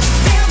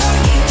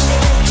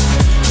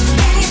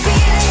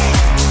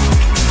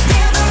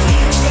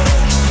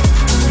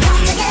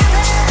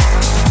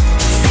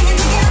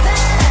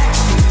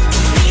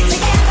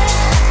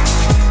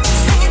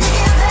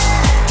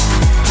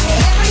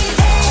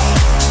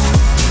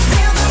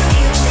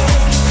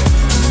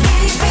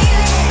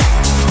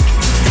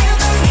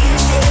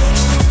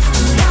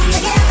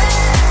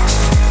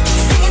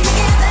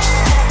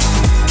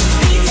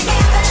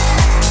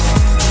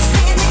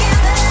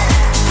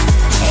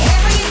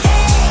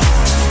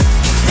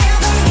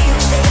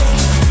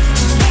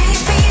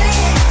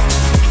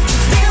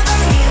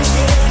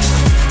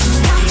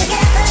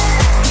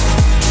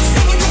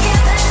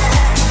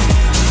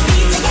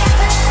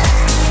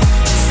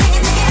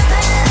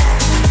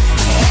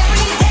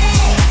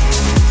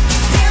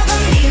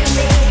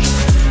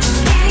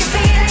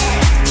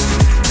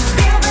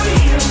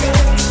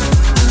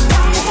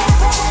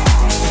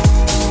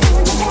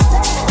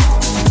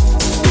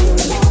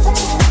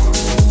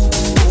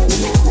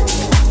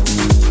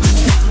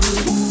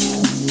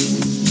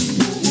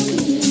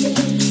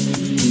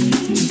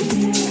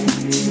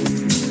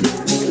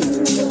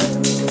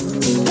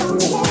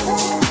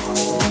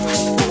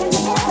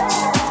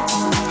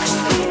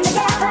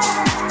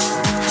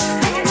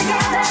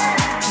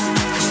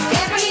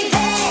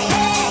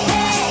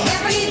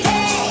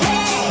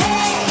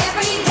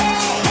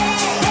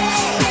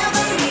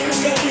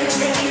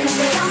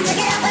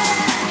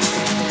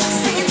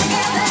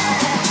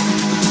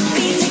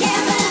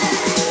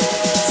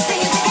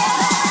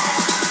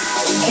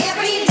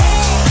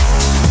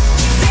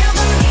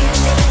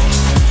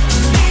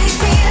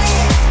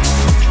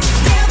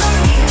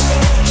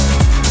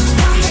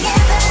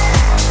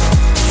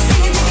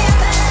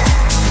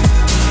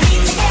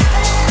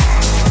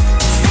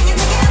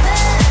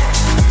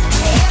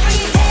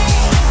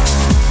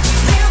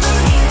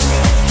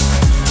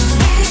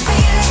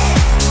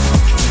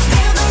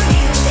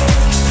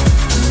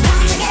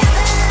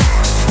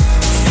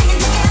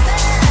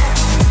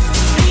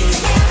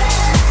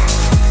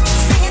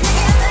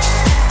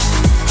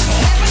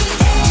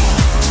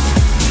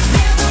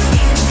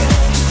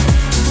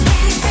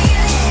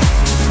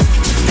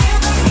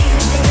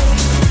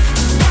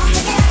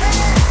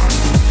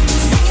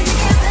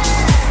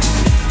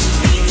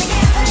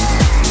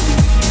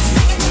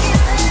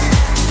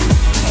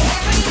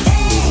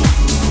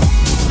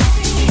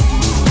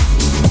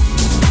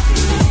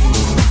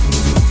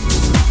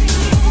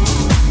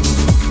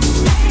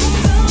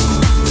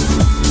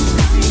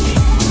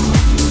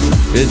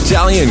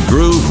Italian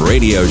Groove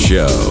Radio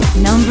Show.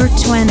 Number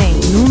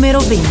 20,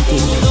 numero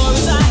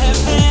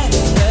 20.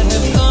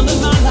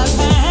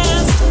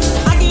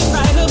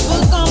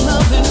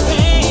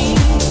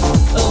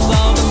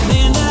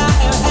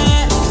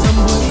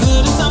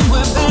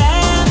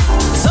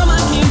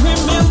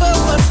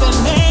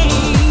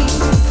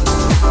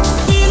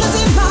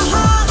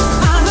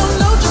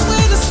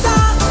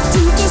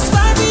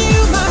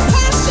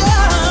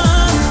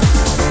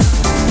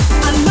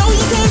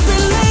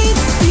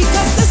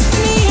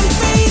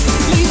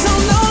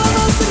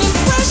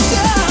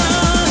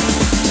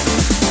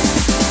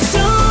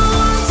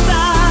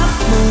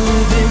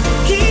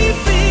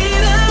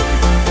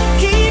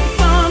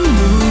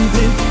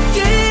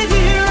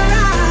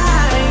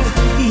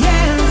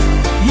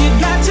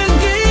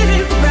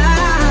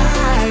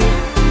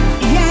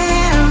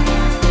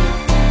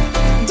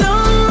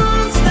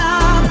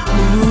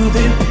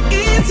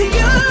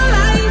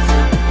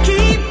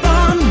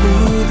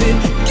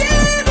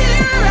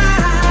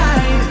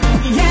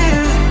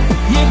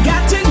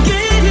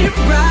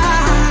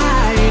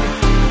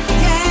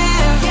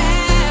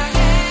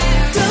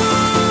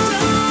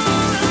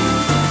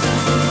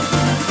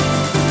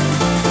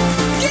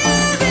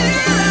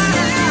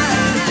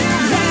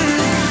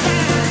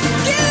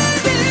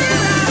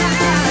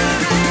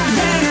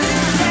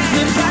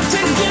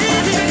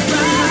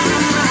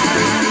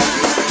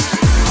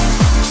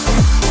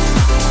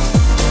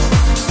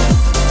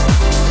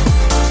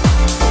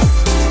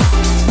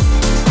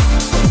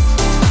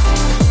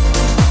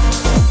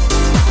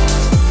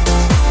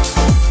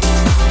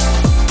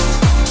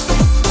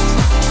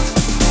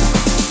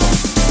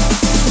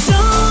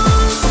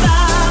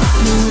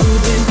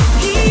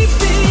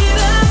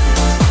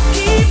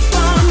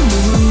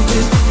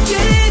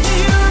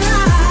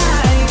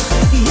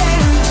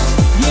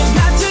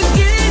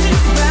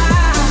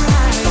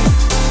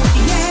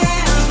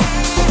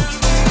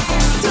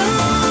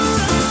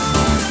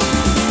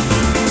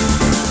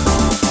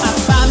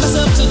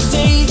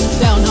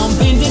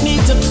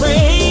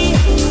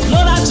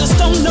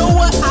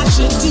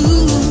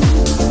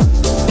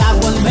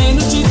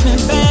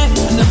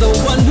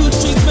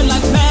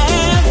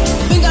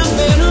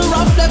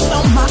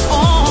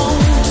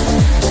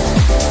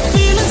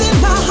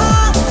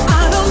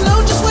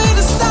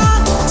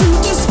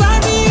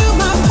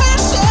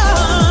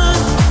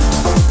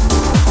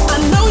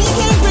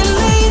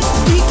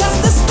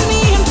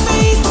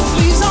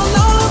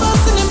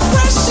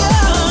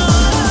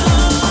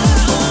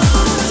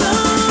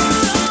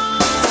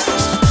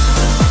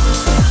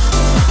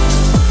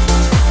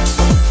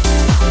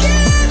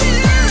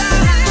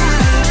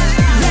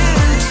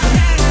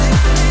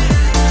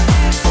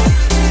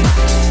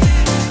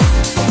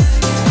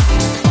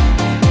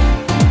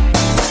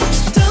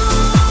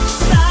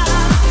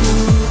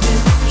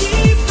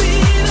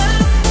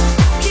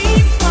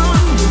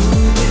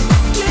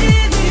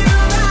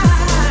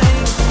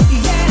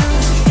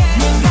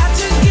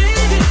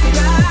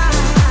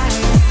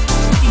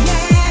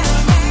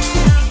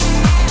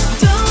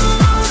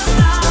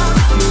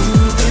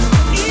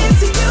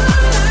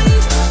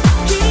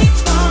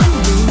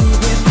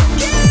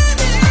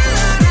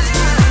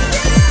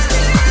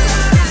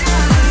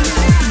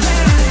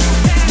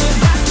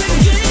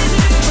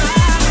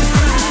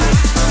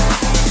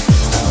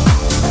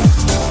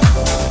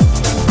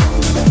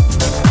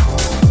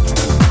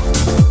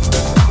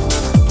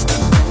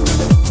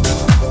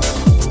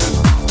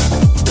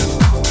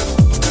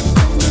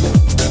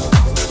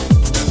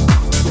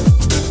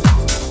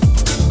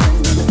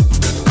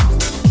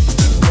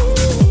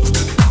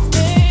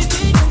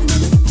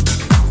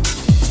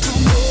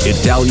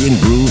 Italian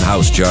Groove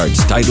House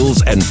Charts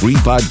titles and free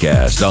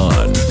podcast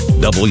on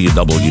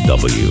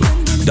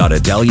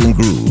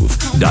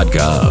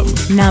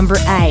www.italiangroove.com. Number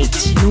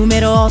 8,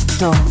 numero 8.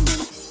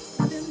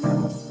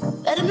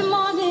 That in the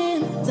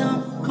morning,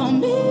 don't call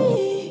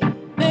me.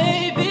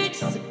 Baby,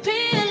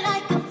 disappear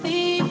like a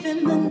thief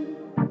in the night.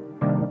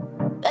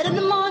 That in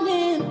the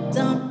morning,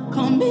 don't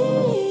call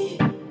me.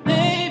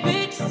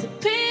 Baby,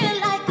 disappear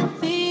like a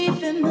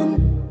thief in the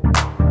night.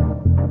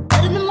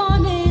 That in the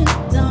morning,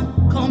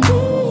 don't call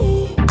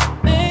me.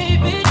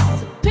 Baby,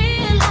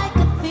 disappear like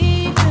a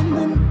thief in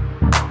the night.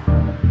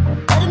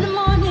 That in the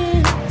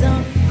morning,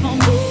 don't call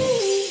me.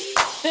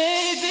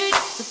 Baby,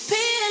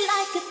 disappear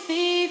like a thief.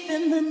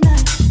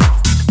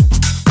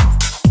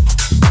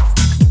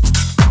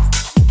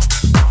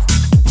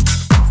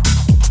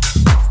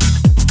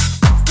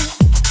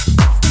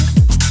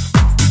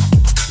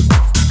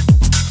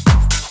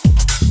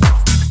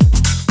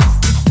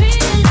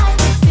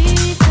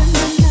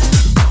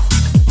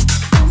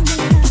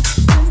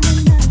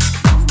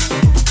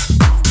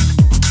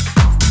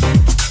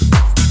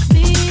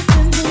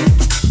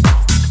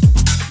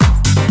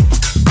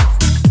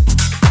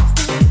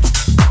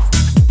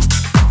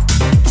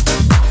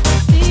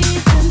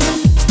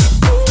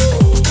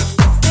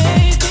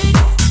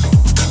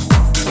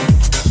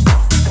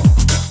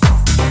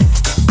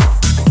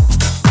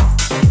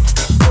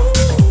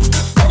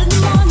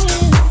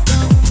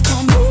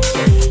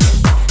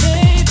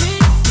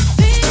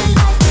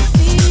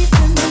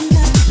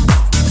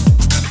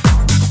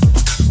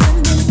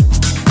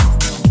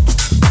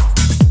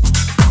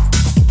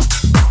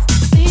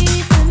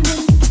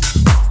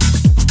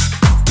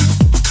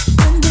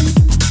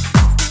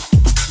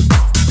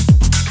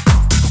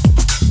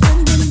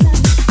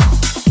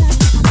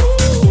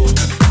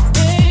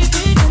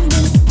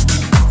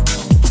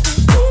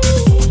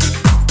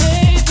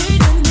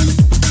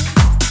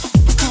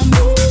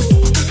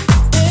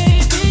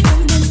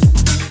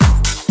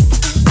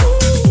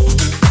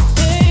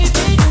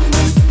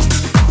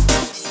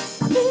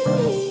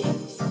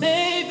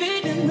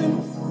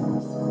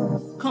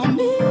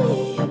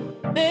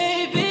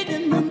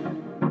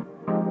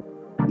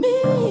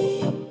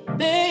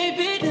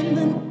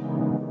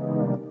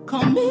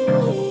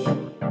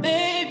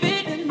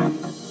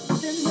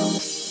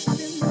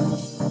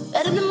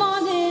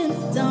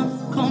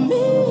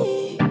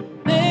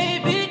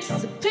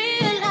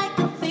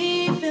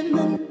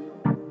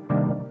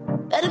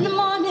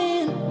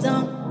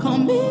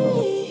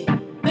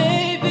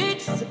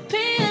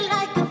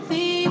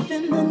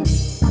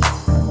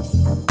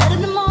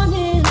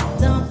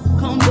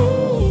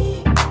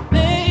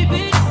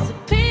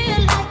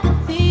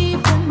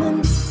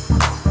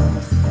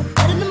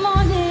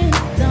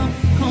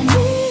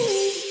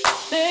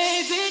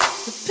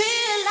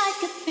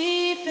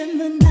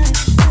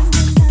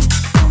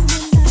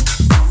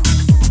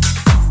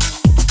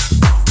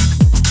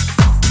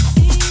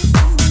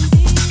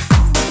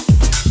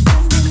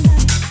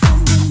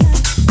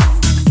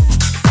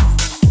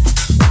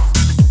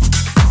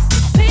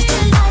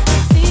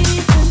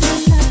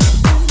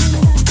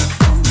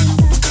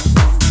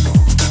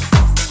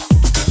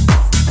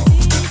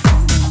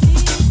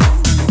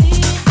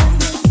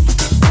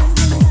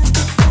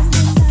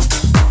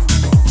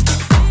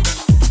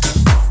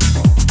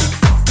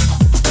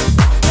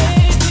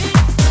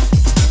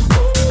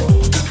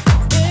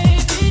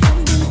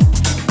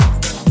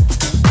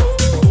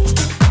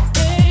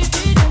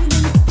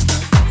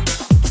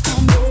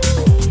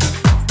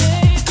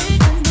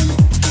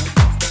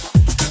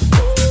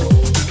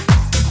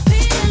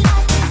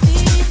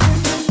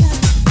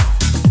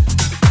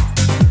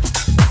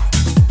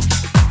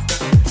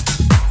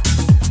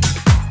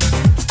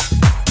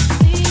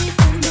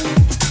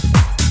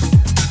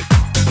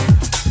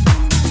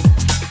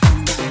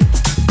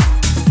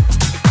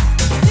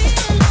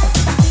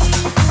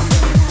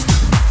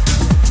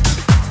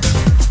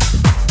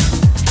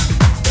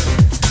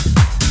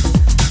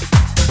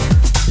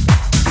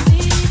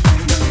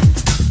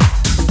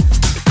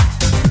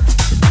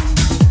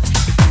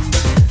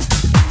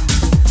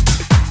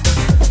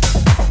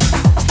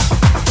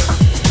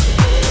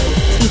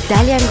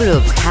 Italian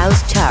Group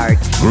House Chart.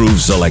 Groove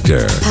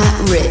Selector.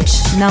 Pat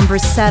Rich. Number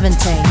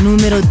 70,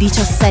 numero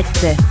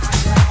 17.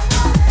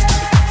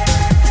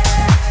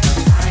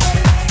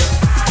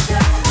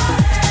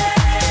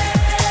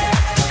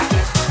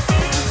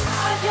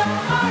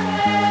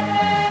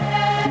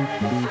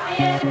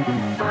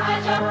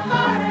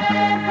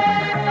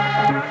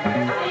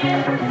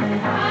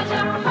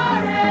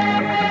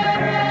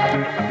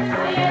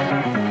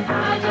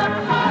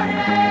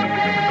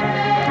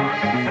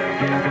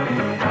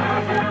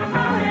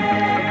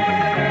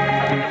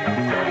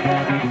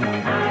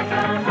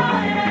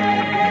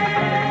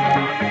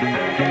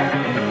 Yeah.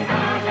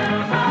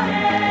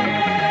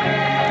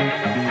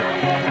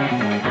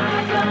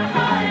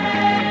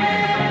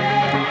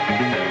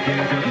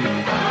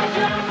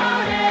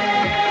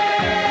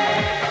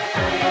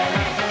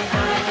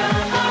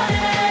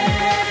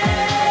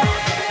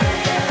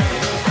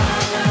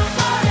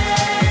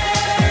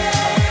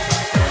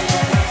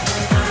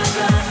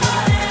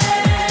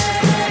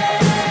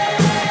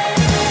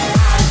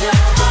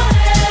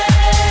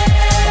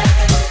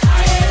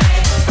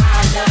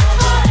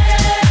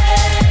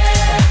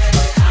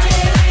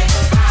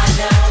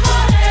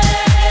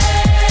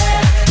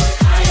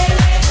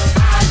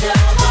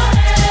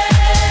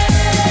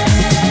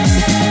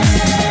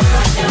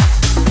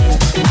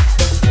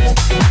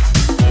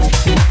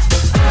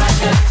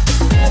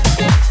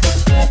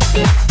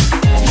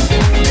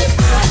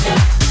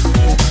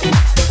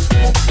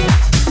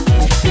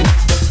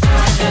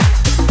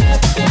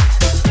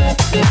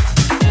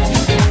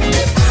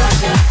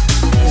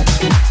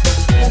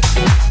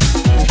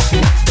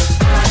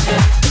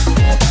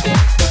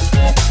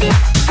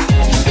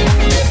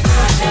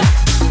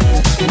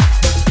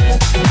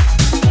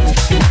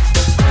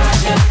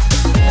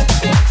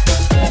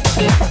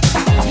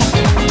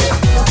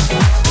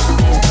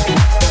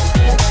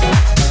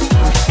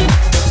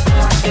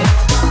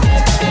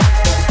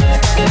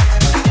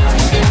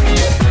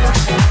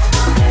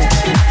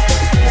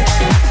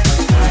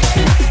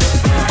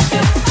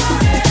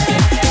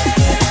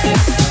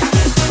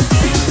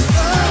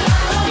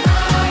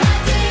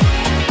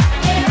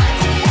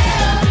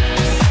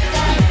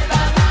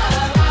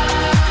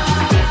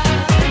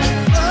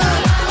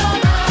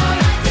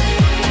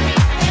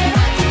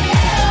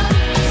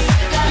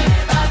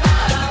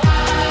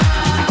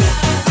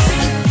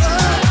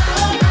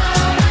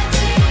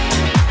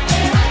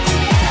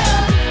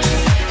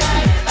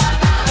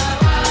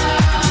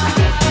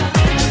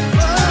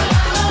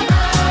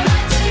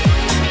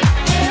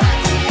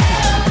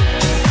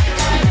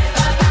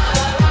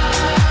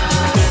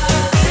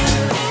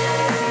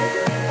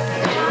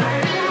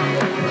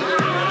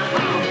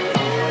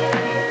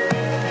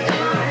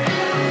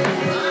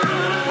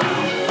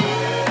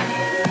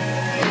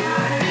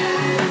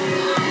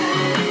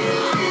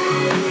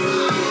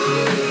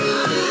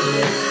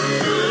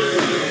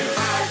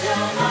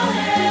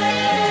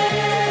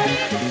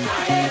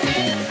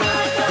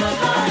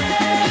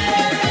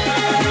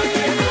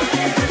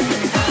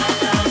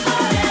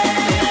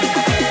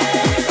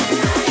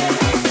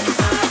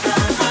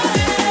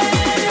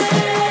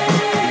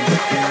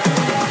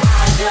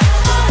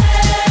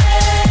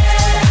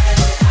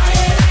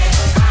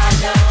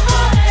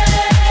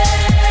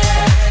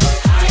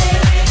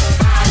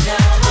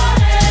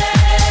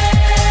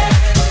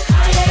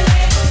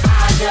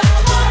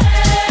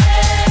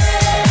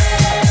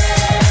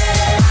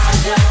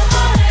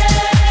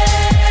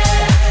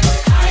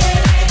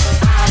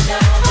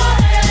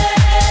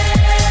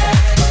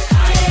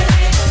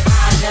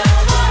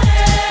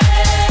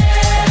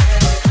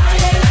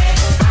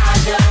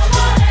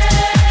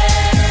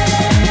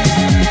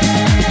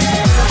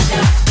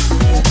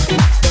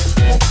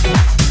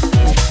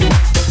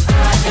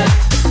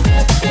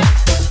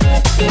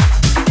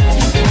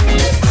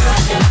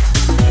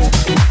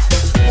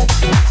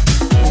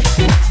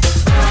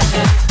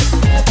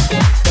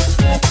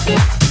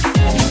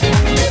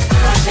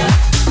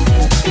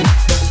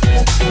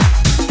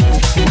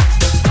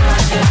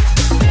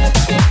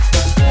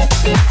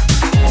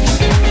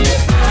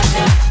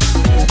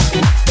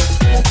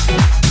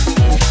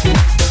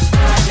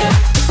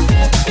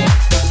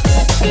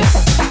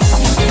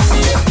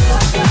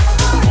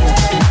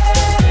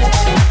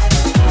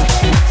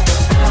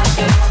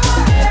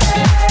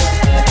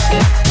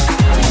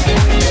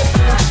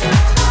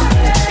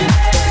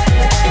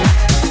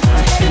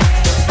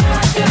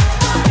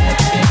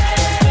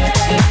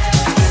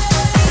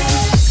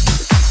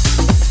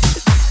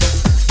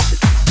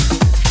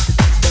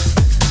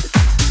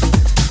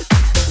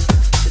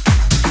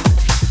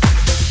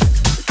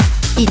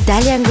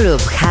 Italian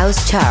Groove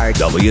House Chart.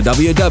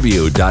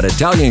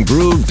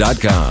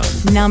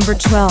 www.italiangroove.com. Number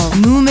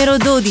 12. Numero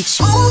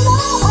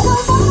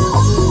 12.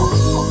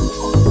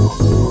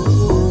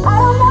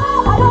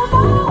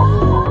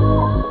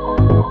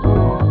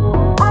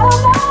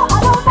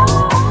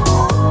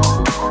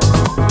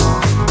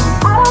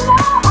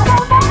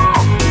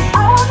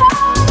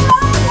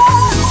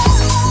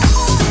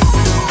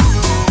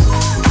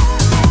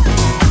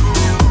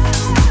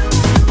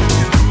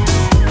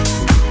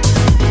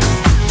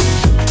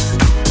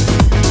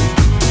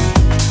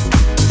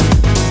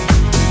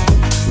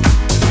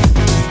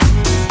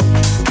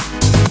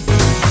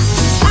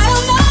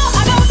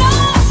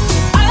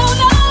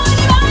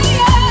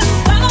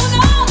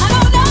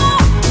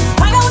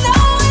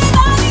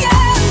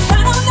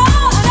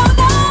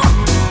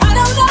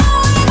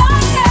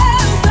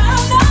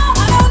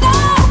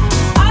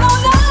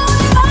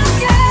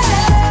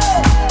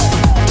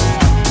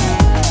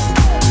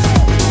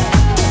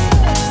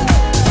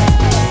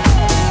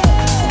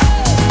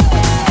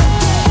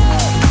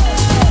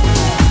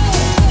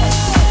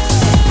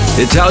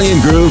 Italian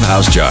Groove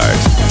House Chart.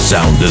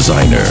 Sound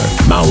designer,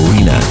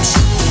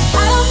 Maurinas.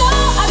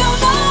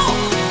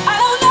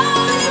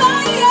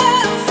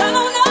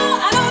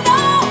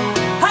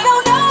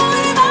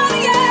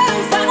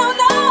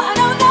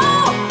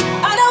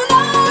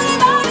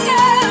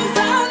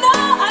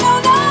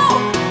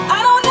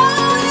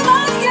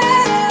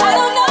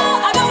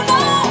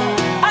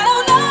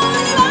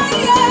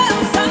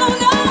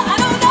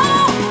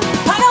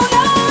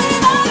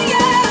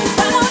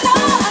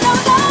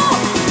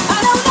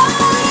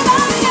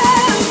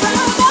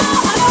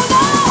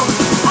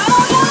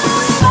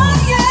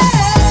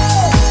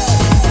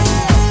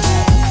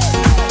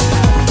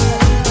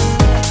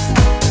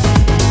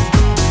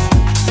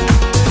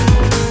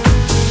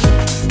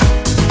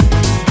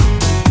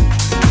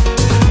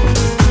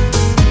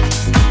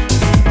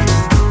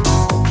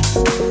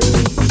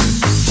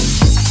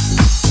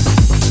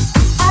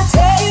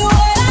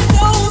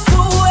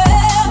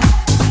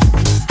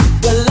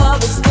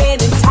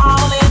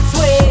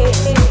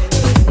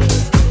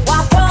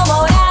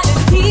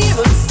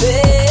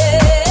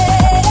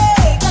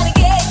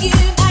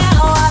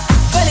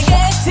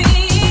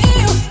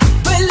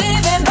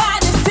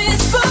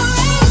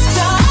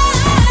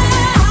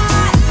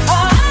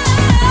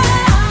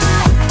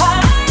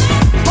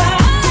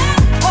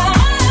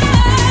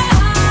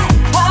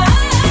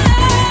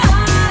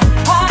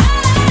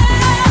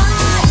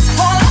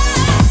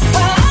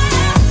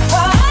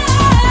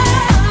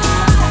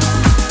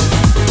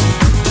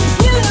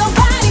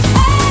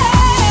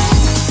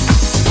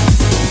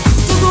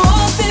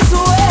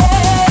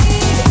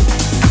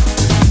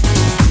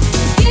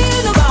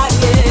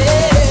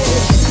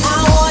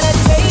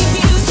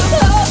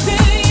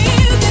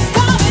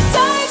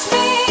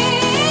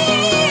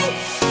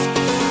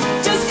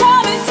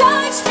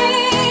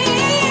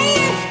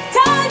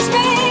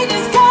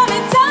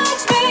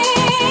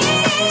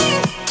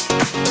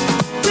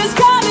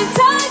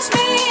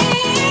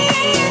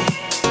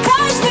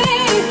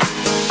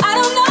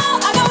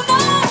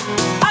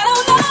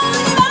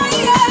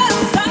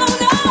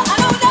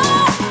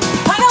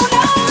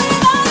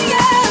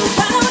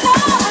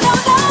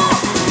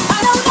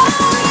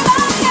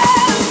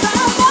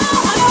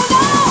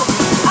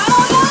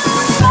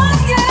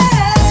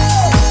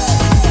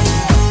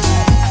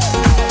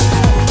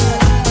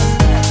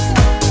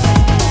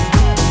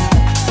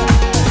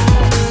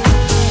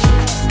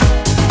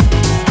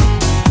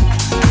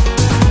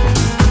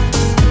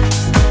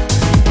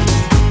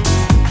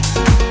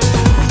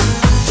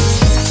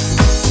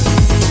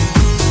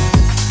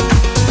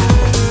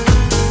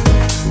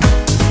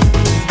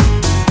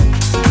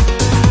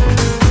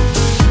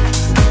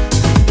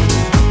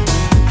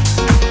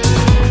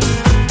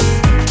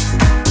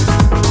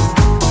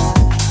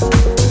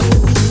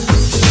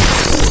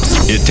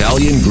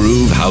 Italian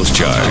Groove House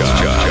Chart.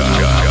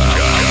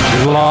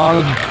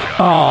 Log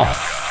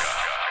off.